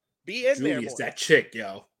matches. Be in there Julia's more. that chick,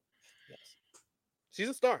 yo. Yes. She's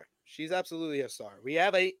a star. She's absolutely a star. We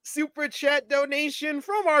have a super chat donation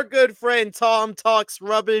from our good friend Tom Talks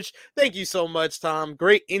Rubbish. Thank you so much, Tom.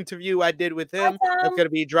 Great interview I did with him. That's going to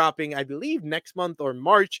be dropping, I believe, next month or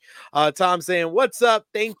March. Tom saying, "What's up?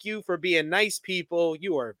 Thank you for being nice people.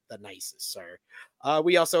 You are the nicest, sir."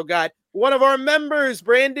 We also got one of our members,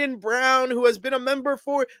 Brandon Brown, who has been a member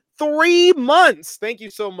for 3 months. Thank you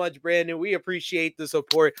so much, Brandon. We appreciate the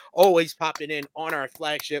support. Always popping in on our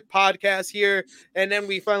flagship podcast here. And then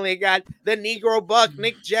we finally got the Negro Buck,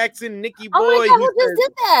 Nick Jackson, Nikki Boy. Oh my God, who just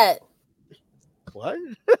did that? What?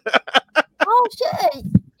 Oh shit!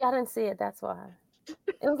 Y'all didn't see it. That's why.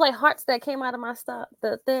 It was like hearts that came out of my stuff.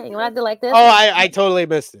 The thing when I did like this. Oh, I totally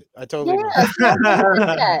missed it. I totally missed it.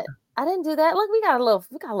 That. I didn't do that. Look, we got a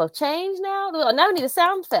little change now. Now we need a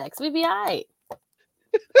sound effects. We be all right.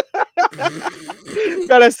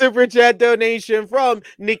 Got a super chat donation from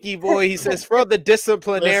Nikki Boy. He says, "From the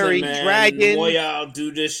disciplinary dragon." The more y'all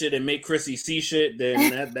do this shit and make Chrissy see shit,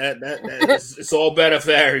 then it's all better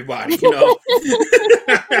for everybody, you know.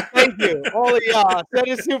 Thank you, all of y'all. Send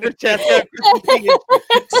a super chat.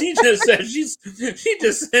 She just said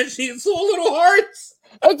she saw little hearts.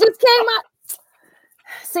 It just came out.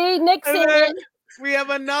 See, Nick said. We have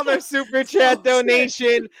another super chat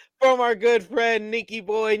donation from our good friend Nikki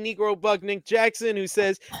Boy, Negro Buck Nick Jackson, who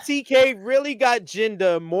says TK really got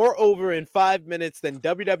Jinder more over in 5 minutes than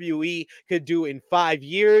WWE could do in 5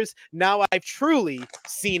 years. Now I've truly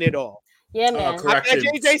seen it all. Yeah, man. Correction.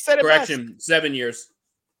 JJ said it correction. 7 years.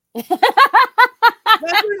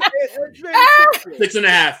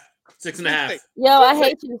 6.5. 6.5. Yo, I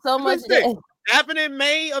hate you so much. Happened in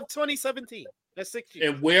May of 2017. That's 6 years.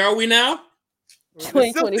 And where are we now?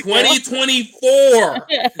 2024.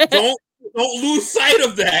 Don't lose sight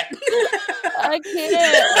of that. I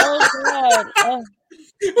can't. Oh God.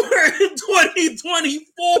 We're in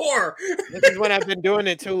 2024. This is when I've been doing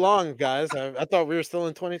it too long, guys. I thought we were still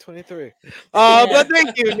in 2023. But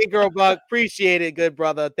thank you, Negro Buck. Appreciate it, good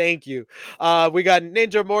brother. Thank you. We got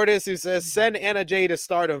Ninja Mortis who says, "Send Anna Jay to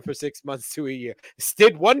Stardom for 6 months to a year." This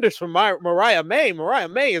did wonders for Mariah May. Mariah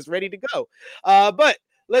May is ready to go. But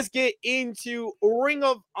let's get into Ring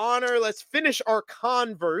of Honor. Let's finish our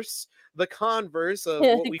converse. The converse of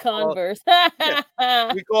what we Converse.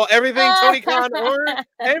 we call everything Tony Khan owns.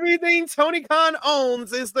 Everything Tony Khan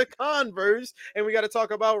owns is the converse. And we got to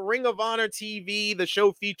talk about Ring of Honor TV. The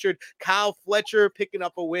show featured Kyle Fletcher picking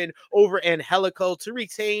up a win over Angelico to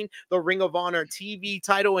retain the Ring of Honor TV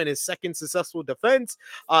title in his second successful defense.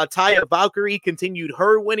 Taya Valkyrie continued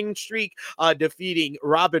her winning streak, defeating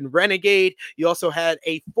Robin Renegade. You also had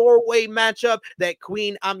a 4-way matchup that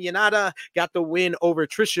Queen Aminata got the win over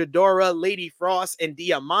Trisha Dora, Lady Frost, and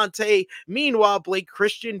Diamante. Meanwhile, Blake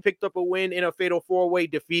Christian picked up a win in a fatal 4-way,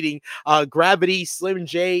 defeating Gravity, Slim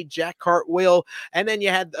J, Jack Cartwheel. And then you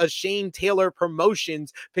had Shane Taylor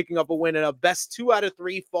Promotions picking up a win in a best 2 out of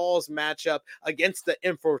 3 falls matchup against the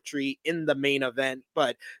Infantry in the main event.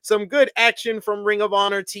 But some good action from Ring of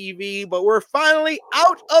Honor TV. But we're finally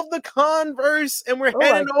out of the converse and we're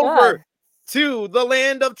heading over to the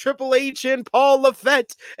land of Triple H and Paul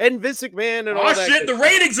Lafette and Vince McMahon and all that. Shit, the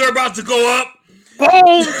ratings are about to go up.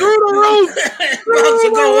 Boom, through the roof. About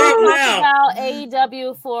to go up now. About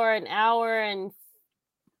AEW for an hour and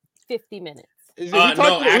 50 minutes. We talked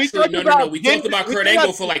about Kurt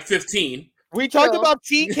Angle for like 15. We talked about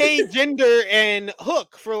TK, Jinder, and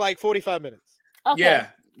Hook for like 45 minutes. Okay. Yeah.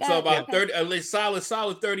 So about 30, at least solid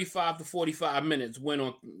 35 to 45 minutes went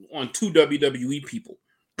on 2 WWE people.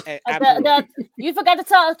 You forgot to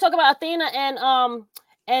talk about Athena and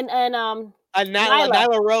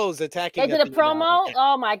Nyla Rose attacking. They did a promo.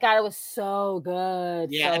 Oh my God, it was so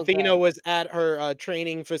good. Yeah, so Athena good. was at her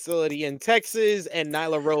training facility in Texas, and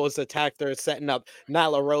Nyla Rose attacked her, setting up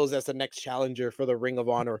Nyla Rose as the next challenger for the Ring of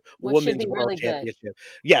Honor Women's World Championship.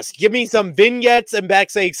 Yes, give me some vignettes and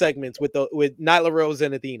backstage segments with Nyla Rose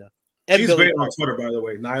and Athena. And she's great on Twitter, by the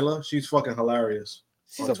way. Nyla, she's fucking hilarious.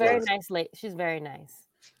 She's a very nice lady. She's very nice.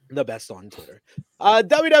 The best on Twitter.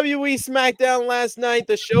 WWE SmackDown last night.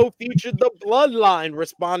 The show featured the Bloodline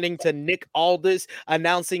responding to Nick Aldis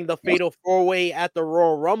announcing the Fatal 4-Way at the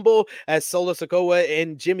Royal Rumble as Solo Sikoa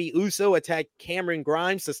and Jimmy Uso attacked Cameron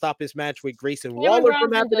Grimes to stop his match with Grayson Waller from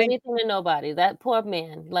Grimes didn't do happening. anything to nobody. That poor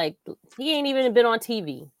man, like he ain't even been on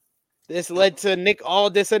TV. This led to Nick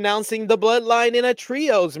Aldis announcing the Bloodline in a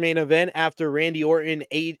trios main event after Randy Orton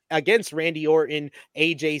against Randy Orton,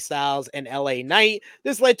 AJ Styles, and LA Knight.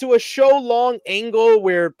 This led to a show-long angle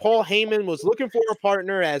where Paul Heyman was looking for a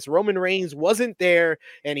partner as Roman Reigns wasn't there,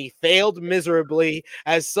 and he failed miserably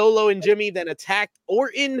as Solo and Jimmy then attacked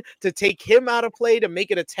Orton to take him out of play to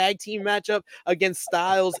make it a tag team matchup against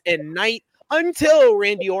Styles and Knight, until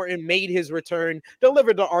Randy Orton made his return,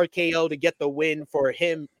 delivered the RKO to get the win for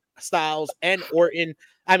him, Styles and Orton.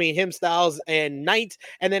 Styles and Knight.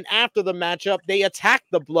 And then after the matchup, they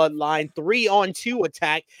attacked the Bloodline 3-on-2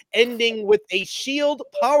 attack, ending with a Shield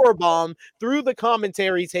powerbomb through the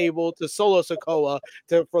commentary table to Solo Sikoa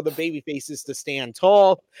for the babyfaces to stand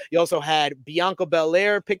tall. You also had Bianca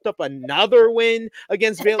Belair picked up another win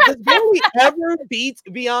against Bayley. Does Bayley ever beat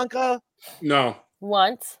Bianca? No.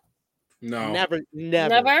 Once. No. Never,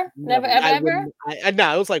 ever. No,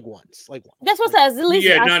 it was like once. That's what says at least.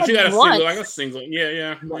 Yeah, no, she got a single.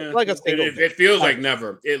 Yeah. Like a single. It feels like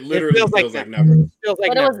never. It literally feels like never. But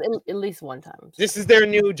it was at least one time. This is their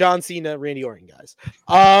new John Cena, Randy Orton, guys.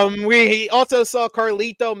 We also saw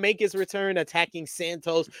Carlito make his return attacking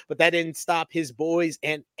Santos, but that didn't stop his boys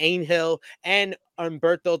and Angel and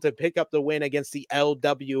Humberto to pick up the win against the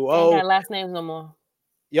LWO. They got last names no more.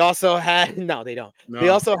 You also had they don't. No. They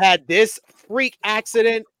also had this freak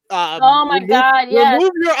accident. Oh my God! Yes.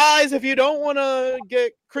 Remove your eyes if you don't want to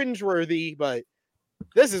get cringeworthy, but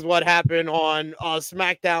this is what happened on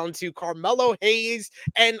SmackDown to Carmelo Hayes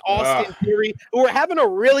and Austin Theory, who were having a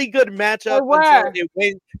really good matchup until it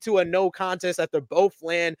went to a no contest after both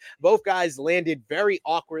guys landed very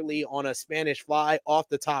awkwardly on a Spanish fly off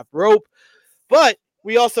the top rope. But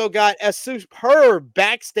we also got a superb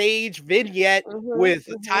backstage vignette with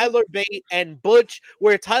Tyler Bate and Butch,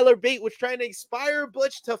 where Tyler Bate was trying to inspire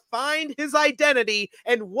Butch to find his identity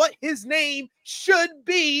and what his name should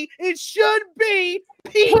be. It should be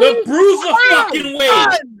Pete. The Bruiser fucking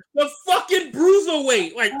weight. The fucking Bruiser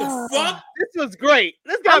weight. Like the fuck? This was great.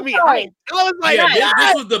 This got me hyped. I was like,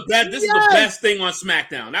 this was the best. This is the best thing on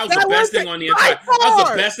SmackDown. That was the best thing on the entire. That was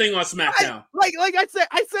the best thing on SmackDown. Like I said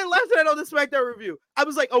last night on the SmackDown review, I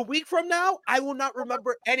was like, a week from now, I will not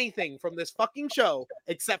remember anything from this fucking show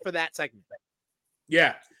except for that segment.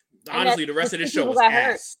 Yeah, honestly, the rest of this show was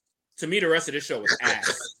ass. To me, the rest of this show was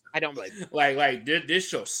ass. I don't blame you. Like this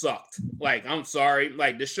show sucked. Like, I'm sorry.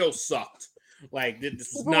 Like, this show sucked. Like, this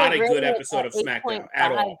is not a good episode of SmackDown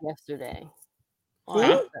at all. Yesterday.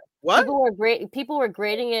 Huh? What? People were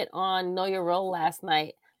grading it on Know Your Role last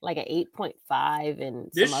night, like an 8.5. And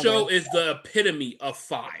this show is the epitome of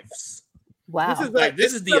fives. Wow.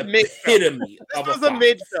 This is the epitome of a five. This was a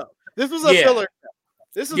mid show. This was a filler show.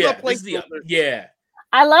 This is a placeholder.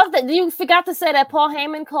 I love that you forgot to say that Paul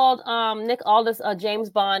Heyman called Nick Aldis James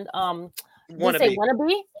Bond wannabe.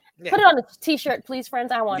 Yeah. Put it on a t-shirt, please,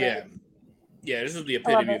 friends. I want it. Yeah, this is the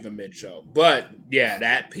epitome of a mid show. But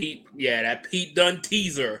that Pete Dunne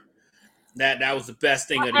teaser, that was the best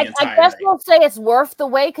thing of the entire I guess night. we'll say it's worth the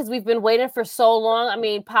wait because we've been waiting for so long. I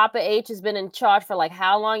mean, Papa H has been in charge for like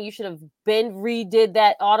how long? You should have redid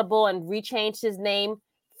that Audible and rechanged his name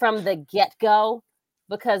from the get-go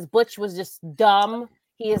because Butch was just dumb.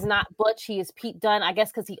 He is not Butch. He is Pete Dunne. I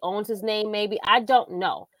guess because he owns his name, maybe. I don't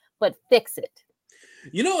know. But fix it.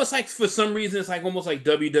 You know, it's like for some reason, it's like almost like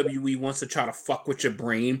WWE wants to try to fuck with your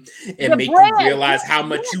brain and make you realize how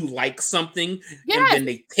much you like something. And then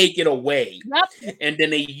they take it away. Yep. And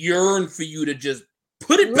then they yearn for you to just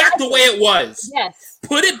put it back the way it was. Yes.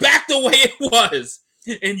 Put it back the way it was.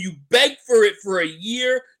 And you beg for it for a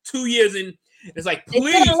year, 2 years, and it's like,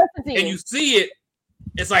 please. And you see it.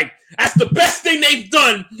 It's like, that's the best thing they've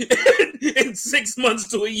done in 6 months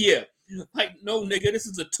to a year. Like, no, nigga, this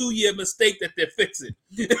is a 2-year mistake that they're fixing.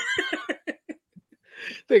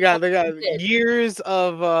 They got years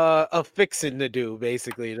of fixing to do,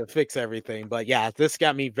 basically, to fix everything. But yeah, this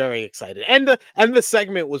got me very excited. And the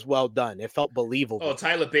segment was well done. It felt believable. Oh,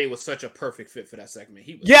 Tyler Bate was such a perfect fit for that segment.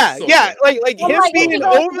 He was like him being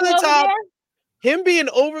over the top. Him being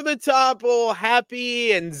over the top, all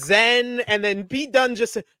happy and zen, and then Pete Dunne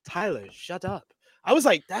just said, "Tyler, shut up." I was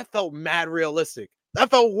like, that felt mad realistic. That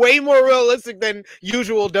felt way more realistic than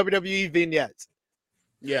usual WWE vignettes.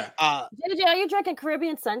 Yeah. JJ, are you drinking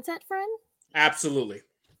Caribbean Sunset, friend? Absolutely.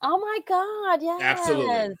 Oh my God, yes.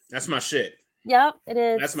 Absolutely. That's my shit. Yep, it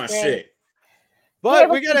is. That's my shit. But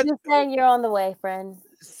we gotta just saying you're on the way, friend.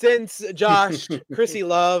 Since Josh, Chrissy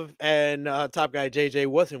Love, and Top Guy JJ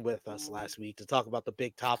wasn't with us last week to talk about the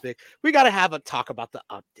big topic, we gotta have a talk about the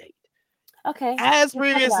update. Okay. As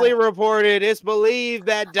previously reported, it's believed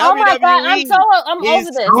that Oh my God, I'm WWE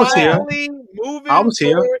over this. finally moving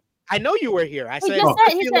forward. I know you were here. I He said just said-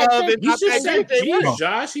 Chrissy he said Love and He Top Guy just said JJ Jesus, were.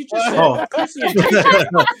 Josh. He just said Chrissy and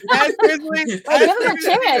JJ. As previously, Wait, give him a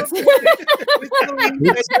chance.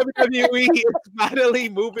 WWE is finally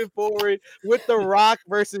moving forward with The Rock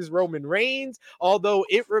versus Roman Reigns, although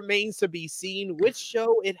it remains to be seen which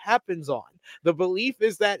show it happens on. The belief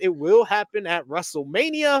is that it will happen at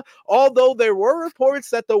WrestleMania, although there were reports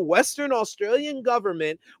that the Western Australian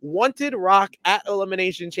government wanted Rock at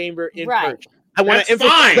Elimination Chamber in Perth. I want to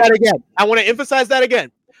emphasize that again.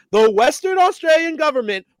 The Western Australian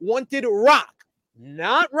government wanted Rock,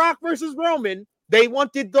 not Rock versus Roman. They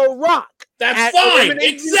wanted The Rock. That's fine.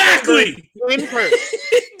 Exactly. In Perth.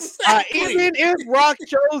 Even if Rock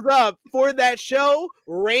shows up for that show,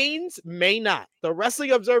 Reigns may not. The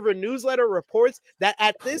Wrestling Observer newsletter reports that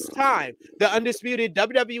at this time, the undisputed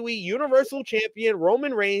WWE Universal Champion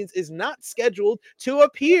Roman Reigns is not scheduled to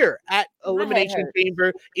appear at Elimination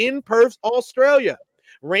Chamber in Perth, Australia.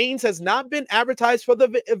 Reigns has not been advertised for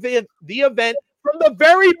the event from the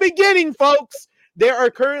very beginning, folks. There are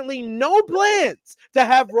currently no plans to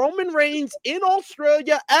have Roman Reigns in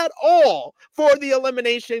Australia at all for the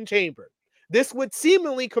Elimination Chamber. This would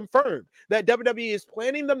seemingly confirm that WWE is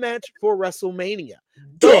planning the match for WrestleMania.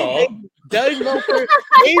 Dave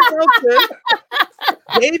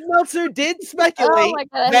Meltzer did speculate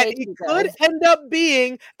that it could end up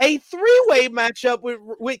being a three-way matchup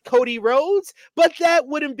with Cody Rhodes, but that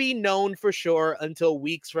wouldn't be known for sure until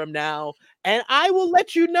weeks from now. And I will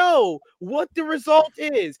let you know what the result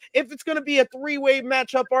is, if it's going to be a three-way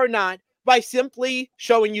matchup or not, by simply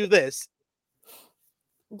showing you this.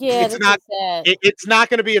 Yeah, it's not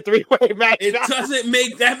going to be a three-way match. It doesn't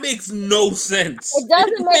make that makes no sense. It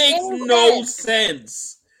doesn't make no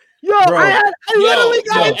sense. Yo, I literally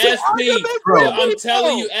got SP. I'm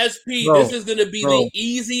telling you, SP, this is gonna be the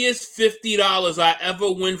easiest $50 I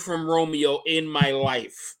ever win from Romeo in my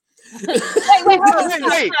life. Wait,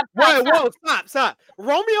 stop.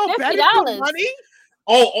 Romeo betting money?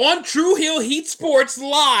 Oh, on True Hill Heat Sports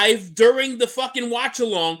Live during the fucking watch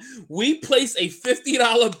along, we placed a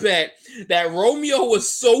 $50 bet that Romeo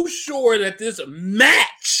was so sure that this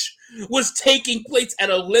match was taking place at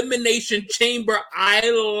Elimination Chamber. I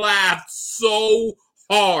laughed so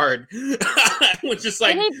hard. I was just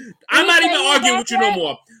like, I'm not even arguing with you no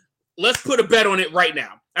more. Let's put a bet on it right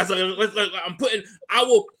now. I was like,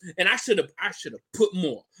 I should have put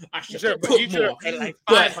more. I should have put more. Like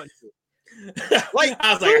 500. I was like,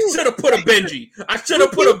 I should have put a Benji. I should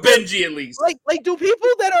have put a Benji at least. Like, do people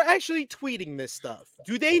that are actually tweeting this stuff,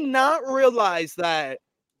 do they not realize that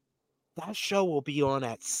show will be on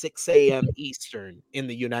at 6 a.m. Eastern in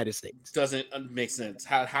the United States? Doesn't make sense.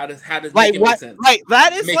 How does make it make sense? Like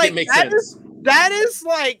that is that sense. is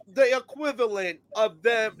like the equivalent of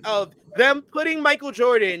them putting Michael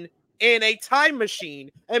Jordan in a time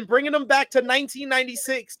machine and bringing him back to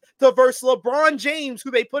 1996 to verse LeBron James, who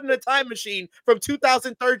they put in a time machine from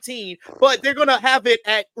 2013, but they're gonna have it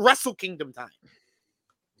at Wrestle Kingdom time.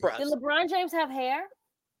 Did LeBron James have hair?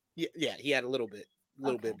 Yeah, he had a little bit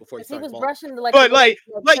before he was falling. brushing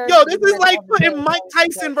yo, this is like putting Mike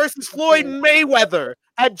Tyson versus Floyd Mayweather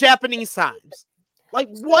at Japanese times. Like,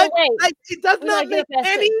 what? It does not make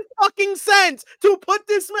any fucking sense to put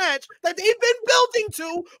this match that they've been building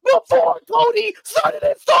to before Cody started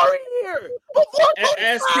his story here.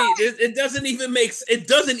 It doesn't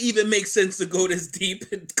even make sense to go this deep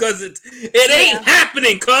because it ain't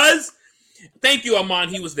happening. Cuz thank you,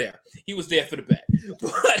 Armand. He was there. He was there for the bet.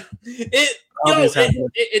 But all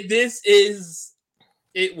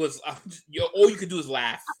you could do is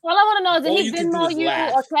laugh. All I want to know is, did he Venmo you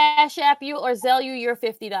or Cash App you or Zelle you your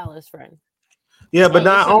 $50, friend? Yeah, but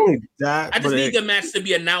not only that. I just need the match to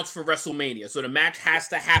be announced for WrestleMania. So the match has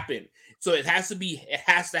to happen. So it has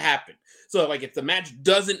to happen. So like if the match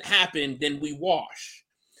doesn't happen, then we wash.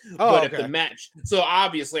 If the match, so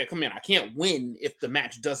obviously, come in, I can't win if the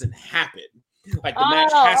match doesn't happen. Like the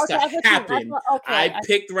match has to happen. I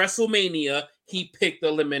picked WrestleMania. He picked the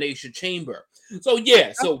Elimination Chamber. So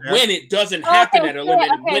yeah. So when it doesn't happen at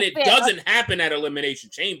Elimination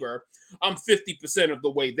Chamber, I'm 50% of the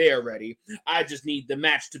way there already. I just need the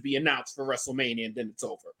match to be announced for WrestleMania, and then it's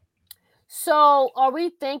over. So are we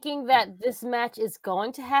thinking that this match is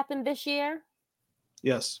going to happen this year?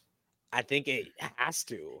 Yes. I think it has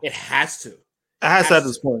to. It has to. It has to at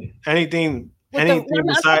this point. Anything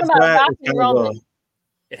besides that,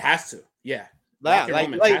 it has to. Yeah. Yeah,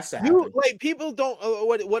 Roman has to you happen. like people don't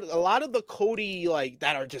what a lot of the Cody like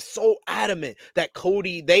that are just so adamant that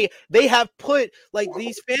Cody they have put like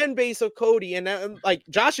these fan base of Cody and like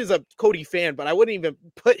Josh is a Cody fan, but I wouldn't even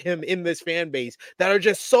put him in this fan base that are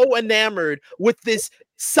just so enamored with this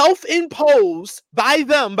self-imposed by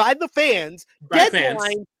the fans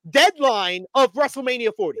deadline of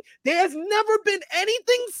WrestleMania 40. There has never been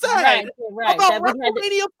anything said about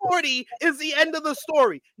WrestleMania 40 is the end of the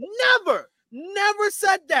story. Never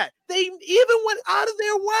said that. They even went out of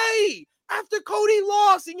their way after Cody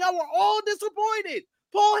lost, and y'all were all disappointed.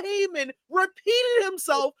 Paul Heyman repeated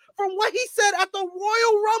himself from what he said at the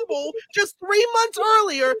Royal Rumble just 3 months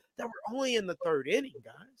earlier that we're only in the third inning,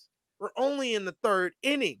 guys. We're only in the third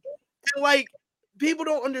inning. And like people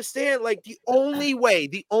don't understand, like the only way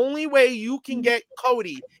you can get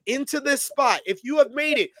Cody into this spot, if you have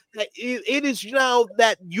made it, that it is now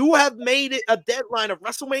that you have made it a deadline of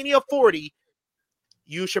WrestleMania 40,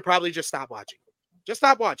 you should probably just stop watching. Just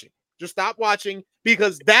stop watching. Just stop watching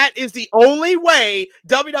because that is the only way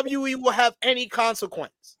WWE will have any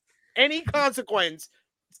consequence. Any consequence.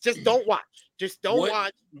 Just don't watch. Just don't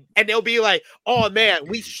watch. And they'll be like, oh man,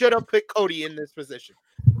 we should have put Cody in this position.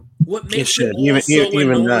 What makes it all so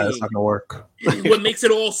annoying? That's not gonna work. What makes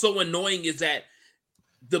it all so annoying is that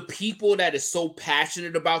the people that is so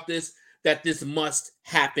passionate about this, that this must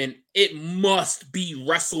happen. It must be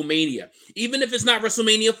WrestleMania. Even if it's not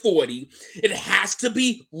WrestleMania 40, it has to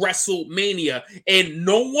be WrestleMania. And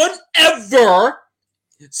no one ever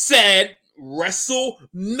said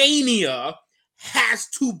WrestleMania has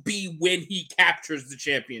to be when he captures the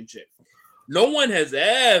championship. No one has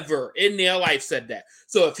ever in their life said that.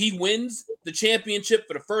 So if he wins the championship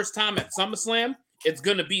for the first time at SummerSlam, it's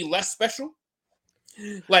going to be less special.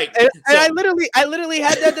 Like, and I literally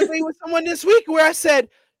had that debate with someone this week where I said,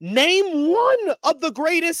 name one of the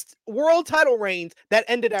greatest world title reigns that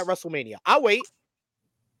ended at WrestleMania. I'll wait.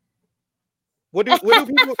 What do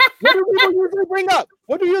people usually bring up?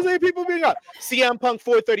 What do usually people bring up? CM Punk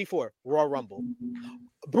 434, Royal Rumble.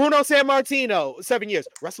 Bruno Sammartino, 7 years.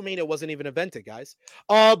 WrestleMania wasn't even invented, guys.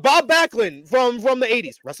 Bob Backlund from the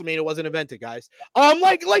 80s. WrestleMania wasn't invented, guys.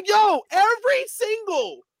 Like yo, every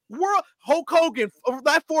single world Hulk Hogan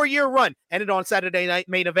that 4-year run ended on Saturday Night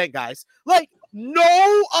Main Event, guys. Like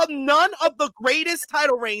none of the greatest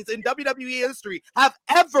title reigns in WWE history have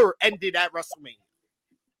ever ended at WrestleMania.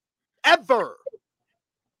 Ever.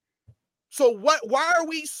 So why are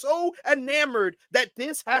we so enamored that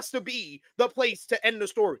this has to be the place to end the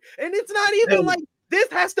story? And it's not even like this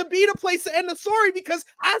has to be the place to end the story because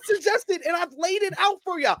I suggested and I've laid it out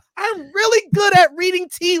for y'all. I'm really good at reading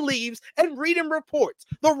tea leaves and reading reports.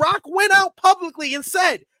 The Rock went out publicly and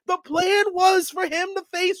said the plan was for him to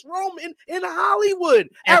face Roman in Hollywood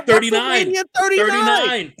at 39. WrestleMania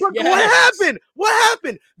 39. Look, yes. What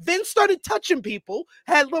happened? Vince started touching people,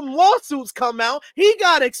 had them lawsuits come out. He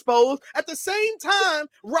got exposed. At the same time,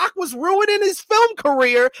 Rock was ruining his film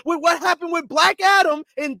career with what happened with Black Adam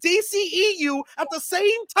and DCEU. At the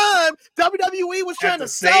same time, WWE was trying to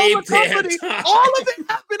sell the company. All of it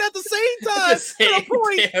happened at the same time. To the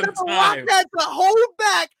point that the Rock had to hold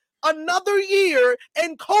back another year,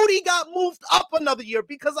 and Cody got moved up another year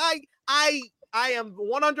because I am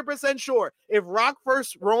 100% sure if Rock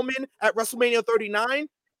first Roman at WrestleMania 39,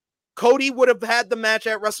 Cody would have had the match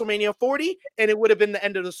at WrestleMania 40, and it would have been the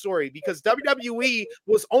end of the story because WWE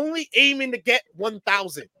was only aiming to get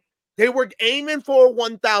 1,000. They were aiming for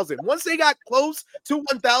 1,000. Once they got close to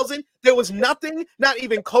 1,000, there was nothing, not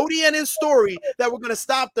even Cody and his story, that were going to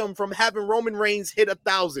stop them from having Roman Reigns hit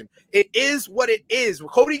 1,000. It is what it is.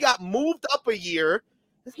 Cody got moved up a year,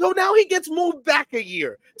 so now he gets moved back a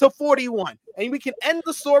year to 41. And we can end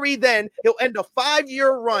the story then. He'll end a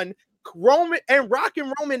 5-year run. Roman and Rock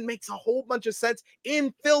and Roman makes a whole bunch of sense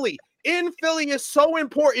in Philly. In Philly is so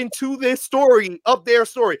important to this story of their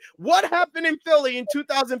story. What happened in Philly in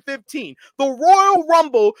 2015? The Royal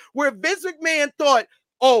Rumble, where Vince McMahon thought,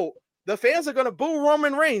 oh, the fans are going to boo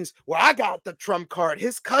Roman Reigns. Well, I got the trump card.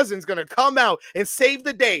 His cousin's going to come out and save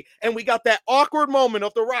the day. And we got that awkward moment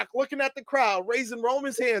of The Rock looking at the crowd, raising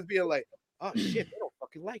Roman's hands, being like, oh, shit, they don't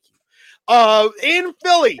fucking like you. In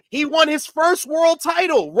Philly, he won his first world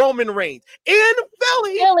title, Roman Reigns. In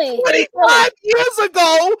Philly 25 years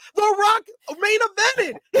ago, The Rock main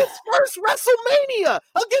evented his first WrestleMania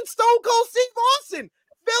against Stone Cold Steve Austin.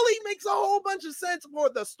 Philly makes a whole bunch of sense for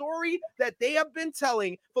the story that they have been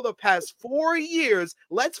telling for the past 4 years.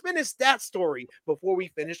 Let's finish that story before we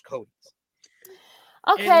finish Cody's.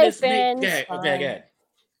 Okay, Finn. Okay.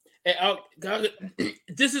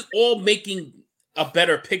 This is all making a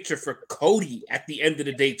better picture for Cody at the end of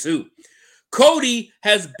the day, too. Cody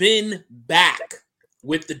has been back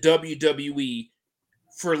with the WWE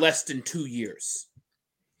for less than 2 years.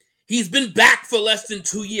 He's been back for less than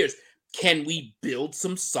 2 years. Can we build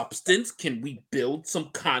some substance? Can we build some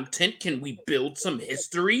content? Can we build some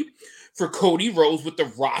history for Cody Rhodes with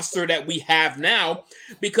the roster that we have now?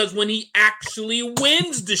 Because when he actually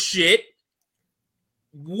wins the shit,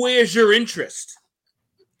 where's your interest?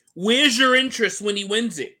 Where's your interest when he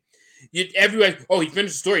wins it? Everybody, he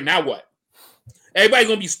finished the story, now what? Everybody's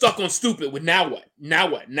going to be stuck on stupid with now what? Now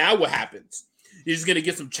what? Now what happens? You're just going to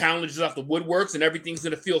get some challenges off the woodworks and everything's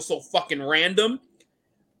going to feel so fucking random.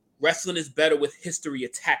 Wrestling is better with history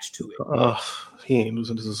attached to it. He ain't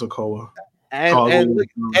losing to Sokoa. And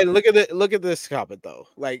look at this comment though.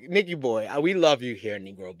 Like Nikki Boy, we love you here,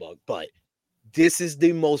 Negro Bug, but this is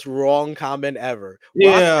the most wrong comment ever.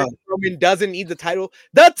 Yeah, Roman doesn't need the title.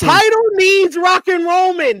 The title needs Rock and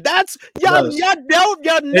Roman. That's y'all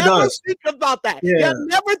never think about that. Yeah. Y'all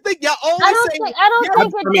never think. Y'all always I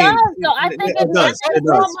don't think it does. Though I think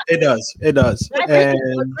it does. And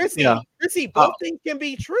Chrissy, both things can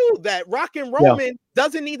be true. That Rock and Roman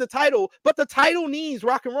doesn't need the title, but the title needs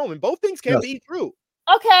Rock and Roman. Both things can be true.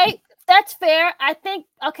 Okay. That's fair. I think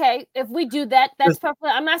if we do that, that's perfect.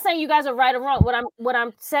 I'm not saying you guys are right or wrong. What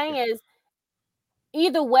I'm saying is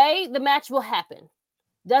either way, the match will happen.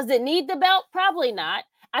 Does it need the belt? Probably not.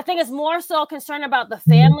 I think it's more so concerned about the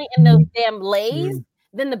family and those damn lays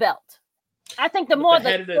than the belt. I think the more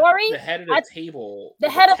the story, the head of the table, the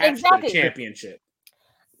head of the championship.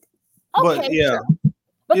 Okay, but yeah.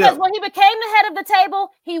 Because when he became the head of the table,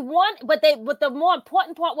 he won. But the more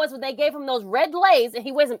important part was when they gave him those red lays, and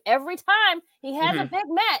he wears them every time he has a big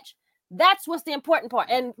match. That's what's the important part.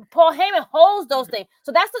 And Paul Heyman holds those things.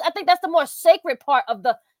 So I think that's the more sacred part of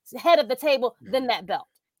the head of the table than that belt.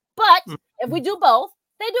 But if we do both,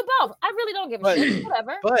 they do both. I really don't give a shit.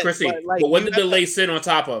 Whatever. Chrissy, but what did the lay sit on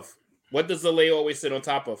top of? What does the lay always sit on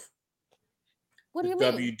top of? What do you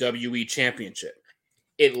mean? WWE Championship.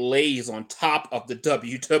 It lays on top of the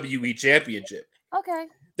WWE Championship. Okay.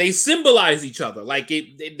 They symbolize each other. Like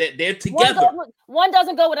they're together. One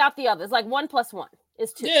doesn't go without the other. It's like 1 + 1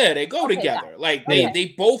 is 2. Yeah, they go together. Like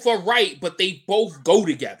they both are right, but they both go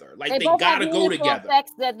together. Like they gotta go together.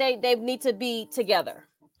 Effects that they need to be together.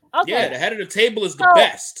 Okay. Yeah, the head of the table is the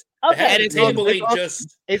best. The head of the table ain't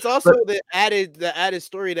just. It's also the added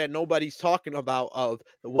story that nobody's talking about of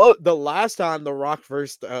the last time The Rock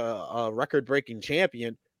versed a record-breaking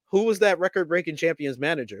champion. Who was that record-breaking champion's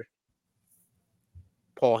manager?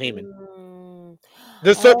 Paul Heyman.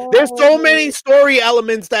 There's so many story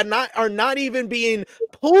elements that are not even being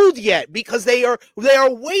pulled yet because they are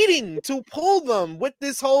waiting to pull them with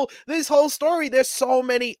this whole story. There's so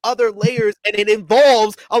many other layers, and it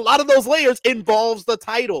involves a lot of those layers involves the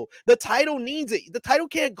title. The title needs it. The title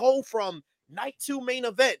can't go from night 2 main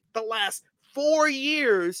event the last 4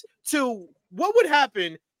 years to what would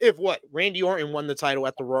happen if Randy Orton won the title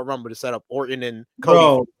at the Royal Rumble to set up Orton and Cody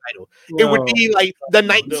for the title. It would be like the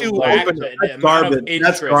night 2 opener. That's garbage.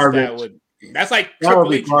 That's garbage. That's like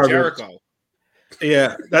Triple H and Jericho.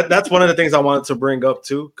 Yeah, that's one of the things I wanted to bring up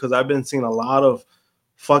too, because I've been seeing a lot of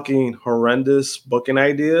fucking horrendous booking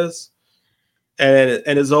ideas, and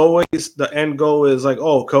as always, the end goal is like,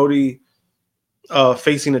 Cody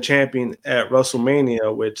facing a champion at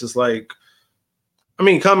WrestleMania, which is like, I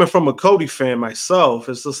mean, coming from a Cody fan myself,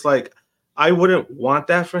 it's just like, I wouldn't want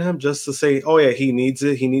that for him just to say, oh yeah, he needs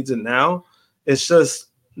it now. It's just,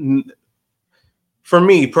 for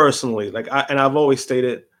me personally, like, I've always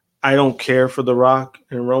stated, I don't care for The Rock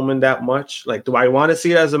and Roman that much. Like, do I want to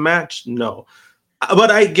see it as a match? No. But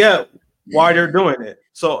I get why they're doing it.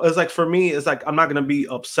 So it's like, for me, it's like, I'm not going to be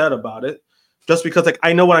upset about it just because, like,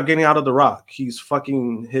 I know what I'm getting out of The Rock. He's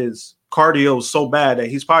fucking, his cardio so bad that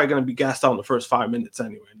he's probably going to be gassed out in the first 5 minutes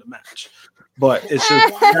anyway in the match. But it's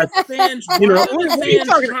just,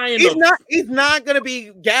 he's not going to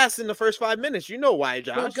be gassed in the first 5 minutes. You know why,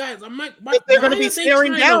 Josh? Well, guys, they're going to be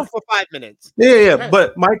staring down for 5 minutes. Yeah.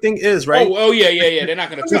 But my thing is, right? Oh, yeah. They're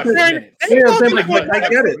not going to touch it. I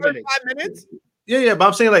get it. 5 minutes. Yeah. But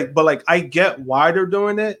I'm saying, like, I get why they're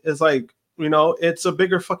doing it. It's like, it's a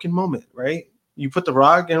bigger fucking moment, right? You put The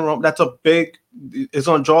Rock in Rome, that's a big, it's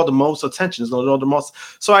going to draw the most attention. It's going to draw the most.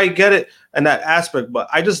 So I get it in that aspect. But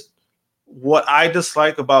what I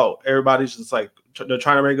dislike about everybody's just like, they're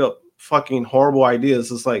trying to make up fucking horrible ideas.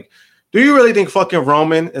 It's like, do you really think fucking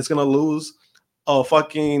Roman is going to lose a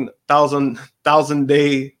fucking 1,000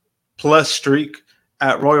 day plus streak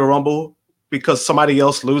at Royal Rumble because somebody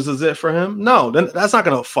else loses it for him? No, then that's not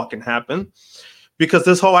going to fucking happen. Because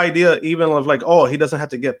this whole idea, even of like, he doesn't have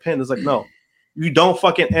to get pinned, is like, no, you don't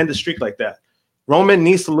fucking end the streak like that. Roman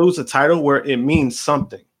needs to lose the title where it means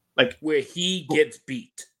something. Like where he gets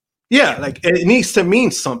beat. Yeah, like it needs to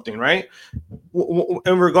mean something, right?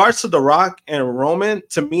 In regards to The Rock and Roman,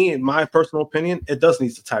 to me, in my personal opinion, it does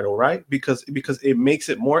need the title, right? Because it makes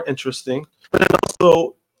it more interesting. But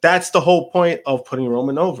also, that's the whole point of putting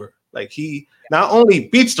Roman over. Like he not only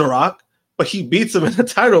beats The Rock, but he beats him in a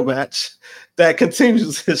title match that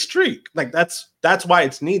continues his streak. Like that's why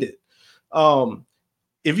it's needed.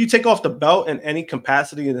 If you take off the belt in any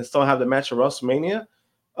capacity and still have the match at WrestleMania,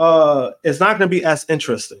 it's not going to be as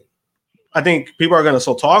interesting. I think people are going to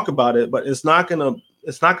still talk about it, but it's not going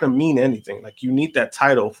to mean anything. Like you need that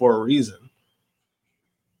title for a reason.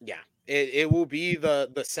 Yeah. It will be the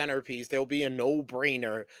centerpiece. There'll be a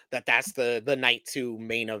no-brainer that's the night 2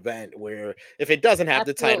 main event, where if it doesn't have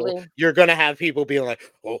the title, you're gonna have people being like,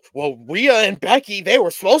 well, Rhea and Becky, they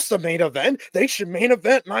were supposed to main event. They should main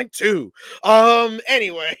event night 2.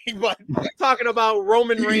 Anyway, but talking about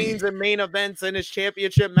Roman Reigns and main events and his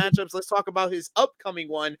championship matchups, let's talk about his upcoming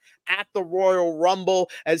one at the Royal Rumble,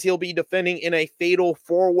 as he'll be defending in a fatal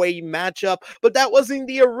 4-way matchup. But that wasn't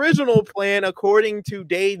the original plan, according to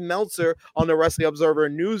Dave Meltzer on the Wrestling Observer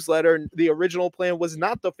newsletter. The original plan was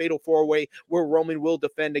not the fatal 4-way where Roman will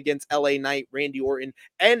defend against LA Knight, Randy Orton,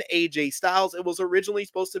 and AJ Styles. It was originally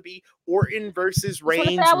supposed to be Orton versus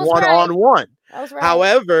Reigns one-on-one.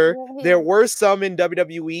 However, there were some in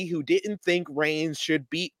WWE who didn't think Reigns should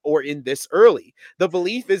beat Orton this early. The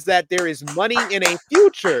belief is that there is money in a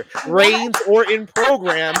future Reigns Orton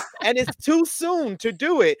program, and it's too soon to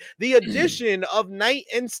do it. The addition of Knight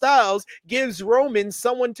and Styles gives Roman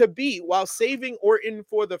someone to beat while saving Orton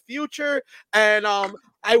for the future. And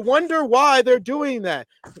I wonder why they're doing that.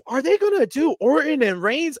 Are they gonna do Orton and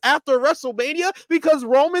Reigns after WrestleMania because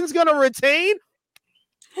Roman's gonna retain?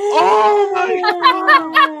 Oh my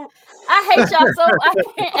God! I hate y'all so.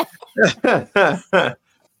 I can't.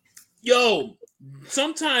 Yo,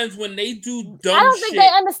 sometimes when they do dumb shit, I don't think they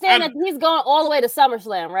understand that he's going all the way to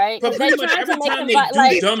SummerSlam, right? But pretty much every time they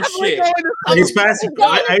do dumb shit, he's passing.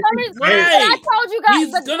 I told you guys,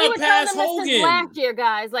 he's gonna pass Hogan last year,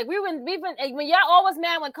 guys. Like we've been when y'all always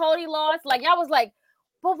mad when Cody lost, like y'all was like,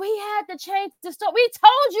 but we had to change the story. We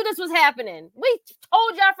told you this was happening. We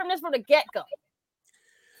told y'all from the get-go.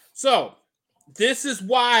 So this is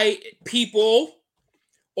why people,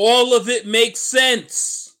 all of it makes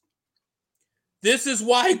sense. This is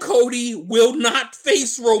why Cody will not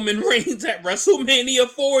face Roman Reigns at WrestleMania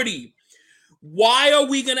 40. Why are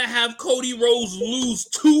we going to have Cody Rhodes lose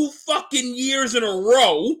 2 fucking years in a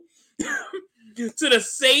row to the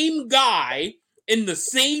same guy in the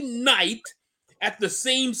same night at the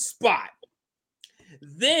same spot?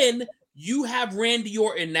 Then you have Randy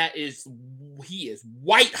Orton he is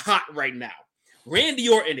white hot right now. Randy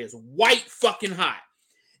Orton is white fucking hot.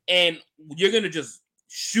 And you're going to just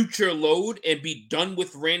shoot your load and be done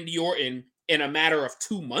with Randy Orton in a matter of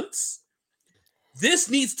 2 months? This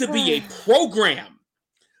needs to be a program.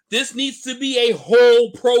 This needs to be a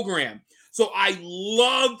whole program. So I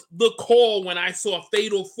loved the call when I saw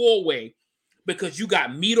Fatal 4-Way, because you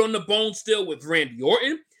got meat on the bone still with Randy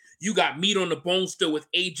Orton. You got meat on the bone still with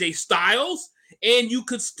AJ Styles. And you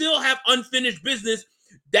could still have unfinished business.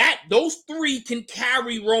 Those 3 can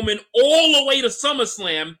carry Roman all the way to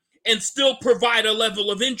SummerSlam and still provide a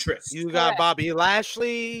level of interest. You got Bobby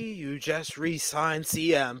Lashley. You just re-signed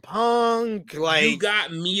CM Punk. Like, you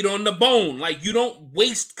got meat on the bone. Like, you don't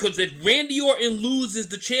waste, because if Randy Orton loses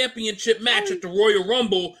the championship match at the Royal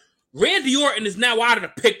Rumble, Randy Orton is now out of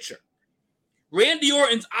the picture. Randy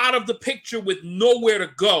Orton's out of the picture with nowhere to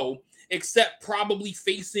go except probably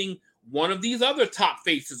facing one of these other top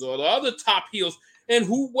faces or the other top heels. And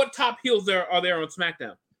what top heels are there on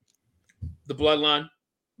SmackDown? The Bloodline.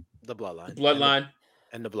 The Bloodline. The Bloodline.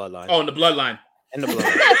 And the Bloodline. Oh, and the Bloodline. And the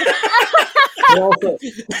Bloodline.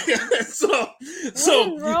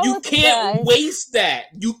 so you can't waste that.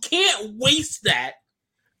 You can't waste that.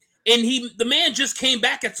 And the man just came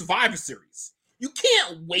back at Survivor Series. You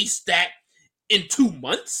can't waste that in 2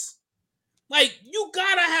 months. Like, you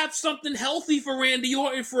gotta have something healthy for Randy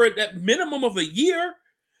Orton for that minimum of a year.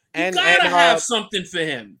 You gotta have something for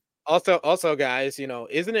him. Also, guys,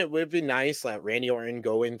 would be nice that Randy Orton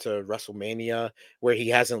go into WrestleMania where he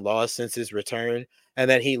hasn't lost since his return, and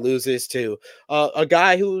then he loses to a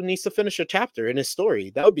guy who needs to finish a chapter in his story.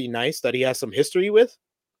 That would be nice that he has some history with.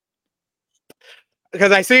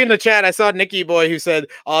 Because I see in the chat, I saw Nikki Boy who said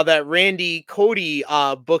that Randy Cody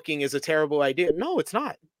booking is a terrible idea. No, it's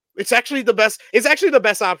not. It's actually the best. It's actually the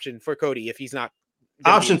best option for Cody if he's not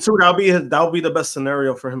Option two, that'll be the best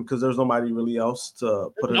scenario for him because there's nobody really else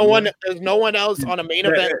to put. There's no one else on a main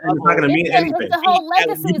event. It's not going to mean anything. It's the whole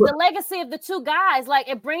legacy. It's the legacy of the two guys. Like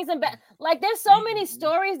it brings them back. Like there's so many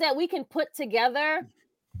stories that we can put together.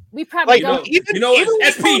 We probably don't. SP, you need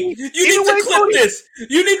to clip this.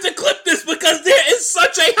 You need to clip this because there is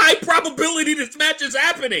such a high probability this match is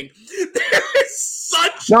happening. There is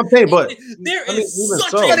such. No, I'm saying, but there is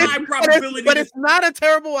such a high probability. But it's not a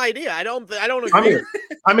terrible idea. I don't agree.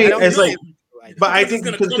 I mean, it's like. But I think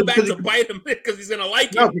he's going to come back to bite him because he's going to like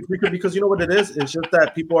it. Because you know what it is? It's just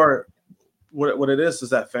that people are. What it is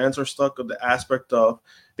that fans are stuck with the aspect of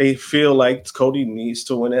they feel like Cody needs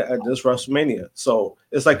to win it at this WrestleMania. So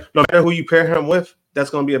it's like no matter who you pair him with, that's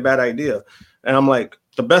going to be a bad idea. And I'm like,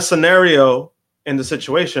 the best scenario in the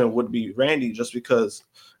situation would be Randy, just because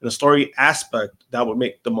in the story aspect that would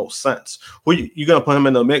make the most sense. Who you going to put him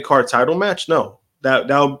in the mid-card title match? No, that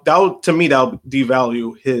to me that'll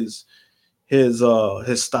devalue his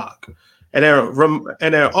stock. And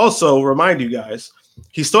then also remind you guys.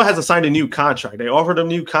 He still hasn't signed a new contract. They offered him a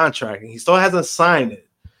new contract, and he still hasn't signed it.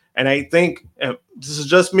 And I think this is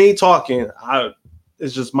just me talking.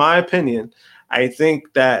 It's just my opinion. I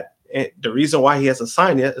think that the reason why he hasn't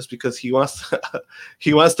signed it is because he wants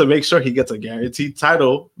to make sure he gets a guaranteed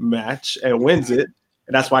title match and wins it,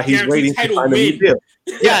 and that's why he's waiting to find a new deal.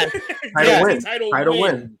 Yeah, title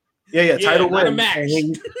win. Yeah, title win. And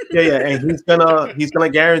he's gonna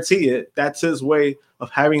guarantee it. That's his way of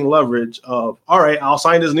having leverage of, all right, I'll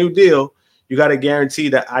sign this new deal. You got to guarantee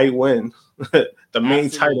that I win the main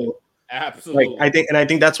title. Absolutely. Like, I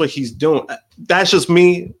think that's what he's doing. That's just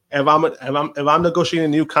me. If I'm negotiating a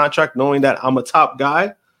new contract, knowing that I'm a top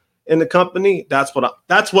guy in the company, that's what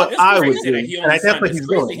I would do. And that's what he's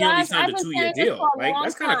doing. He only signed a 2-year deal. Like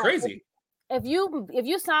that's kind of crazy. If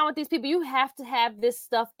you sign with these people, you have to have this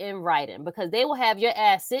stuff in writing because they will have your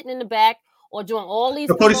ass sitting in the back or doing all these.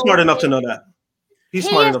 Cody's smart enough to know that. He's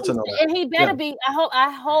smart enough to know that. And he better be.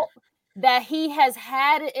 I hope that he has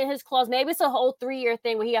had it in his clause. Maybe it's a whole 3-year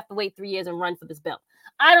thing where he have to wait 3 years and run for this belt.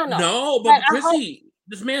 I don't know. No, but Chrissy,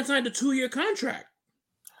 this man signed a 2-year contract.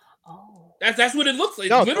 Oh. That's what it looks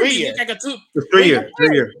like. No, literally 3 years. Like a 3-year.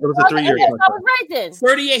 It was a 3-year contract. I was right then.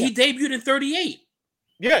 38. He debuted in 38.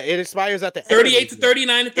 Yeah, it expires at the 38 to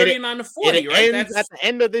 39 and 39 to 40. It ends at the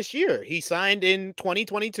end of this year. He signed in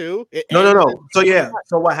 2022. No.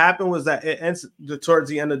 So what happened was that it ends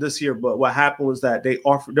towards the end of this year. But what happened was that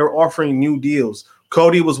they're offering new deals.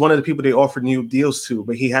 Cody was one of the people they offered new deals to,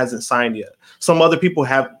 but he hasn't signed yet. Some other people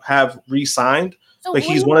have re-signed, but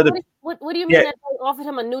he's one of the. What do you mean that they offered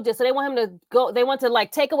him a new deal? So they want him to go. They want to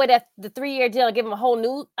like take away the 3-year deal and give him a whole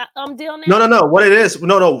new deal now. No. What it is?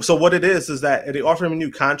 No. So what it is that if they offer him a new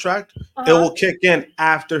contract, it will kick in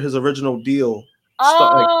after his original deal.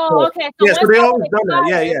 Okay. So they always done that.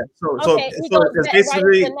 Yeah. So it's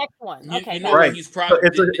basically the next one. Okay, right. He's probably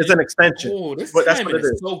it's an extension. Oh, this but timing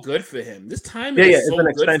is so good for him. This timing is so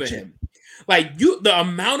good for him. Like the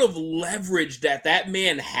amount of leverage that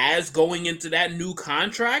man has going into that new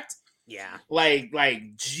contract. Yeah. Like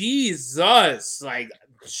Jesus. Like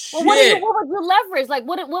shit. Well, what would you leverage? Like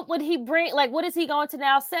what would he bring? Like what is he going to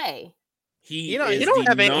now say? He doesn't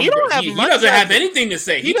have anything to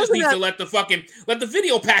say. He just needs to let the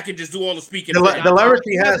video packages do all the speaking. The leverage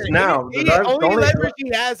he has now. The only leverage he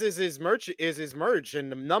has is his merch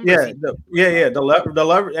and the numbers. Yeah. The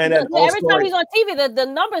leverage and then also, every time he's on TV, the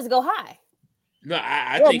numbers go high. No,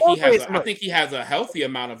 I think he has a healthy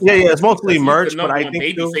amount of. It's mostly merch, but I think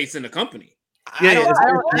babyface in the company.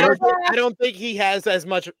 I don't think he has as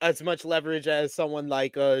much leverage as someone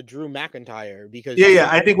like Drew McIntyre because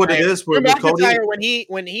I think what it is Drew McIntyre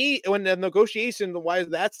when the negotiation why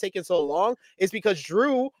that's taking so long is because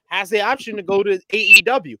Drew has the option to go to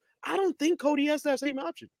AEW. I don't think Cody has that same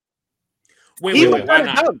option. Wait, why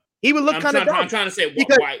not? He would look kind of dumb. I'm trying to say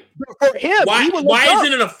why for him. Why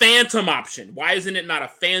isn't it a phantom option? Why isn't it not a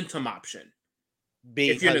phantom option?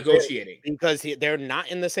 If you're negotiating, because they're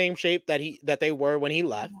not in the same shape that they were when he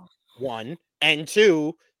left. 1 and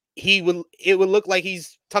 2, it would look like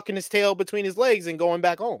he's tucking his tail between his legs and going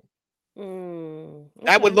back home. Okay.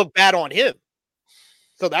 That would look bad on him.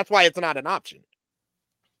 So that's why it's not an option.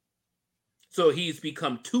 So he's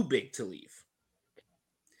become too big to leave.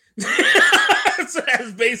 So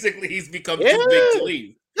that's basically he's become too big to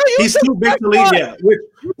leave. He's too big to leave, I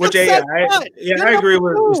agree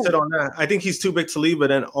with Sid on that. I think he's too big to leave, but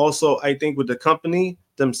then also I think with the company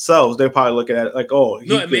themselves, they're probably looking at it like,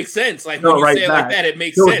 it makes sense. Like when you say it like that, it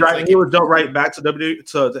makes sense. He would jump right back to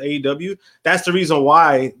AEW. That's the reason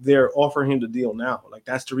why they're offering him the deal now. Like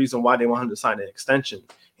that's the reason why they want him to sign an extension.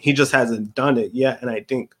 He just hasn't done it yet, and I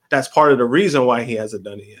think that's part of the reason why he hasn't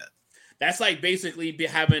done it yet. That's like basically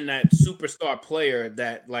having that superstar player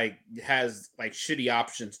that like has like shitty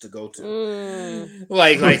options to go to.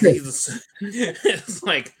 Like he's it's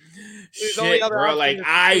like shit, bro. Like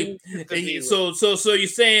so you're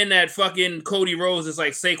saying that fucking Cody Rhodes is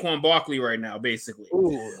like Saquon Barkley right now, basically.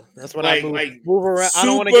 Ooh, that's what like, I move around.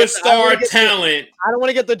 Superstar talent. I don't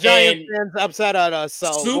want to get the Giants fans upset at us.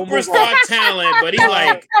 So superstar talent, but he's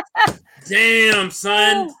like, damn,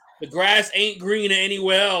 son. The grass ain't greener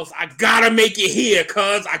anywhere else. I gotta make it here,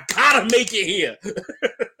 cuz I gotta make it here. But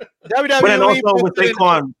then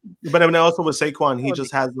also with Saquon, he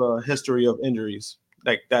just has a history of injuries.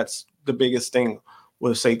 Like that's the biggest thing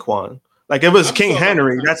with Saquon. Like if it was King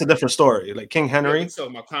Henry, that's a different story. Like King Henry. So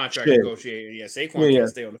my contract negotiated. Yeah, Saquon can't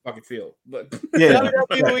stay on the fucking field. But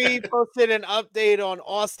WWE posted an update on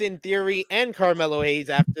Austin Theory and Carmelo Hayes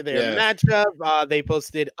after their matchup. They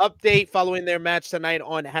posted update following their match tonight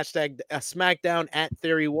on hashtag SmackDown at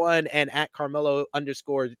Theory1 and at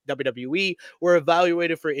Carmelo_WWE were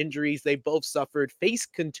evaluated for injuries. They both suffered face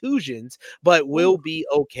contusions, but will be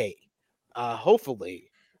okay. Hopefully.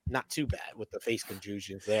 Not too bad with the face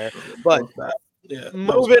contusions there, but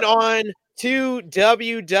moving on to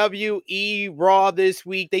WWE Raw this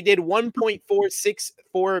week. They did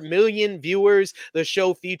 1.464 million viewers. The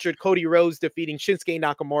show featured Cody Rhodes defeating Shinsuke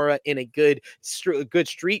Nakamura in a good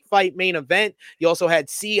street fight main event. You also had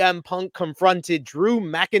CM Punk confronted Drew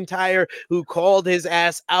McIntyre, who called his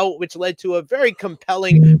ass out, which led to a very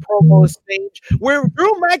compelling promo stage where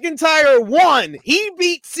Drew McIntyre won. He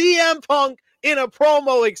beat CM Punk in a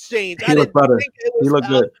promo exchange. He looked better. He looked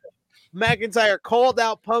good. McIntyre called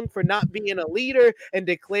out Punk for not being a leader and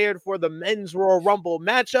declared for the men's Royal Rumble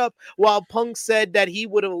matchup, while Punk said that he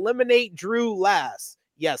would eliminate Drew last.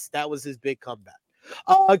 Yes, that was his big comeback.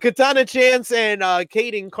 Katana Chance and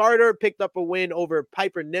Kaden Carter picked up a win over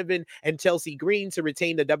Piper Niven and Chelsea Green to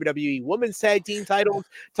retain the WWE Women's Tag Team titles.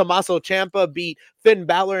 Tommaso Ciampa beat Finn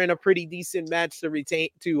Balor in a pretty decent match to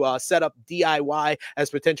set up DIY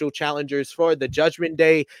as potential challengers for the Judgment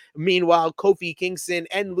Day. Meanwhile, Kofi Kingston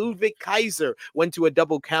and Ludwig Kaiser went to a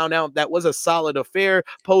double countout. That was a solid affair.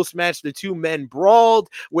 Post-match, the two men brawled,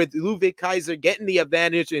 with Ludwig Kaiser getting the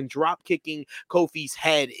advantage and drop kicking Kofi's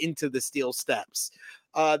head into the steel steps.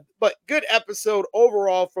 But good episode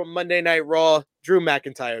overall from Monday Night Raw. Drew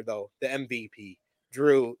McIntyre, though, the MVP.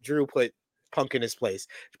 Drew put Punk in his place.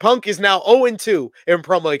 Punk is now 0-2 in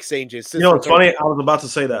promo exchanges. You know, it's funny. I was about to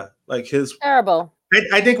say that. Like his terrible.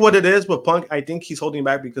 I think what it is with Punk, I think he's holding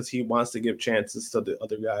back because he wants to give chances to the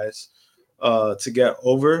other guys to get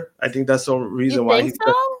over. I think that's the reason why he's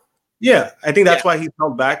yeah, I think that's why he's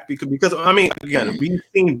held back because I mean, again, we've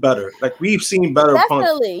seen better. Like we've seen better.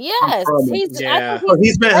 Definitely, Punk. Yes.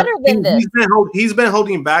 He's been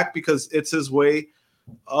holding back because it's his way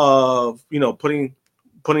of putting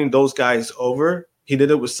those guys over. He did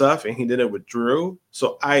it with Seth and he did it with Drew.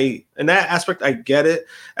 So in that aspect, I get it.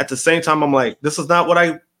 At the same time, I'm like, this is not what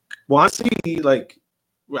I want to see. Like,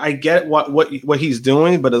 I get what he's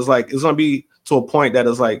doing, but it's like it's gonna be to a point that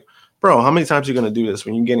is like, bro, how many times are you gonna do this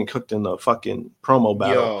when you're getting cooked in the fucking promo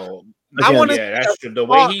battle? Yo, I want to see the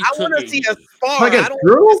way he took it. See a spar. Against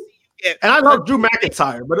Drew, and I love Drew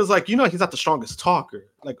McIntyre, but it's like he's not the strongest talker.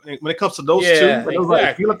 Like when it comes to those two, but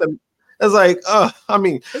exactly. It's like I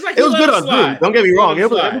mean, it was good on Drew. Don't get me wrong. It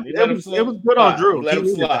was good on Drew. Let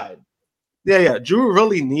him slide. Yeah. Drew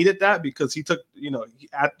really needed that because he took,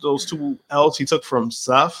 at those 2 L's he took from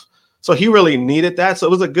Seth. So he really needed that. So it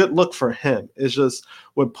was a good look for him. It's just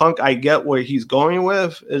with Punk, I get where he's going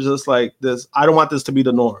with. It's just like this. I don't want this to be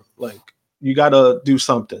the norm. Like you got to do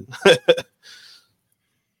something.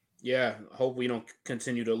 Yeah. Hope we don't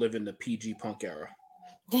continue to live in the PG Punk era.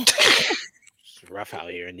 It's rough out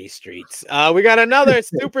here in these streets. We got another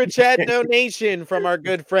super chat donation from our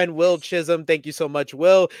good friend Will Chisholm. Thank you so much,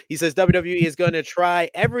 Will. He says WWE is going to try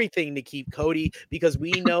everything to keep Cody because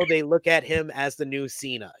we know they look at him as the new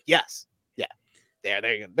Cena. Yes. Yeah. They're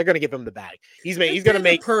going to give him the bag. He's going to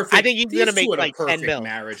make perfect. I think he's going to make like 10 mil.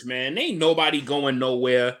 Marriage, man. Ain't nobody going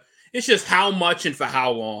nowhere. It's just how much and for how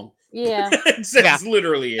long. Yeah. That's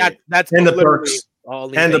literally it. That's and the perks.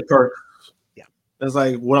 And the perks. Yeah. It's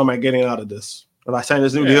like, what am I getting out of this? If I sign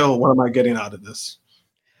this new deal, what am I getting out of this?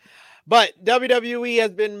 But WWE has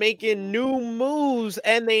been making new moves,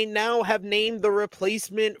 and they now have named the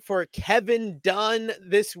replacement for Kevin Dunn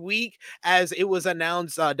this week. As it was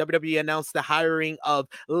announced, WWE announced the hiring of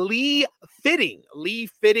Lee Fitting. Lee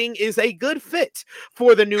Fitting is a good fit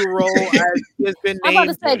for the new role. As he has been named. I'm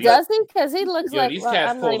about to say, does he? Because he looks like these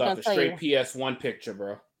cats pulled out the straight PS1 picture,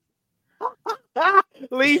 bro.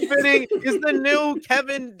 Lee Fitting is the new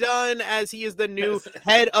Kevin Dunn, as he is the new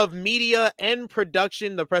head of media and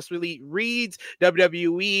production. The press release reads,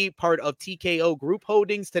 WWE, part of TKO Group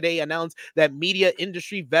Holdings, today announced that media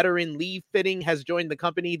industry veteran Lee Fitting has joined the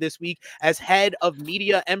company this week as head of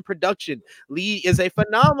media and production. Lee is a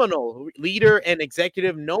phenomenal leader and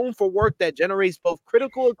executive known for work that generates both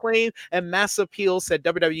critical acclaim and mass appeal, said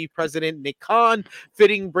WWE President Nick Khan.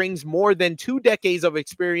 Fitting brings more than 2 decades of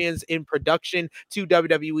experience in production to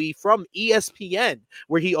WWE from ESPN,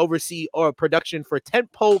 where he oversees production for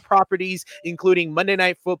tentpole properties, including Monday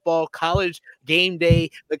Night Football, College Game Day,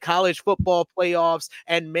 the College Football Playoffs,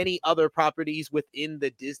 and many other properties within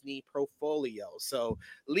the Disney portfolio. So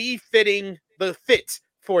Lee Fitting, the fit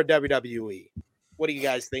for WWE. What do you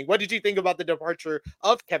guys think? What did you think about the departure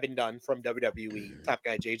of Kevin Dunn from WWE? Top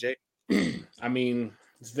guy JJ. I mean,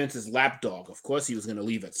 it's Vince's lapdog. Of course, he was going to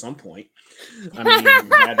leave at some point. I mean,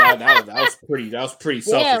 that was pretty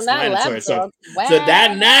self-explanatory. So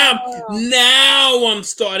that now I'm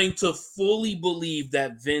starting to fully believe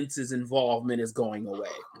that Vince's involvement is going away.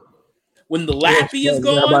 When the Lappy is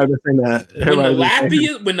gone, when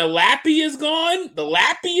the Lappy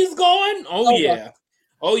is gone,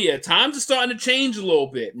 oh yeah, times are starting to change a little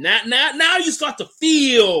bit. Now you start to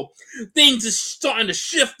feel things are starting to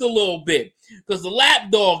shift a little bit because the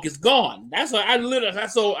lapdog is gone. That's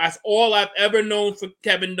all I've ever known for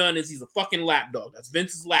Kevin Dunn is he's a fucking lapdog. That's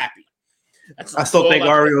Vince's Lappy. I still think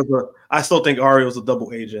Ario's a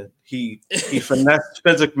double agent. He finessed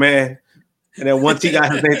Vince McMahon. And then once he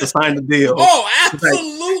got his name to sign the deal. Oh,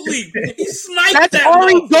 absolutely. He sniped That's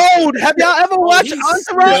Ari Gold. Have y'all ever watched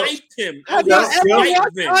Entourage? Have y'all ever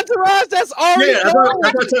watched Entourage? That's Ari Gold.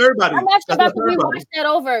 I tell everybody. I'm actually about to rewatch that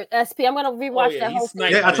over, SP. I'm going to rewatch that whole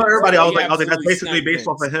thing. Yeah, I tell everybody. I was like, that's basically based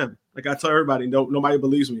off of him. Like, I tell everybody, nobody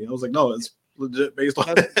believes me. I was like, no, it's legit based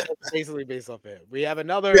off That's basically based off him. We have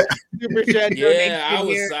another super chat. Yeah, I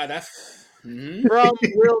was that's from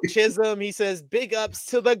Will Chisholm. He says, big ups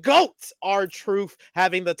to the GOAT, R-Truth,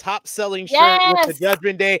 having the top selling shirt with the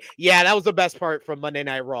Judgment Day. Yeah, that was the best part from Monday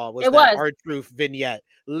Night Raw. Was R-Truth vignette.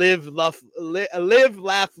 Live, laugh,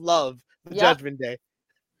 love, the Judgment Day.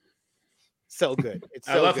 So good.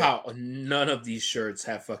 I love how none of these shirts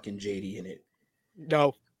have fucking JD in it.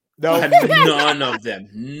 No. None of them.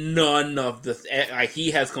 None of the he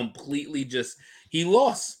has completely he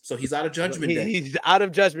lost, so he's out of Judgment Day. He's out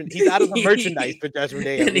of Judgment. He's out of the merchandise for Judgment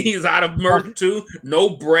Day. And he's out of merch too. No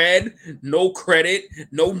bread, no credit,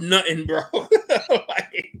 no nothing, bro.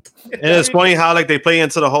 And it's funny how they play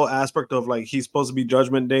into the whole aspect of he's supposed to be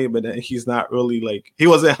Judgment Day, but he's not really he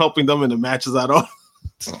wasn't helping them in the matches at all.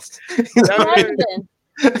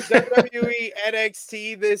 WWE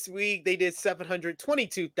NXT this week, they did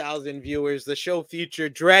 722,000 viewers. The show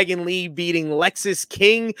featured Dragon Lee beating Lexis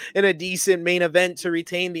King in a decent main event to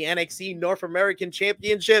retain the NXT North American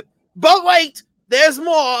Championship. But wait, there's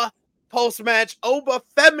more. Post-match,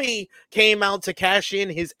 Obafemi came out to cash in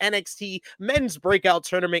his NXT Men's Breakout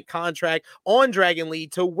Tournament contract on Dragon Lee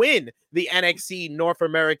to win the NXT North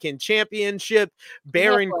American Championship.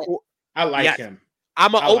 I like him.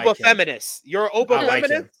 I'm an Oba feminist. You're an Oba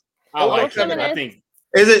feminist? I like him. I think.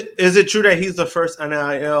 Is it true that he's the first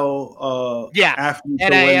NIL athlete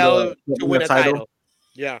to win a title?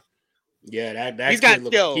 Yeah. Yeah, that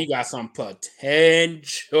he got some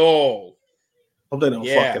potential. Hope they don't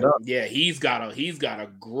fuck it up. Yeah, he's got a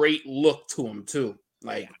great look to him too.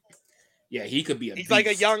 He could be he's beast. Like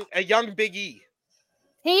a young Big E.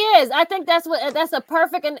 He is. I think that's a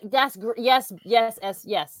perfect and that's yes.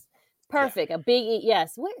 Perfect. Yeah. A Big E.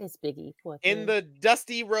 Yes. Where is Big E? In the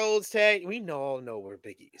Dusty Rhodes tag, we all know where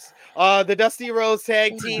Big E's. The Dusty Rhodes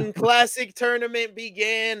Tag Team Classic Tournament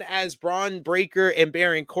began as Braun Breaker and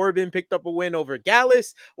Baron Corbin picked up a win over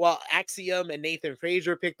Gallus, while Axiom and Nathan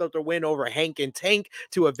Frazier picked up the win over Hank and Tank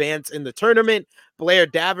to advance in the tournament. Blair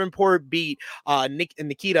Davenport beat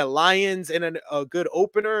Nikita Lyons in a good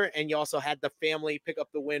opener, and you also had the family pick up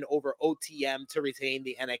the win over OTM to retain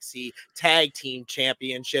the NXT Tag Team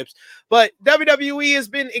Championships. But WWE has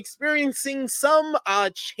been experiencing some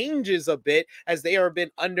changes a bit as they have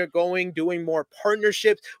been doing more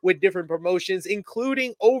partnerships with different promotions,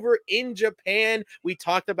 including over in Japan. We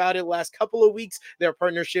talked about it last couple of weeks, their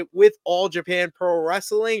partnership with All Japan Pro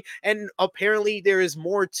Wrestling, and apparently there is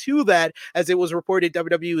more to that, as it was reported reported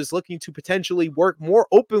WWE is looking to potentially work more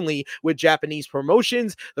openly with Japanese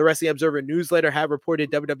promotions. The Wrestling Observer newsletter had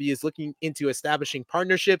reported WWE is looking into establishing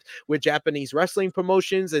partnerships with Japanese wrestling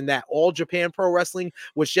promotions, and that All Japan Pro Wrestling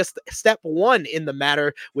was just step one in the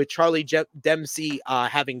matter, with Charlie Dempsey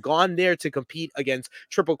having gone there to compete against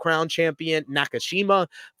Triple Crown champion Nakashima.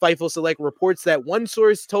 Fightful Select reports that one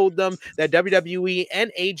source told them that WWE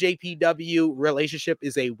and AJPW relationship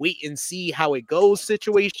is a wait and see how it goes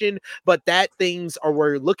situation, but that things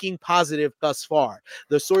were looking positive thus far.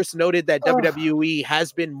 The source noted that WWE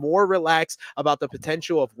has been more relaxed about the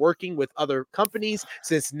potential of working with other companies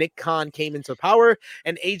since Nick Khan came into power,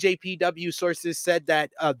 and AJPW sources said that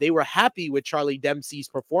they were happy with Charlie Dempsey's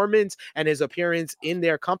performance and his appearance in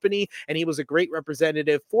their company, and he was a great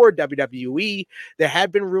representative for WWE. There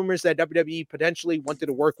had been rumors that WWE potentially wanted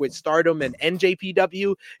to work with Stardom and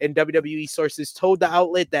NJPW, and WWE sources told the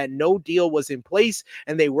outlet that no deal was in place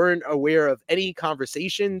and they weren't aware of any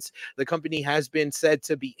conversations. The company has been said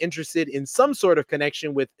to be interested in some sort of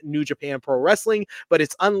connection with New Japan Pro Wrestling, but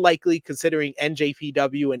it's unlikely considering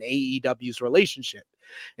NJPW and AEW's relationship.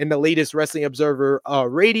 In the latest Wrestling Observer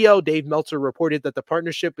radio, Dave Meltzer reported that the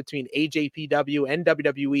partnership between AJPW and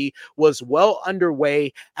WWE was well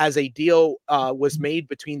underway as a deal was made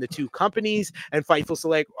between the two companies, and Fightful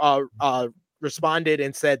Select responded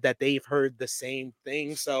and said that they've heard the same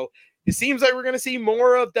thing. So it seems like we're going to see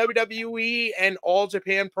more of WWE and All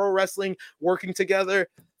Japan Pro Wrestling working together,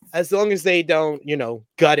 as long as they don't,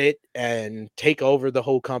 gut it and take over the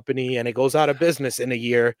whole company and it goes out of business in a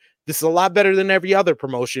year. This is a lot better than every other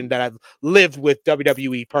promotion that I've lived with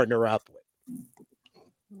WWE partner up with.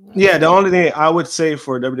 Yeah, the only thing I would say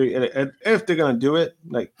for WWE, if they're gonna do it,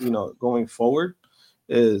 going forward,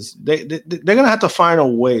 is they're gonna have to find a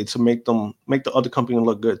way to make the other company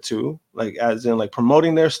look good too, like as in like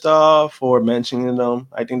promoting their stuff or mentioning them.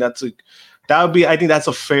 I think that's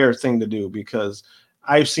a fair thing to do, because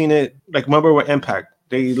I've seen it. Like, remember with Impact,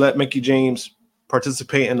 they let Mickie James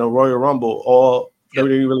participate in the Royal Rumble. All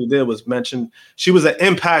WWE really did was mention she was an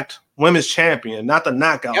Impact Women's Champion, not the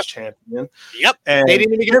Knockouts champion. Yep, and they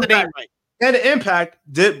didn't even get the name right. And Impact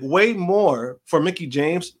did way more for Mickie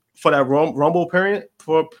James for that Rumble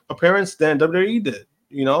appearance than WWE did.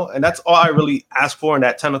 And that's all I really ask for in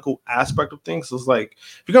that technical aspect of things. Is like,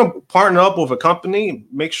 if you're gonna partner up with a company,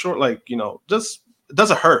 make sure just it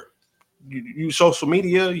doesn't hurt. You use social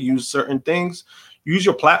media, use certain things, use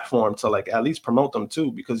your platform to at least promote them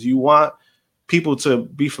too, because you want people to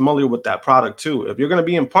be familiar with that product too. If you're going to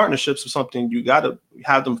be in partnerships with something, you got to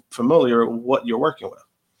have them familiar with what you're working with.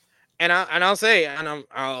 And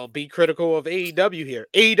I'll be critical of AEW here.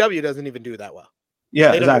 AEW doesn't even do that well.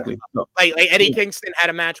 Yeah, exactly. No. Like Eddie Kingston had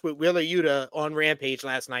a match with Wheeler Yuta on Rampage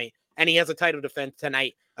last night, and he has a title defense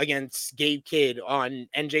tonight against Gabe Kidd on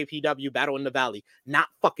NJPW Battle in the Valley. Not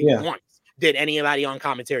fucking once did anybody on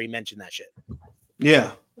commentary mention that shit.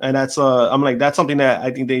 Yeah, and that's that's something that I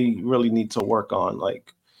think they really need to work on.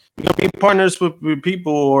 Like, be partners with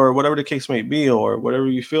people or whatever the case may be, or whatever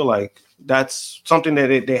you feel like. That's something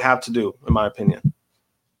that they have to do, in my opinion,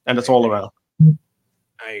 and it's all around.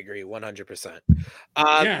 I agree 100%. But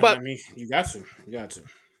I mean, you got to.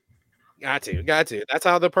 Got to. That's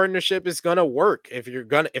how the partnership is gonna work. If you're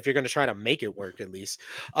gonna try to make it work, at least.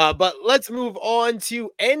 But let's move on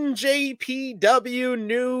to NJPW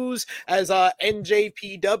news. As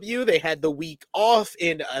NJPW, they had the week off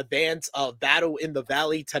in advance of Battle in the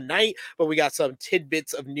Valley tonight, but we got some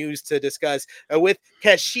tidbits of news to discuss with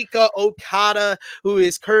Kazuchika Okada, who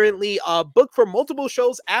is currently booked for multiple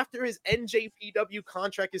shows after his NJPW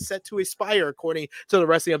contract is set to expire, according to the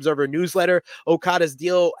Wrestling Observer newsletter. Okada's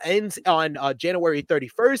deal ends on January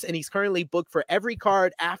 31st, and he's currently booked for every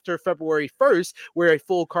card after February 1st, where a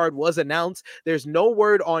full card was announced. There's no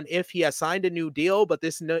word on if he has signed a new deal, but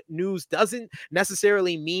this news doesn't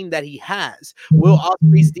necessarily mean that he has. Will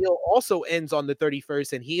Ospreay's deal also ends on the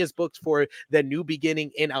 31st, and he is booked for the New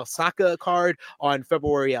Beginning in Osaka card on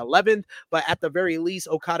February 11th, but at the very least,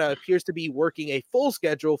 Okada appears to be working a full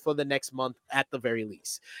schedule for the next month at the very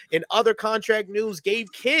least. In other contract news, Gabe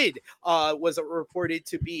Kidd was reported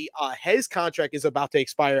to be his contract is about to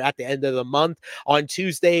expire at the end of the month. On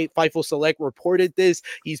Tuesday, Fightful Select reported this.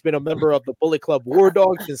 He's been a member of the Bullet Club War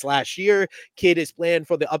Dogs since last year. Kidd is planned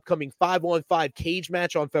for the upcoming 5-on-5 cage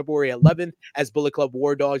match on February 11th as Bullet Club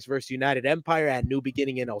War Dogs versus United Empire at New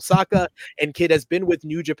Beginning in Osaka. And Kidd has been with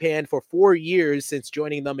New Japan for 4 years since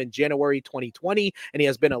joining them in January 2020, and he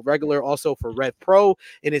has been a regular also for Rev Pro.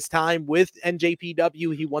 In his time with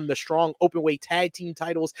NJPW, he won the Strong Openweight Tag Team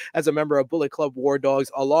titles as a member of Bullet Club War Dogs,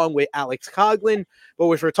 along with Alex Coughlin. But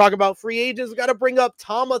if we're talking about free agents, we got to bring up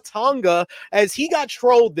Tama Tonga as he got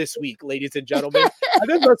trolled this week, ladies and gentlemen.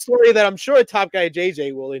 This is a story that I'm sure Top Guy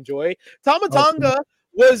JJ will enjoy. Tama Tonga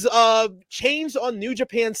was changed on New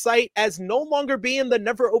Japan site as no longer being the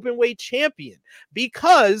never openweight champion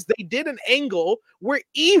because they did an angle where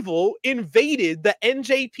Evil invaded the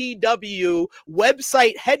NJPW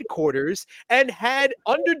website headquarters and had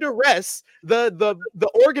under duress the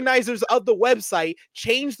organizers of the website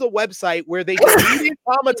change the website where they deleted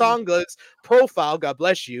Tama Tonga's profile, God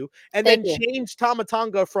bless you, and then changed Tama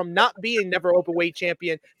Tonga from not being never openweight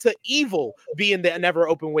champion to Evil being the never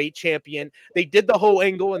openweight champion. They did the whole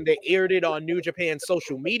angle and they aired it on New Japan's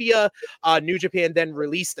social media. New Japan then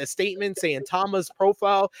released a statement saying Tama's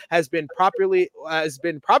profile has been properly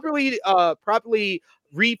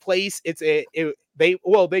replaced. They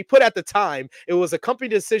put at the time it was a company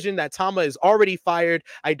decision that Tama is already fired.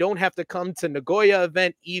 I don't have to come to Nagoya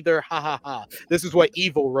event either. Ha ha ha. This is what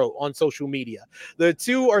Evil wrote on social media. The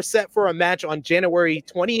two are set for a match on January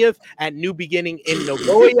 20th at New Beginning in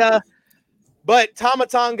Nagoya. But Tama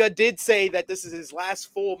Tonga did say that this is his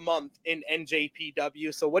last full month in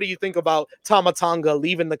NJPW. So what do you think about Tama Tonga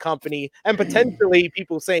leaving the company and potentially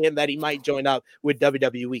people saying that he might join up with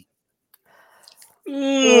WWE? The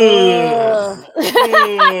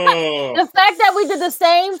fact that we did the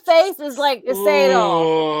same face is like it's saying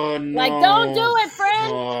all. No. Like, don't do it,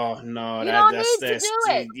 friend. Oh no, you don't need to do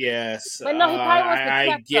it. Yes, but no, he probably wants to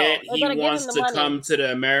I get though. he wants to come to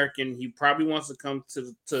the American. He probably wants to come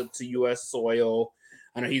to U.S. soil.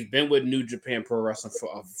 I know he's been with New Japan Pro Wrestling for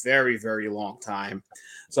a very, very long time.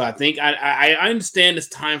 So I think I understand it's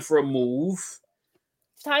time for a move.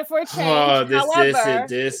 Time for a change.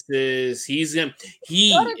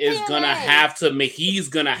 He's gonna have to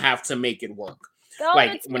make it work.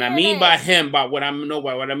 Like what I mean by him,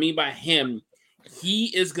 he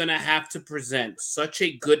is gonna have to present such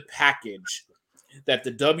a good package that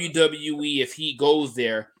the WWE, if he goes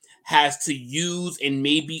there, has to use and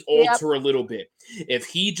maybe alter a little bit. If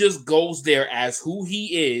he just goes there as who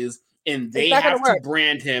he is and they have to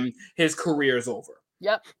brand him, his career is over.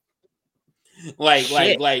 Yep. Because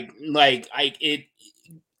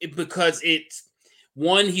it's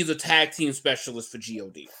one, he's a tag team specialist for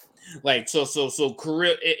God. Like so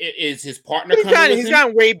career is his partner coming. He's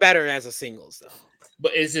gotten way better as a singles though.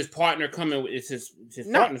 But is his partner coming? Is his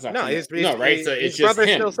partner's not coming? No, right? So it's just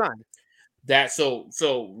him. Still signed. That so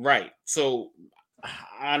right. So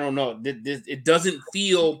I don't know. It doesn't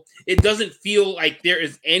feel like there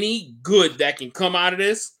is any good that can come out of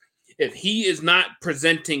this if he is not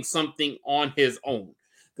presenting something on his own.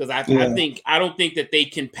 Because I don't think that they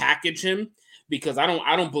can package him, because I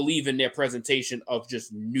don't believe in their presentation of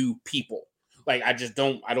just new people. Like I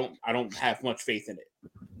don't have much faith in it.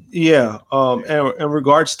 Yeah. And in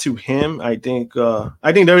regards to him, I think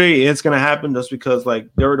WWE is going to happen just because like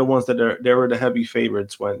they were the ones they were the heavy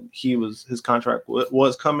favorites when his contract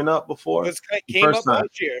was coming up before.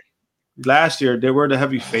 Last year they were the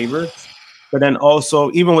heavy favorites, but then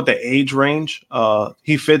also even with the age range,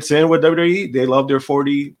 he fits in with WWE. They love their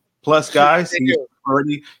 40 plus guys.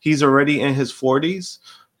 He's already in his 40s.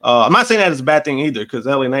 I'm not saying that is a bad thing either, because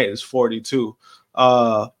LA Knight is 42.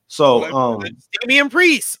 Damian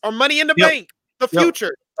Priest or Money in the Bank, the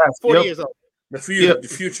future. 40 years old. The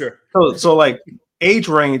future. So like age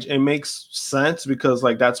range, it makes sense because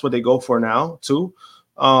like that's what they go for now too.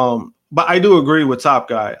 But I do agree with Top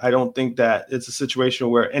Guy. I don't think that it's a situation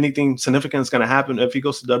where anything significant is going to happen if he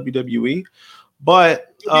goes to WWE.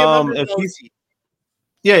 But if he's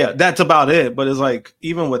that's about it. But it's like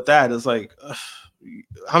even with that, it's like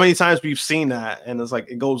how many times we've seen that, and it's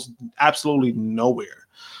like it goes absolutely nowhere.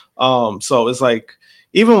 So it's like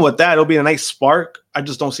even with that, it'll be a nice spark. I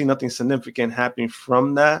just don't see nothing significant happening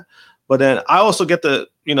from that. But then I also get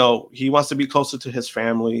he wants to be closer to his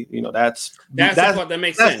family. That's that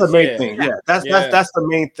makes sense. That's the main thing. Yeah, that's the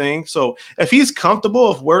main thing. So if he's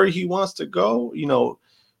comfortable of where he wants to go,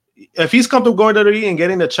 if he's comfortable going to the and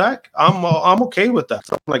getting the check, I'm okay with that.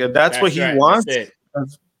 So, like if that's what he wants,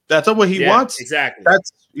 that's what he wants. Exactly.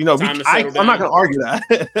 That's I'm not going to argue that.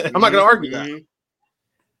 I'm not going to argue that.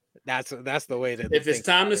 That's the way that if it's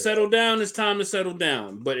time to settle down, it's time to settle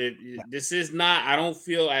down. But this is not. I don't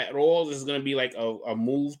feel at all this is going to be like a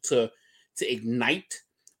move to ignite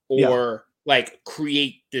or like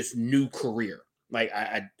create this new career. Like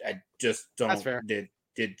I just don't. That's fair.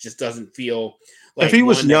 It just doesn't feel like if he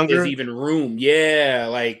was younger, there's even room. Yeah,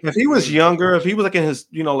 like if he was younger, if he was like in his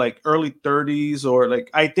like early 30s or like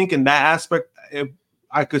I think in that aspect,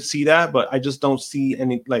 I could see that, but I just don't see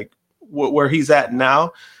any like where he's at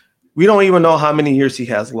now. we don't even know how many years he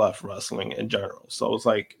has left wrestling in general. So it's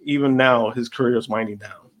like even now his career is winding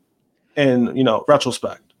down. And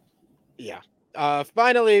retrospect. Yeah.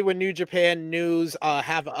 Finally, when New Japan News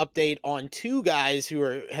have an update on two guys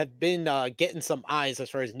who have been getting some eyes as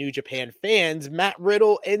far as New Japan fans, Matt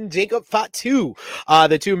Riddle and Jacob Fatu.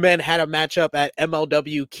 The two men had a matchup at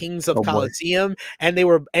MLW Kings of Coliseum, and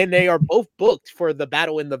they are both booked for the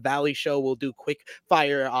Battle in the Valley show. We'll do quick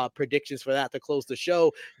fire predictions for that to close the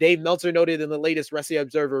show. Dave Meltzer noted in the latest Wrestling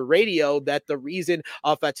Observer Radio that the reason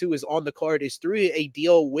Fatu is on the card is through a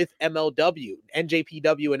deal with MLW.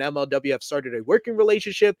 NJPW and MLW have started a working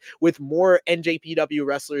relationship with more NJPW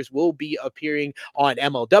wrestlers will be appearing on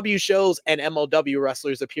MLW shows and MLW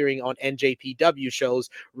wrestlers appearing on NJPW shows.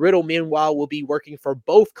 Riddle, meanwhile, will be working for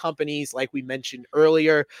both companies, like we mentioned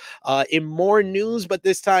earlier. In more news, but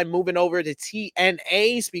this time moving over to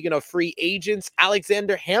TNA, speaking of free agents,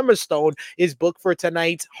 Alexander Hammerstone is booked for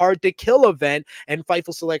tonight's Hard to Kill event, and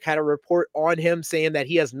Fightful Select had a report on him saying that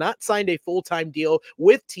he has not signed a full-time deal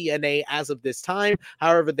with TNA as of this time.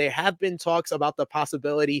 However, there have been talks about the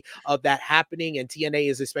possibility of that happening, and TNA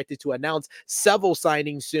is expected to announce several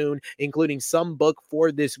signings soon, including some book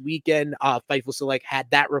for this weekend. Fightful Select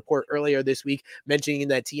had that report earlier this week, mentioning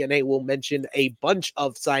that TNA will mention a bunch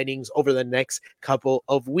of signings over the next couple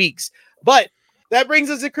of weeks. But that brings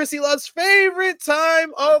us to Chrissy Love's favorite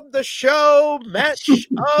time of the show, match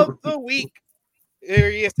of the week. Here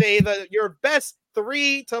you say your best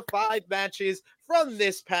 3 to 5 matches from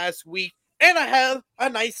this past week. And I have a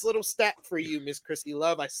nice little stat for you, Miss Chrissy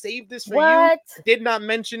Love. I saved this for you. Did not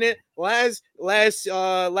mention it last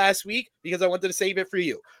week because I wanted to save it for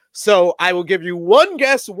you. So I will give you one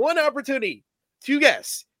guess, one opportunity to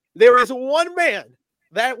guess. There is one man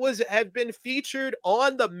that had been featured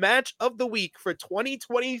on the match of the week for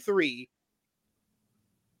 2023.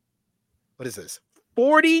 What is this?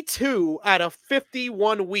 42 out of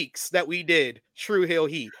 51 weeks that we did True Hill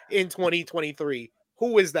Heat in 2023.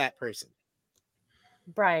 Who is that person?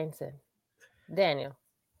 Daniel.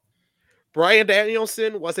 Bryan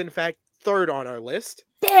Danielson was in fact third on our list.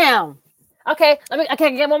 Damn. Okay, I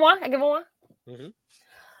can get one more. I get one more. Mm-hmm.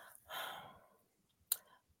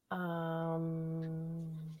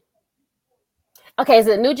 Okay, is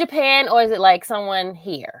it New Japan or is it like someone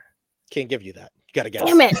here? Can't give you that. You gotta guess.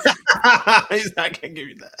 Damn it! He's not gonna give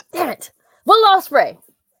you that. Damn it! Will Ospreay.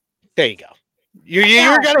 There you go. You're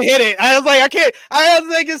gonna hit it. I was like, I can't. I was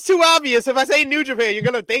like, it's too obvious. If I say New Japan, you're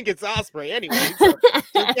gonna think it's Ospreay anyway. So,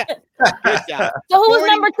 yeah. Good job. So who was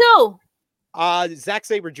number 2? Zack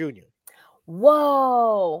Sabre Jr.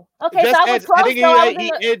 Whoa. Okay, Just so I was close. I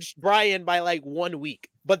think he edged Bryan by like 1 week,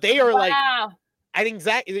 but they are like. I think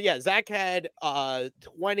Zach had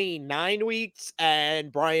 29 weeks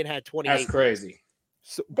and Bryan had 28. That's crazy.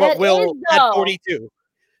 So, but Will had 42.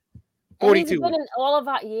 42. He's been in all of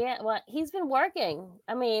our, he's been working.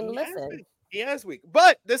 I mean, He has week.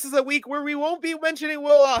 But this is a week where we won't be mentioning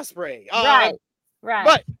Will Ospreay. Right.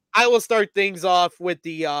 But I will start things off with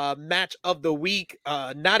the match of the week.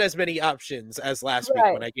 Not as many options as last week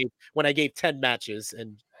when I gave 10 matches,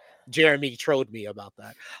 and Jeremy trolled me about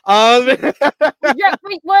that.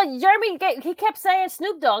 Jeremy, he kept saying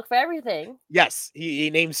Snoop Dogg for everything. Yes,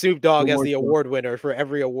 he named Snoop Dogg as the award winner for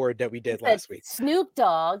every award that we did last week. Snoop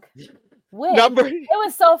Dogg. It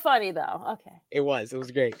was so funny though. Okay. It was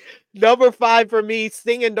great. Number 5 for me,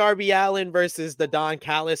 Sting and Darby Allin versus the Don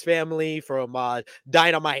Callis family from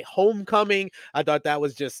Dynamite Homecoming. I thought that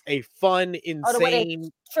was just a fun,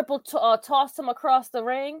 insane triple tossed him across the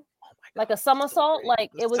ring. Like a somersault,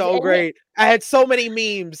 like it was so great. I had so many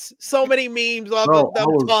memes off of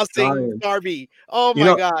them tossing Darby. Oh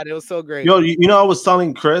my god, it was so great. Yo, I was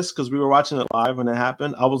telling Chris because we were watching it live when it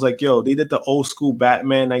happened. I was like, yo, they did the old school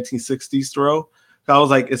Batman 1960s throw. I was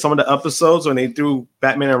like, in some of the episodes when they threw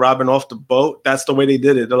Batman and Robin off the boat, that's the way they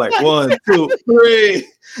did it. They're like 1, 2, 3.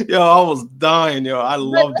 Yo, I was dying. Yo, I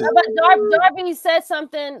loved it. But Darby said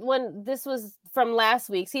something when this was from last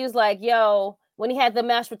week's. He was like, yo. When he had the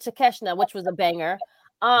match with Takeshita, which was a banger,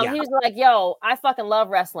 he was like, yo, I fucking love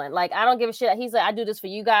wrestling. Like, I don't give a shit. He's like, I do this for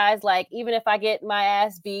you guys. Like, even if I get my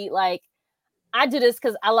ass beat, like, I do this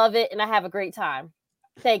because I love it and I have a great time.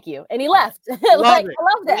 Thank you. And he left. I love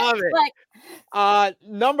that. Love it. Like,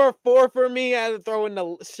 number 4 for me, I had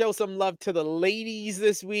to show some love to the ladies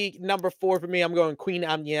this week. Number 4 for me, I'm going Queen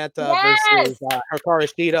Amieta versus Hikaru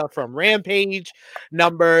Shida from Rampage.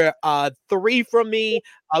 Number 3 from me,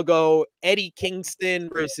 I'll go Eddie Kingston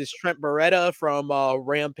versus Trent Beretta from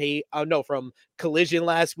from Collision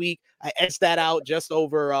last week. I edged that out just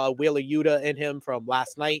over Wheeler Yuta and him from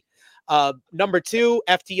last night. Number 2,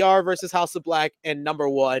 FTR versus House of Black, and number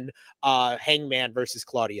 1, Hangman versus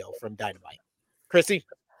Claudio from Dynamite. Chrissy?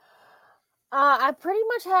 I pretty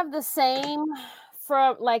much have the same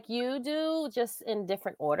from like you do, just in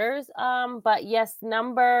different orders. But yes,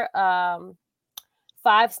 number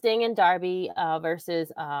 5, Sting and Darby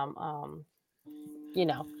versus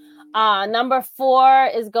number 4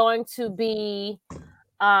 is going to be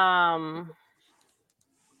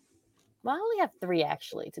well, I only have 3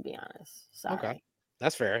 actually, to be honest. Sorry. Okay.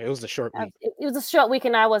 That's fair. It was a short week. It was a short week,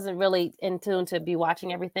 and I wasn't really in tune to be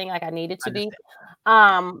watching everything like I needed to be.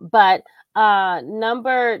 But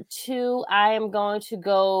number 2, I am going to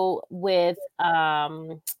go with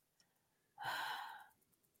FTR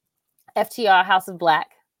House of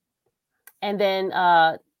Black. And then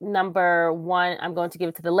number 1, I'm going to give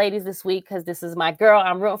it to the ladies this week because this is my girl.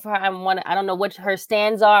 I'm rooting for her. I don't know what her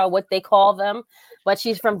stands are or what they call them, but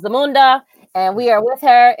she's from Zamunda, and we are with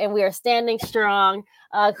her, and we are standing strong.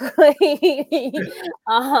 So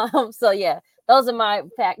yeah, those are my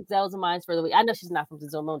facts. Those are mine for the week. I know she's not from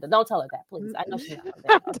Zamunda. Don't tell her that, please. I know she's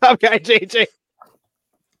not from there. Okay, JJ.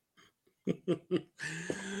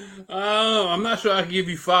 I'm not sure I can give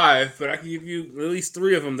you 5, but I can give you at least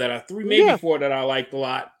 3 of them that are 3, maybe 4 that I liked a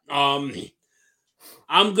lot.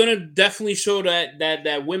 I'm gonna definitely show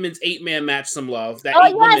that women's 8-man match some love. That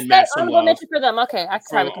 8-woman match some love. For them. Okay, I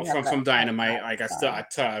from Dynamite. Like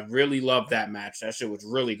I really love that match. That shit was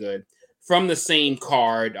really good. From the same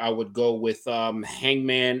card, I would go with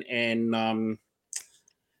Hangman and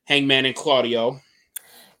Claudio.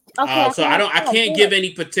 Okay, so I can't give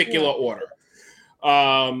any particular order.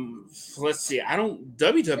 Let's see. I don't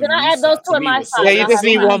WWE. Can I add those two in my side? Yeah, you just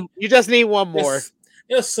need one. You just need one more.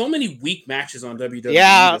 There's so many weak matches on WWE.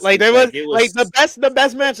 Yeah, like there was like the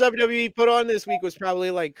best match WWE put on this week was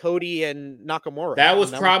probably like Cody and Nakamura. That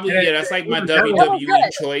was probably that's like my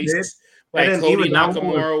WWE choice. Like Cody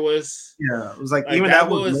Nakamura was. Yeah, it was like even that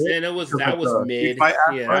was mid. And it was that was mid.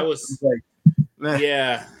 Yeah, that was like.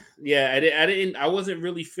 Yeah. I wasn't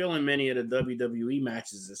really feeling many of the WWE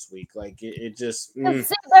matches this week. Like it just. They're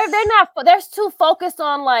not. They're too focused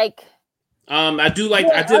on like. I did like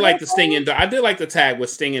the tag with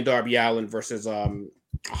Sting and Darby Allin versus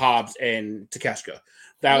Hobbs and Takeshita.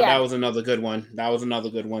 That was another good one.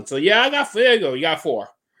 So yeah, there you go. You got 4.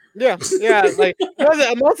 Yeah. Like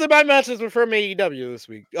most of my matches were from AEW this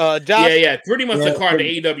week. Josh, pretty much the card.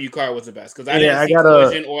 The AEW card was the best because I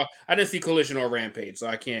didn't see Collision or Rampage, so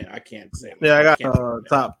I can't say. Yeah, I got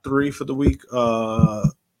top 3 for the week.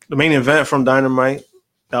 The main event from Dynamite,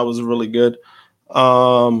 that was really good.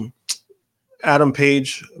 Adam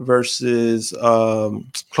Page versus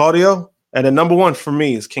Claudio, and then number 1 for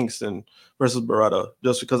me is Kingston versus Beretta,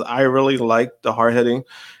 just because I really like the hard hitting.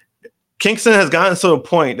 Kingston has gotten to a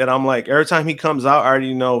point that I'm like, every time he comes out, I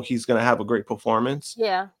already know he's gonna have a great performance.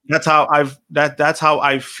 Yeah, that's how I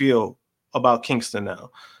feel about Kingston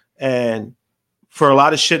now. And for a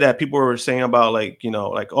lot of shit that people were saying about, like,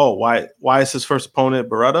 oh, why is his first opponent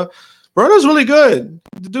Beretta? Beretta's really good.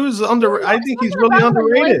 The dude's I think he's really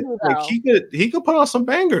underrated. Like he could put on some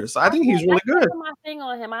bangers. I think he's really good. My thing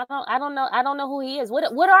on him. I don't know who he is.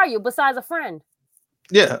 What are you besides a friend?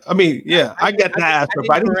 Yeah, I mean, I get that answer,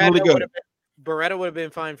 but I think he's really good. Beretta would have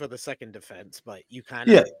been fine for the second defense, but you kind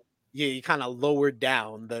of you kind of lowered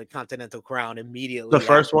down the Continental Crown immediately. The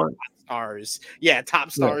first one,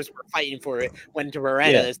 top stars were fighting for it when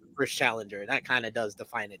Beretta is the first challenger. That kind of does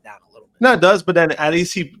define it down a little bit. No, it does, but then at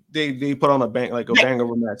least they put on a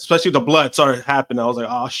banger match, especially the blood started happening. I was like,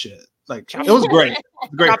 oh shit. Like, it was great.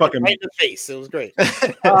 Great fucking right in the face. It was great.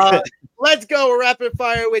 Let's go rapid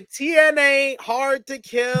fire with TNA Hard to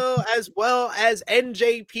Kill as well as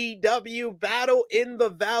NJPW Battle in the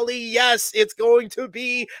Valley. Yes, it's going to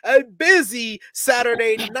be a busy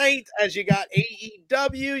Saturday night as you got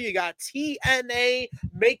AEW, you got TNA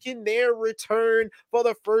making their return for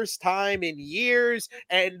the first time in years.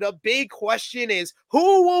 And the big question is,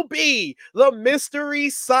 who will be the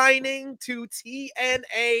mystery signing to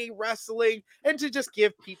TNA Wrestling? And to just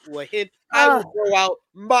give people a hint, I will throw out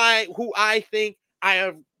who I think. I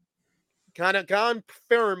have kind of gone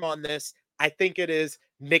firm on this. I think it is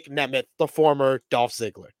Nick Nemeth, the former Dolph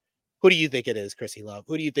Ziggler. Who do you think it is, Chrissy Love?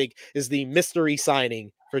 Who do you think is the mystery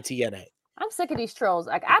signing for TNA? I'm sick of these trolls.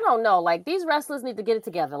 Like, I don't know. Like, these wrestlers need to get it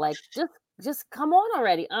together. Like, just come on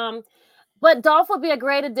already. But Dolph would be a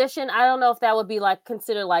great addition. I don't know if that would be like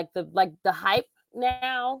considered like the hype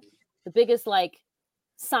now, the biggest like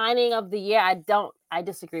signing of the year. I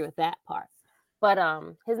disagree with that part. But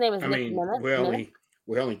his name is Nick Nemeth.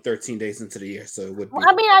 We're only 13 days into the year, so it would be.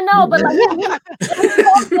 I mean, I know, but like, I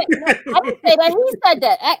didn't say that. He said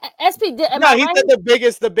that. SP did. No, he said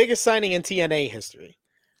the biggest signing in TNA history.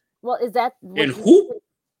 Well, is that and who?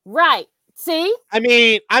 Right. See? I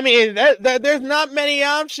mean, there's not many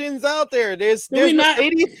options out there. There's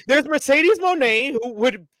Mercedes Monet who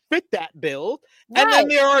would fit that build, and then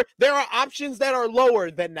there are options that are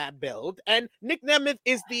lower than that build, and Nick Nemeth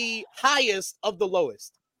is the highest of the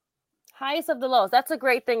lowest. Highest of the lowest. That's a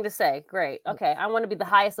great thing to say. Great. Okay, I want to be the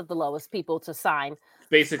highest of the lowest people to sign.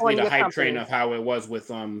 Basically, the hype train of how it was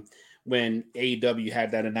with when AEW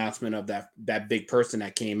had that announcement of that big person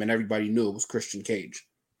that came, and everybody knew it was Christian Cage.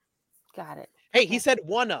 Got it. Hey, he said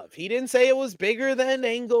one of. He didn't say it was bigger than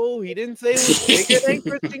Angle. He didn't say it was bigger than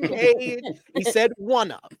Christian Cage. He said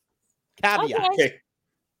one of. Caveat.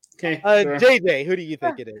 Okay. JJ, who do you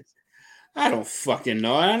think it is? I don't fucking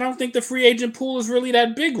know. I don't think the free agent pool is really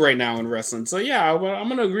that big right now in wrestling. So yeah, I'm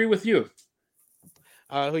gonna agree with you.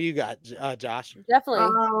 Who you got, Josh? Definitely.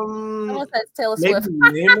 Someone says Taylor Swift.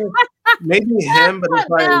 Maybe him, but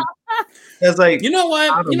it's like you know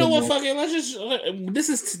what? You know what? Fuck it. Let's just. This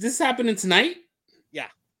is happening tonight. Yeah.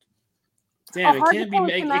 Damn,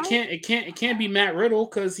 it can't be Matt Riddle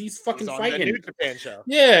because he's fucking fighting. The New Japan show.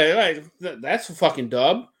 Yeah, like that's a fucking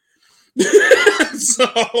dub. So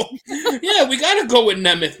yeah, we gotta go with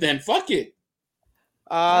Nemeth then. Fuck it.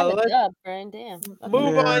 Let's damn.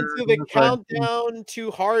 move on to the countdown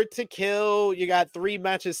to Hard to Kill. You got 3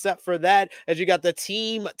 matches set for that, as you got the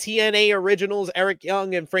Team TNA Originals, Eric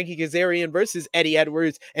Young and Frankie Kazarian versus Eddie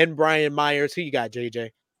Edwards and Brian Myers. Who you got, JJ?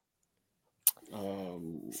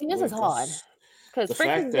 See, this is hard because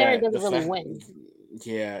Frankie Kazarian doesn't really win.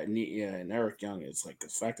 Yeah, and Eric Young, it's like the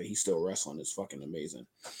fact that he's still wrestling is fucking amazing.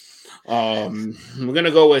 We're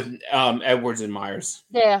gonna go with Edwards and Myers.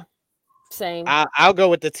 Yeah. Same. I'll go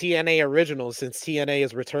with the TNA Originals since TNA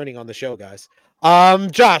is returning on the show, guys.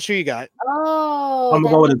 Josh, who you got? Oh, I'm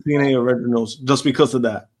gonna go with the TNA Originals just because of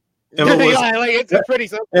that. It's pretty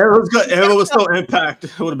simple. If it was still Impact,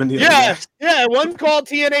 it would have been the other guy. Yeah. One's called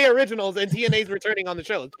TNA Originals, and TNA's returning on the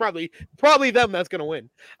show. It's probably them that's gonna win.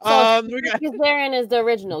 So Kazarian is the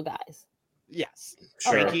original guys. Yes,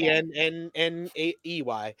 sure. Frankie and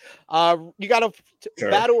EY. You got a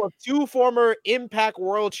battle of 2 former Impact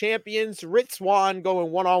World Champions. Rich Swann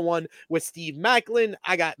going 1-on-1 with Steve Macklin.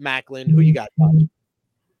 I got Macklin. Who you got, Josh?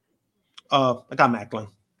 I got Macklin.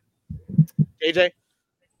 AJ?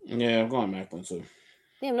 Yeah, I'm going Macklin too.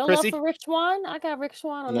 Damn, no love for Rich Swann. I got Rich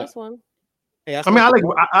Swann on this one. Hey,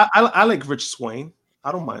 I like Rich Swain.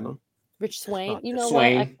 I don't mind him. Rich Swain. You know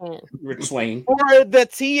Swain. what? I can't. Rich Swain. For the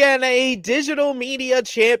TNA Digital Media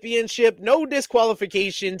Championship, no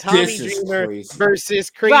disqualification. Tommy Dreamer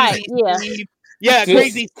versus Crazy Steve. Yeah,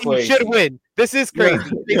 Crazy Steve should win. This is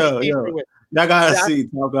crazy. Y'all gotta see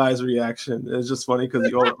Top Guy's reaction. It's just funny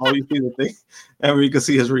because all you see the thing, and you can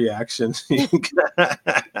see his reaction.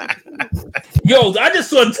 Yo, I just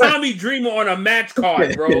saw Tommy Dreamer on a match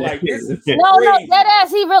card, bro. Like this is crazy. No, that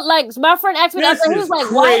ass. He like my friend asked me that. He was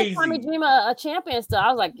like, "Why is Tommy Dreamer a champion still?"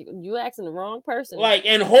 I was like, "You asking the wrong person." Like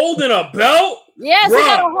and holding a belt. Yes, he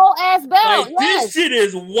got a whole ass belt. Like this shit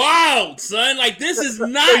is wild, son. Like this is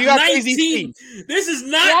not 19. This is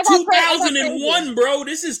not 2001, bro.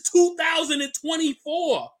 This is 2024.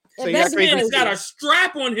 So you got Crazy. He's got a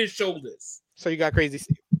strap on his shoulders. So you got Crazy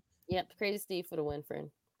Steve. Yep, Crazy Steve for the win, friend.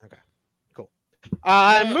 Okay, cool.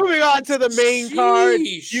 Moving on to the main card,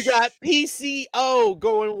 you got PCO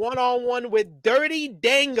going 1-on-1 with Dirty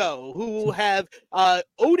Dango, who have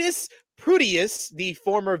Otis Prudius, the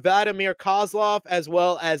former Vladimir Kozlov, as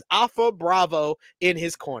well as Alpha Bravo in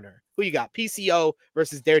his corner. Who you got? PCO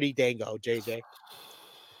versus Dirty Dango, JJ.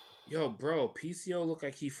 Yo, bro, PCO look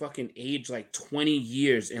like he fucking aged like 20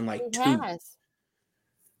 years in like 2.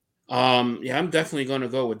 Yeah, I'm definitely gonna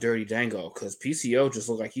go with Dirty Dango because PCO just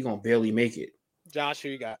look like he gonna barely make it. Josh, who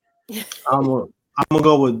you got? I'm gonna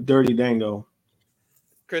go with Dirty Dango.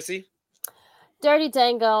 Chrissy? Dirty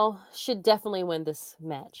Dango should definitely win this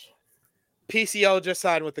match. PCO just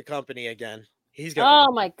signed with the company again. He's gonna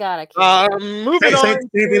my god, I can't. Moving on. Same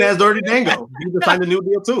thing as Dirty Dango. He just signed a new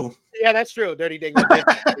deal too. Yeah, that's true. Dirty Dango.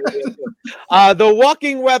 The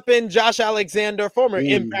walking weapon, Josh Alexander, former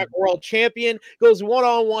Impact World Champion, goes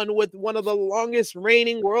 1-on-1 with one of the longest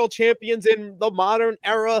reigning world champions in the modern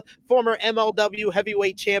era, former MLW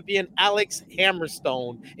heavyweight champion Alex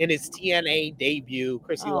Hammerstone in his TNA debut.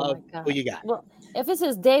 Chrissy Love, who you got? Well, if it's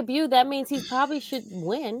his debut, that means he probably should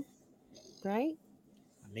win, right?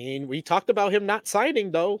 I mean, we talked about him not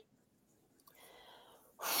signing, though.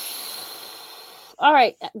 All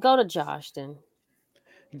right, go to Josh then.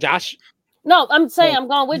 Josh? No, I'm saying I'm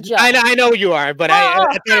going with Joe. I know you are, but I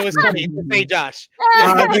thought it was funny to say Josh.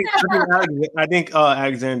 I think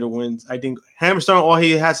Alexander wins. I think Hammerstone, all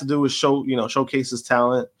he has to do is showcase his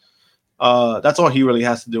talent. That's all he really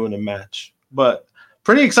has to do in the match. But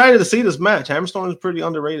pretty excited to see this match. Hammerstone is pretty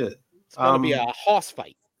underrated. It's going to be a horse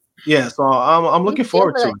fight. Yeah, so I'm looking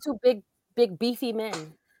forward to it. Two big beefy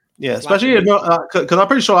men. Yeah, especially because I'm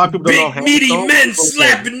pretty sure a lot of people don't know. Big meaty men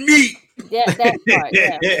slapping meat. Yeah, that part.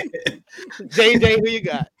 Yeah. JJ, who you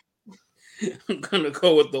got? I'm gonna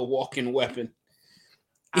go with the walking weapon.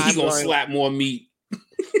 He's gonna slap more meat.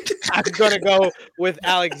 I'm gonna go with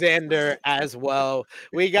Alexander as well.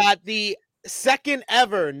 We got the second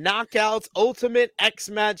ever Knockouts Ultimate X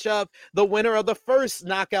matchup. The winner of the first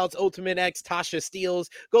Knockouts Ultimate X, Tasha Steelz,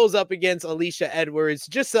 goes up against Alicia Edwards,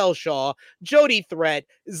 Giselle Shaw, Jody Threat,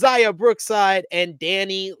 Zaya Brookside, and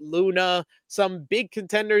Dani Luna. Some big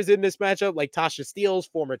contenders in this matchup, like Tasha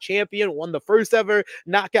Steelz, former champion, won the first ever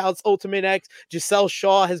Knockouts Ultimate X. Giselle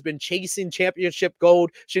Shaw has been chasing championship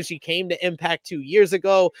gold since she came to Impact 2 years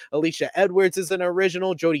ago. Alicia Edwards is an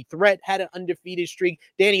original. Jody Threat had an undefeated streak.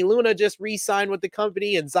 Dani Luna just re-signed with the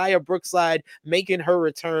company, and Zaya Brookside making her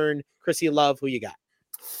return. Chrissy Love, who you got?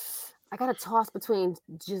 I got a toss between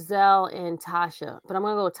Giselle and Tasha, but I'm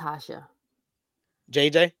gonna go with Tasha.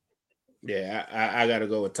 JJ? Yeah, I gotta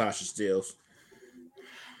go with Tasha Steelz.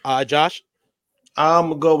 Josh? I'm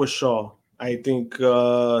gonna go with Shaw. I think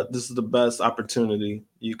this is the best opportunity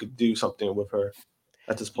you could do something with her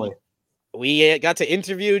at this point. We got to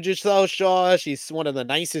interview Giselle Shaw. She's one of the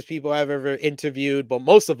nicest people I've ever interviewed, but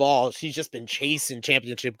most of all, she's just been chasing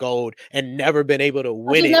championship gold and never been able to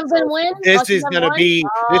win it. Never been win? This is going to be,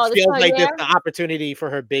 this feels like this the opportunity for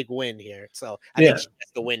her big win here. So I think she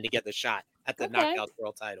has to win to get the shot at the Knockouts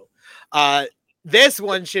World title. This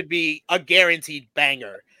one should be a guaranteed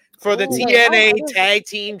banger. For the TNA Tag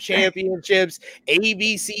Team Championships,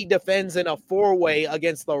 ABC defends in a 4-way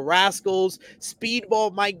against the Rascals,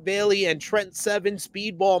 Speedball Mike Bailey and Trent Seven,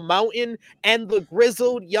 Speedball Mountain, and the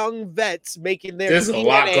Grizzled Young Vets making their There's a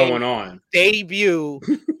lot going on. Debut.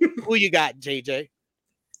 Who you got, JJ?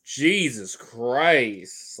 Jesus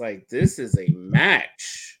Christ. Like, this is a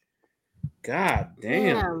match. God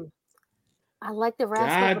damn. I like the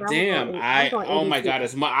Rascals. God damn! Oh my god!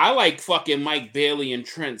 I like fucking Mike Bailey and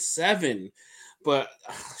Trent Seven, but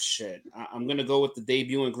shit, I'm gonna go with the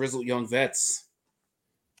debut and Grizzled Young Vets.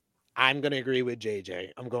 I'm gonna agree with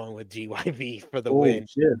JJ. I'm going with GYV for the win. win.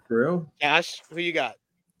 Shit, for real? Josh, who you got?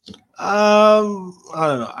 I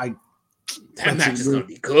don't know. That match is gonna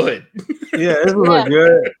be good. Yeah, this was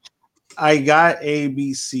good. I got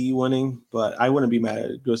ABC winning, but I wouldn't be mad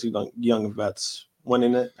at Grizzled Young Vets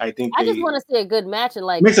winning it. I think I just want to see a good match and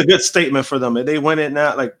like makes a good statement for them. If they win it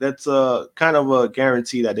now, like that's a kind of a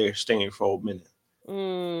guarantee that they're staying for a minute.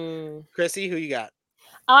 Chrissy, who you got?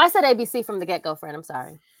 Oh, I said ABC from the get-go, friend. I'm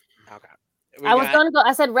sorry. Okay. I was going to go.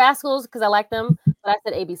 I said Rascals because I like them, but I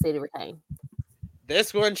said ABC to retain.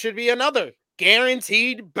 This one should be another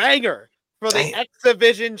guaranteed banger for the X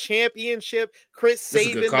Division Championship. Chris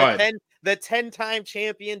Sabin, the 10-time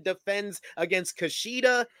champion, defends against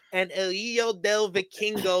Kushida and Elio del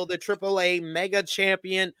Vikingo, the AAA mega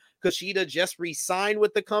champion. Kushida just re-signed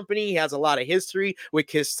with the company. He has a lot of history with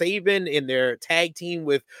Chris Sabin in their tag team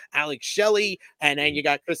with Alex Shelley. And then you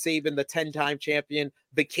got Chris Sabin, the 10-time champion,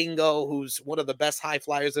 Vikingo, who's one of the best high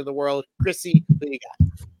flyers in the world. Chrissy, who you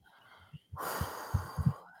got?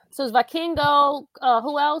 So is Vikingo,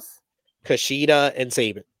 who else? Kushida and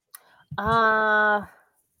Sabin.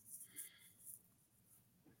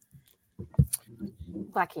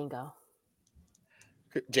 Vikingo.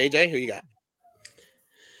 JJ, who you got?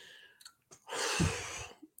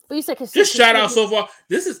 But you said just shout out so far.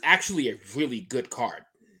 This is actually a really good card.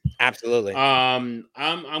 Absolutely. I'm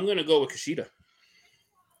gonna go with Kushida.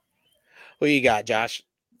 Who you got, Josh?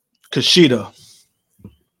 Kushida.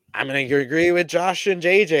 I'm gonna agree with Josh and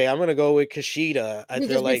JJ. I'm gonna go with Kushida. I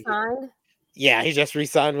feel like yeah, he just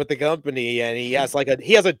re-signed with the company, and he has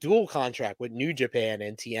a dual contract with New Japan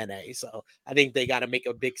and TNA. So I think they got to make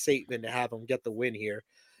a big statement to have him get the win here.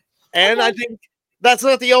 And I think that's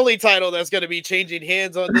not the only title that's going to be changing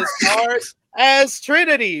hands on this card, as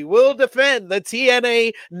Trinity will defend the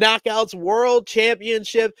TNA Knockouts World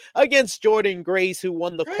Championship against Jordan Grace, who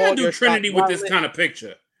won the Trinity with this kind of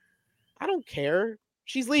picture. I don't care.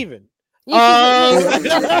 She's leaving. I'm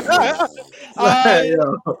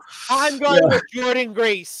going with Jordan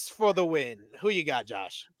Grace for the win. Who you got,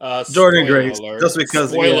 Josh? Jordan Grace, alert. just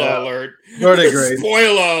because. Spoiler alert. Jordan Grace.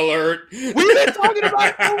 Spoiler alert. We've been talking about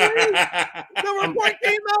it for weeks. The report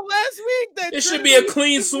came out last week that it should be a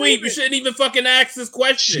clean sweep. You shouldn't even fucking ask this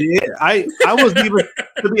question. Shit. I was even,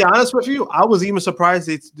 to be honest with you, I was even surprised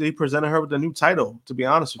they presented her with a new title. To be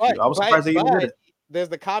honest with you, I was surprised they even did it. There's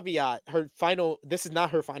the caveat. This is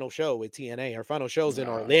not her final show with TNA. Her final show is in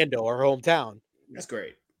Orlando, her hometown. That's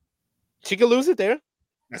great. She could lose it there.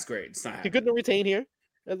 That's great. It's not she couldn't retain here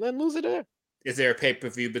and then lose it there. Is there a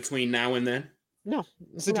pay-per-view between now and then? No.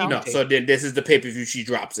 No. So then this is the pay-per-view she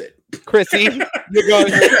drops it. Chrissy, you're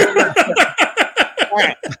going. All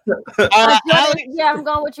right. I'm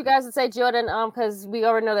going with you guys to say Jordan, because we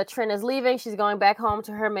already know that Trent is leaving. She's going back home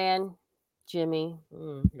to her man, Jimmy.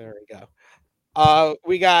 There we go.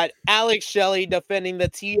 We got Alex Shelley defending the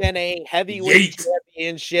TNA Heavyweight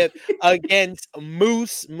Championship against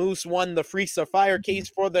Moose. Moose won the Free Fire case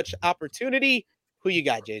for the opportunity. Who you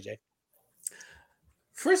got, JJ?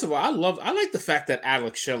 First of all, I like the fact that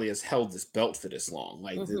Alex Shelley has held this belt for this long.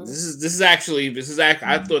 Like this is actually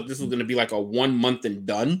I thought this was going to be like a 1 month and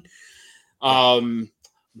done.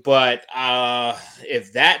 But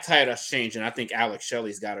if that title's changing, I think Alex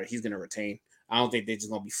Shelley's got her. He's going to retain. I don't think they're just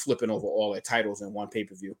going to be flipping over all their titles in one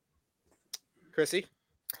pay-per-view. Chrissy?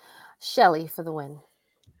 Shelley for the win.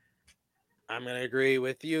 I'm going to agree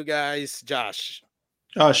with you guys. Josh?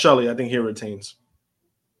 Shelley, I think he retains.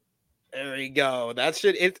 There we go. That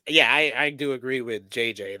should it. Yeah, I do agree with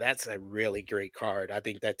JJ. That's a really great card. I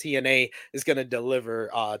think that TNA is going to deliver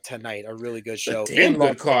tonight. A really good show. Damn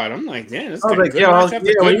good card. I'm like, damn. This I was like, good match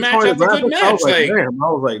after good match after good match. I was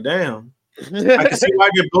like, damn. I can see why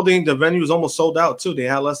you're building. The venue is almost sold out too. They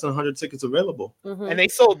had less than 100 tickets available, and they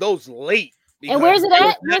sold those late. And where's it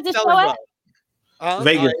at? Where's the show at?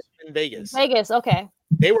 Vegas. In Vegas. Vegas. Okay.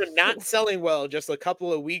 They were not selling well just a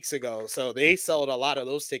couple of weeks ago, so they sold a lot of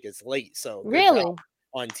those tickets late. So really.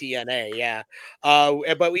 On TNA, yeah.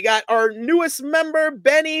 But we got our newest member,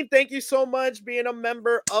 Benny. Thank you so much being a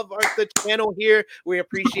member of the channel here. We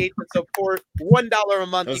appreciate the support. $1 a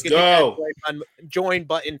month. Let's you can go. hit that join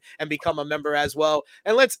button and become a member as well.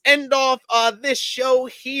 And let's end off this show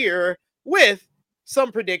here with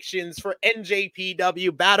some predictions for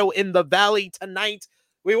NJPW Battle in the Valley tonight.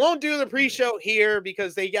 We won't do the pre-show here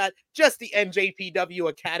because they got just the NJPW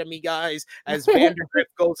Academy guys as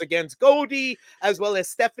Vandergrift goes against Goldie, as well as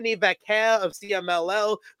Stephanie Vaquer of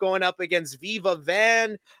CMLL going up against Viva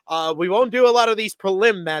Van. We won't do a lot of these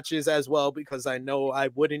prelim matches as well because I know I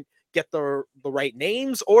wouldn't get the right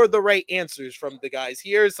names or the right answers from the guys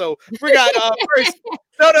here. So we got first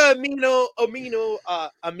Soda Amino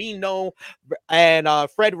and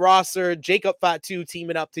Fred Rosser, Jacob Fatu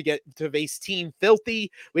teaming up to face Team Filthy.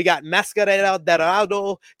 We got Mascarera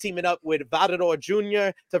Dorado teaming up with Vadador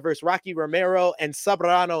Jr. to verse Rocky Romero and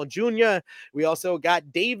Sobrano Jr. We also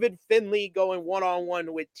got David Finley going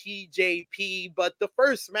one-on-one with TJP. But the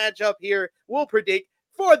first matchup here we'll predict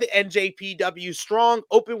for the NJPW Strong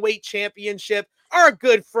Openweight Championship, our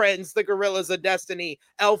good friends, the Gorillas of Destiny,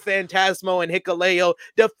 El Phantasmo and Hikaleo,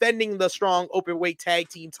 defending the Strong Openweight Tag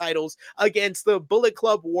Team titles against the Bullet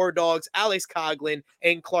Club War Dogs, Alex Coughlin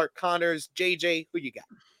and Clark Connors. JJ, who you got?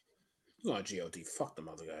 Oh, GOD. Fuck them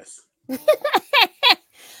other guys.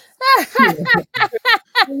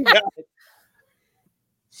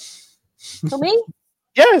 For me?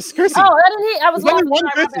 Yes, Chrissy. Oh, I didn't hear. I was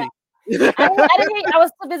laughing. I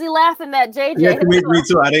was so busy laughing at JJ. Yeah, me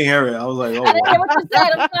too. I didn't hear it. I was like, oh, I didn't hear what you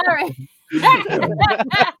said.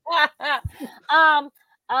 I'm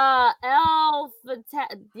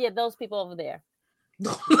sorry. Those people over there.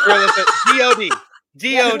 GOD.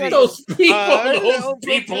 Those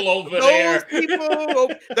people over there.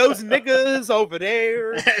 Those niggas over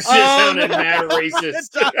there. That shit sounded mad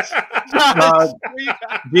racist.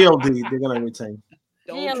 DLD, they're gonna retain.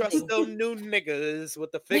 Don't trust them new niggas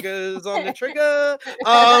with the figures on the trigger.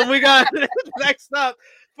 We got next up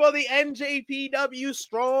for the NJPW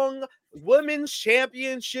Strong Women's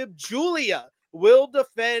Championship. Julia will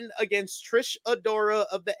defend against Trish Adora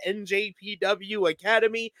of the NJPW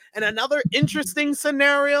Academy. And another interesting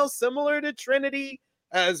scenario similar to Trinity,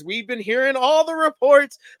 as we've been hearing all the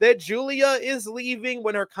reports that Julia is leaving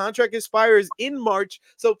when her contract expires in March.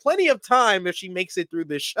 So plenty of time if she makes it through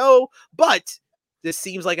the show. But this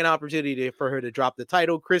seems like an opportunity for her to drop the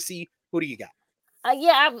title. Chrissy, who do you got? I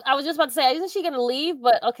was just about to say, isn't she going to leave?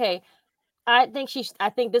 But okay, I think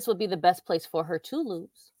this would be the best place for her to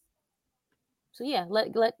lose. So yeah,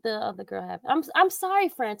 let the other girl have it. I'm sorry,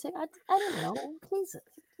 Frantic. I didn't know. Please.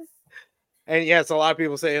 And yes, a lot of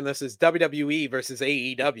people saying this is WWE versus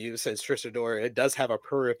AEW, since Trish Adora does have a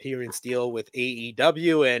per appearance deal with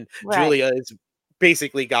AEW, and Julia is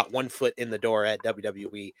basically got one foot in the door at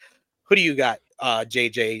WWE. Who do you got,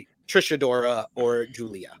 JJ? Trish Adora or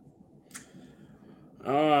Julia?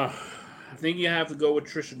 I think you have to go with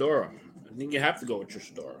Trish Adora.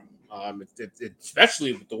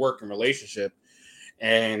 Especially with the working relationship.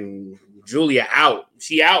 And Julia out.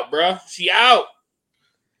 She out, bro. She out.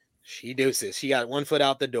 She deuces. She got one foot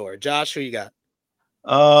out the door. Josh, who you got?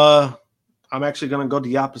 I'm actually gonna go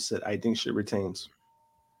the opposite. I think she retains.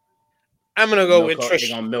 I'm gonna go with Trish.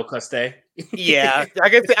 They're gonna milk her stay. Yeah,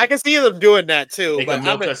 I can see them doing that too. They can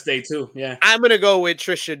milk her stay too. Yeah, I'm gonna go with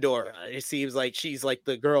Trish Adora. It seems like she's like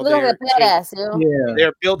the girl there. there. Badass, yeah,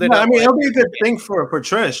 they're building. I mean, it'll be a good thing for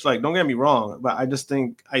Trish. Like, don't get me wrong, but I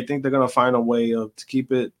think they're gonna find a way to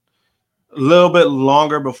keep it a little bit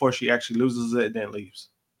longer before she actually loses it and then leaves.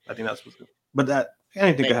 I think that's what's good. But that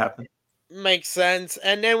anything could happen. Makes sense.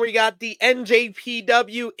 And then we got the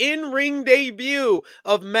NJPW in-ring debut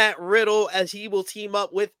of Matt Riddle as he will team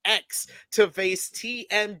up with X to face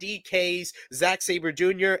TMDK's Zack Sabre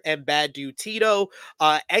Jr. and Bad Dude Tito.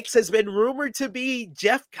 X has been rumored to be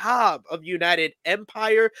Jeff Cobb of United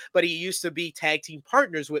Empire, but he used to be tag team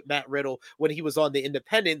partners with Matt Riddle when he was on the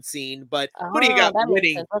independent scene. But who do you got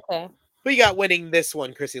winning? Okay. Who you got winning this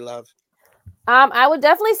one, Chrissy Love? I would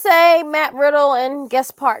definitely say Matt Riddle and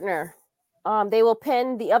guest partner. They will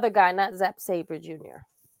pin the other guy, not Zack Sabre Jr.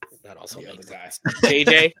 That also makes sense.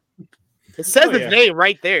 JJ. It says his name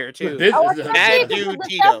right there too. Bad Dude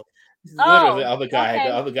Tito. Literally the other guy. Okay.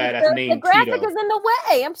 The other guy that's named the graphic Tito. is in the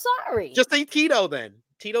way. I'm sorry. Just say Tito then.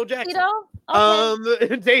 Tito Jackson. Tito?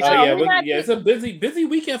 Okay. It's a busy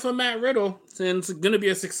weekend for Matt Riddle. Since it's gonna be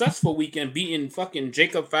a successful weekend, beating fucking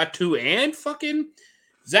Jacob Fatu and fucking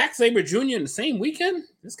Zack Sabre Jr. in the same weekend.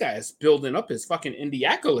 This guy is building up his fucking indie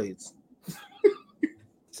accolades.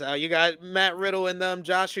 So you got Matt Riddle and them.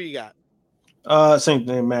 Josh, who you got? Same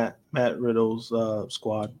thing. Matt Riddle's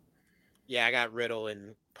squad. Yeah, I got Riddle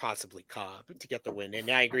and possibly Cobb to get the win, and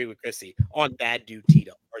I agree with Chrissy on Bad Dude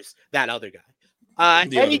Tito or that other guy.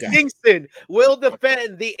 Eddie Kingston will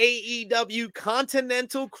defend the AEW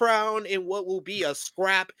Continental Crown in what will be a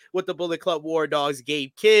scrap with the Bullet Club War Dogs.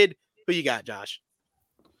 Gabe Kidd, who you got, Josh?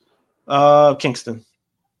 Kingston.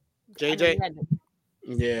 JJ.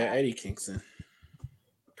 Yeah, Eddie Kingston.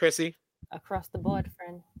 Chrissy? Across the board,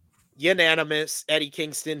 friend. Unanimous. Eddie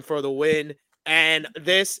Kingston for the win. And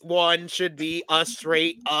this one should be a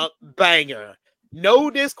straight up banger. No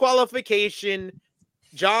disqualification.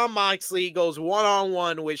 Jon Moxley goes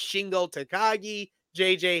one-on-one with Shingo Takagi.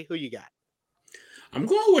 JJ, who you got? I'm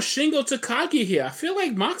going with Shingo Takagi here. I feel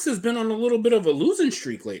like Mox has been on a little bit of a losing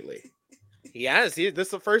streak lately. He has. This is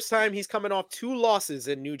the first time he's coming off 2 losses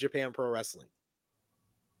in New Japan Pro Wrestling.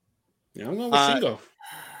 Yeah, I'm going with Shingo.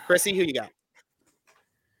 Chrissy, who you got?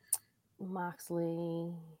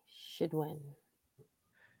 Moxley should win.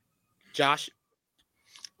 Josh?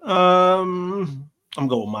 I'm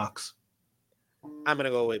going with Mox. I'm going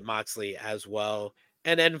to go with Moxley as well.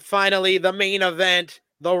 And then finally, the main event,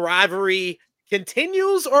 the rivalry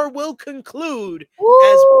continues or will conclude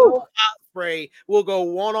as Will Ospreay will go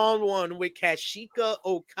one-on-one with Kazuchika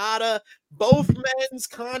Okada. Both men's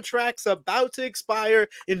contracts about to expire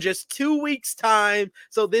in just 2 weeks' time,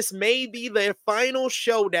 so this may be their final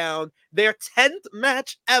showdown, their 10th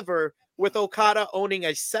match ever, with Okada owning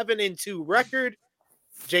a 7-2 record.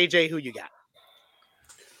 JJ, who you got?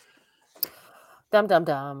 Dum.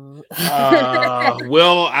 I'm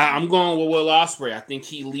going with Will Ospreay. I think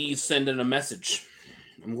he leaves sending a message.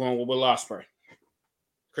 I'm going with Will Ospreay.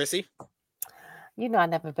 Chrissy? You know I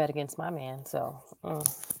never bet against my man, so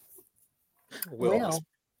Will.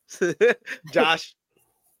 Josh?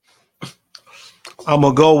 I'm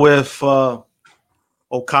gonna go with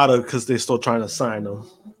Okada because they're still trying to sign him.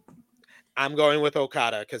 I'm going with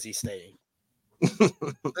Okada because he's staying.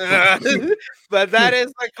 But that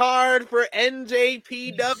is the card for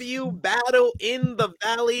NJPW Battle in the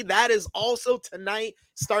Valley. That is also tonight,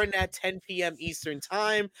 starting at 10 p.m. Eastern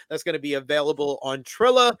time. That's going to be available on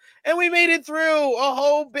Trilla. And we made it through a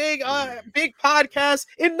whole big podcast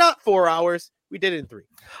in not 4 hours. We did it in 3.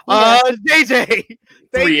 JJ,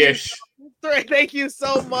 thank you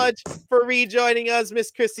so much for rejoining us, Miss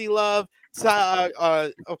Chrissy Love.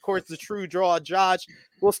 Of course, the True Draw, Josh.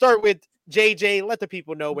 We'll start with JJ. Let the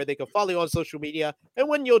people know where they can follow you on social media and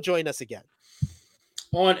when you'll join us again.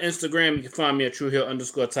 On Instagram, you can find me at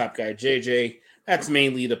TrueHill_Top Guy JJ. That's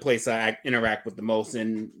mainly the place I interact with the most.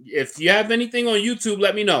 And if you have anything on YouTube,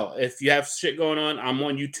 let me know. If you have shit going on, I'm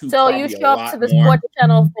on YouTube. So you show up to the sports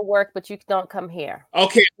channel for work, but you don't come here.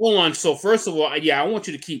 Okay, hold on. So first of all, I want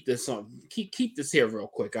you to keep this on. Keep this here real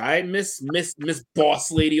quick. All right, Miss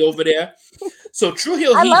Boss Lady over there. So True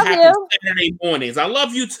Hill Heat happens Saturday mornings. I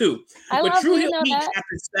love you too. But True Hill Heat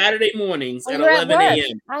happens Saturday mornings at 11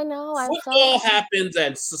 a.m. I know. Football happens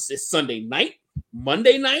at Sunday night,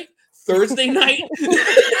 Monday night, Thursday night.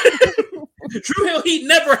 True Hill Heat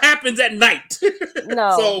never happens at night.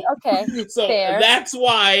 No. So fair. That's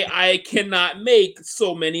why I cannot make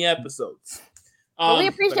so many episodes. Well, we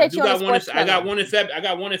appreciate you. I got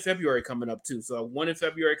one in February coming up too. So one in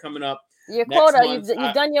February coming up. Your quota.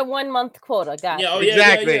 You've done your 1 month quota. Gotcha. Yeah.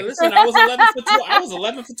 Exactly. Yeah. Listen, I was 11 for 12. I was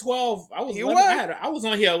 11 for 12. I was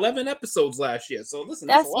on here 11 episodes last year. So listen,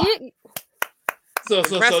 that's a lot.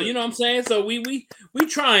 So you know what I'm saying? So we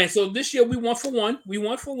trying. So this year we 1 for 1. We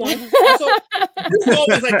 1 for 1. So this is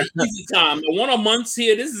always like the easy time. The 1 a month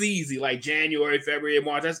here, this is easy. Like January, February,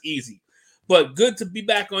 March, that's easy. But good to be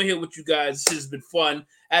back on here with you guys. This has been fun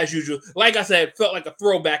as usual. Like I said, felt like a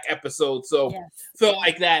throwback episode. So felt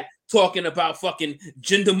like that. Talking about fucking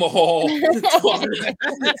Jinder Mahal,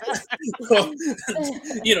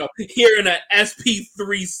 hearing an SP3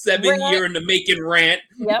 7-year in the making rant.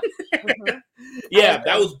 Yep. Mm-hmm. Yeah,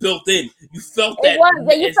 that was built in. You felt that. It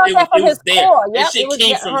was there. Core. Yep, that shit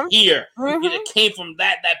came from here. Mm-hmm. It came from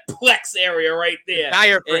that plex area right there.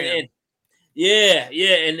 Diaphragm. Yeah,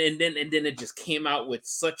 and then it just came out with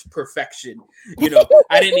such perfection.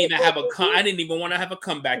 I didn't even want to have a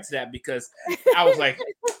comeback to that because I was like,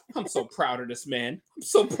 I'm so proud of this man.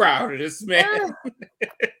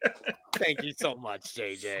 Thank you so much,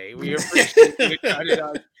 JJ. We appreciate you.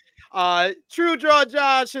 True Draw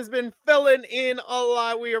Josh has been filling in a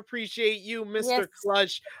lot. We appreciate you, Mr.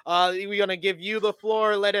 Clutch. We're gonna give you the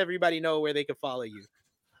floor. Let everybody know where they can follow you.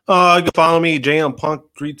 You can follow me,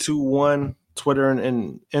 JMPunk321, Twitter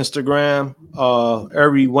and Instagram.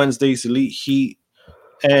 Every Wednesday's Elite Heat,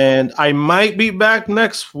 and I might be back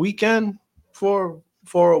next weekend for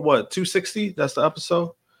what 260. That's the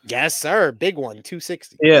episode. Yes, sir. Big one,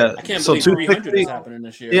 260. Yeah, I can't believe 300 is happening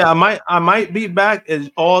this year. Yeah, I might be back.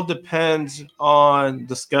 It all depends on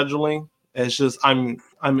the scheduling. It's just I'm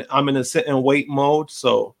in a sit and wait mode,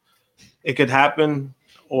 so it could happen,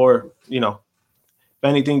 or if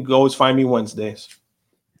anything goes, find me Wednesdays.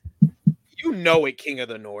 King of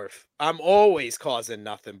the North. I'm always causing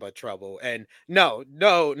nothing but trouble. And no,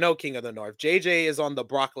 King of the North. JJ is on the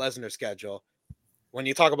Brock Lesnar schedule. When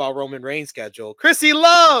you talk about Roman Reigns' schedule, Chrissy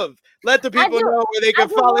Love, let the people know where they can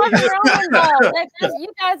follow you.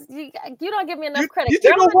 You guys, you don't give me enough credit. You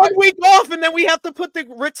took a 1 week off, and then we have to put the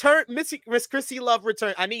return, Miss Chrissy Love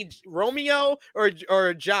return. I need Romeo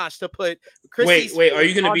or Josh to put Chrissy. Wait, are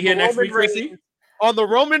you going to be here next week, Chrissy? On the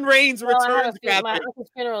Roman Reigns return. My uncle's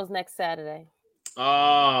funeral is next Saturday.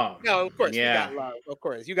 Oh no, of course, you got love. Of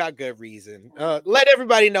course, you got good reason. Let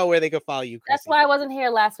everybody know where they can follow you, Chrissy. That's why I wasn't here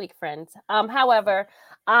last week, friends. However,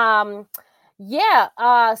 so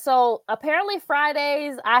apparently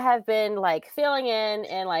Fridays I have been like filling in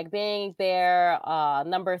and like being their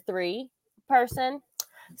number 3 person.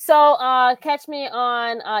 So catch me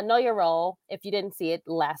on Know Your Role. If you didn't see it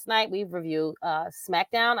last night, we reviewed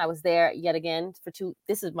SmackDown. I was there yet again for 2.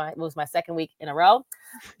 This was my second week in a row.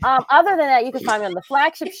 Other than that, you can find me on the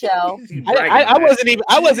flagship show. I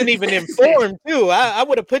wasn't even informed too. I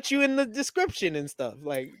would have put you in the description and stuff.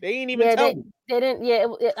 Like they ain't even tell me. They didn't. Yeah,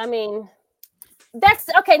 I mean, that's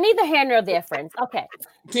okay. Neither here nor there, friends. Okay,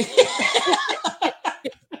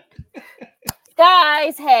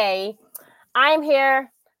 guys. Hey, I'm here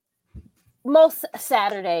most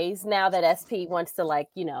Saturdays now that SP wants to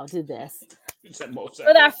do this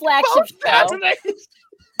for our flagship show.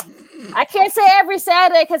 I can't say every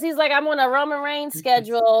Saturday because he's like, I'm on a Roman Reigns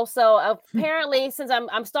schedule. So apparently, since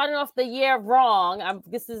I'm starting off the year wrong,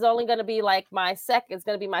 this is only going to be like it's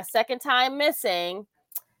going to be my second time missing.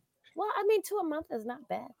 Well, I mean, 2 a month is not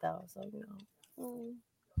bad though. So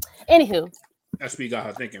Anywho. SP got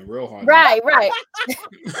her thinking real hard. Right.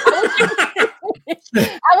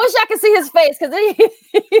 I wish I could see his face because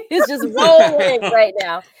he's just rolling right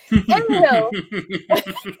now. Anywho,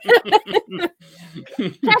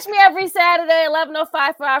 catch me every Saturday,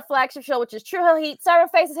 11:05 for our flagship show, which is True Hill Heat. Sarah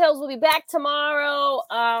Faces Hills will be back tomorrow.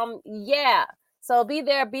 So be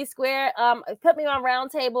there, be square. Put me on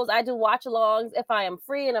roundtables. I do watch-alongs. If I am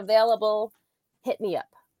free and available, hit me up.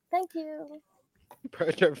 Thank you.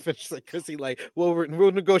 Like Chrissy,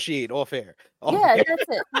 we'll negotiate off air.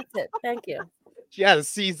 That's it. Thank you.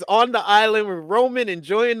 Yes, she's on the island with Roman,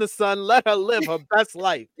 enjoying the sun. Let her live her best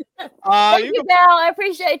life. Thank you, Val. I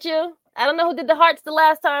appreciate you. I don't know who did the hearts the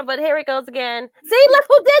last time, but here it goes again. See, look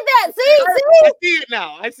who did that. See? I see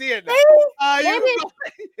it now.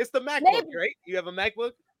 It's the MacBook, right? You have a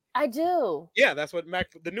MacBook? I do. Yeah, that's what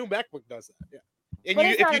the new MacBook does that. Yeah. And But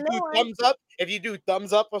if you do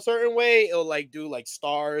thumbs up a certain way, it'll like do like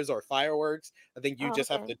stars or fireworks. I think you just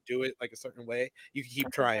have to do it like a certain way. You can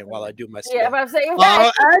keep trying while I do my stuff. Yeah, but I'm saying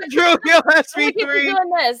Andrew SP3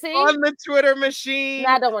 on the Twitter machine. No,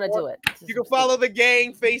 I don't want to do it. You can follow the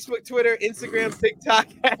gang, Facebook, Twitter, Instagram, TikTok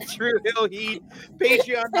at True Hill Heat.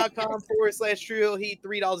 Patreon.com/True Hill Heat.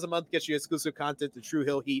 $3 a month gets you exclusive content, the True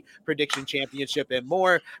Hill Heat Prediction Championship, and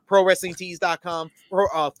more. ProWrestlingTees.com,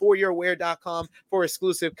 foryourwear.com for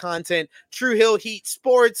exclusive content. True Hill Heat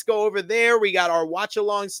Sports, go over there. We got our watch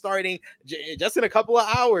along starting just in a couple of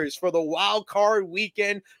hours for the wild card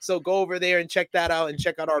weekend. So go over there and check that out and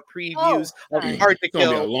check out our previews of Hard to Kill.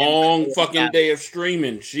 It's gonna be a long fucking day of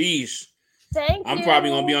streaming. Sheesh. I'm probably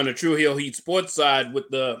gonna be on the True Hill Heat Sports side with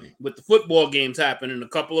the football games happening in a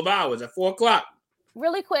couple of hours at 4:00.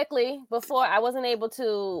 Really quickly, before I wasn't able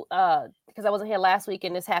to because I wasn't here last week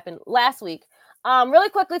and this happened last week. Really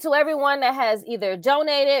quickly to everyone that has either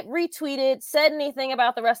donated, retweeted, said anything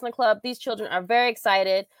about the wrestling club. These children are very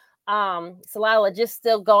excited. It's a lot of logistics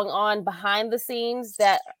still going on behind the scenes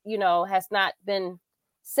that, has not been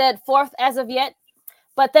said forth as of yet.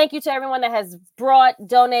 But thank you to everyone that has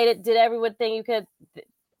donated, did everything you could.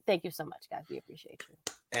 Thank you so much, guys. We appreciate you.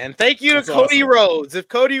 And thank you to Cody Rhodes.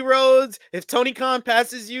 If Tony Khan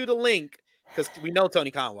passes you the link, because we know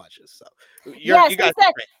Tony Khan watches. So you guys he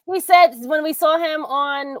said when we saw him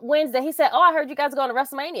on Wednesday, he said, "Oh, I heard you guys are going to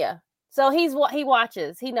WrestleMania." So he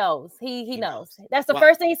watches. He knows. He knows. That's the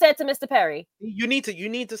first thing he said to Mr. Perry. You need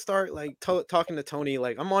to start like talking to Tony.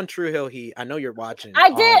 Like, I'm on True Hill Heat. I know you're watching. I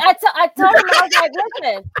did. I told him, I was like,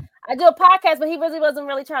 listen, I do a podcast, but he wasn't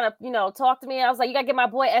really trying to, talk to me. I was like, you gotta get my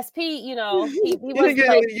boy SP. He was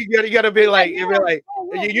you gotta be like,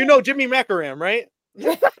 Jimmy Macaram, right?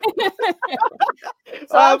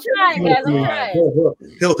 So I'm trying, guys. I'm trying.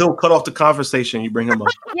 He'll cut off the conversation. You bring him up.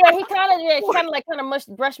 Yeah, he kind of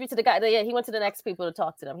brushed me to the guy. Yeah, he went to the next people to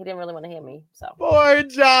talk to them. He didn't really want to hear me. So poor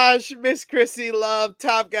Josh, Miss Chrissy Love,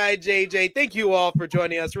 Top Guy JJ. Thank you all for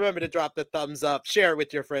joining us. Remember to drop the thumbs up, share it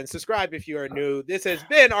with your friends, subscribe if you are new. This has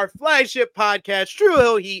been our flagship podcast, True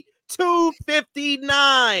Hill Heat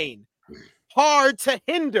 259. Hard to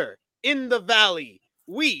Hinder in the Valley.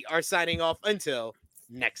 We are signing off until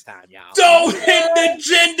next time, y'all. Don't hit the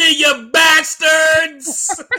Jinder, you bastards!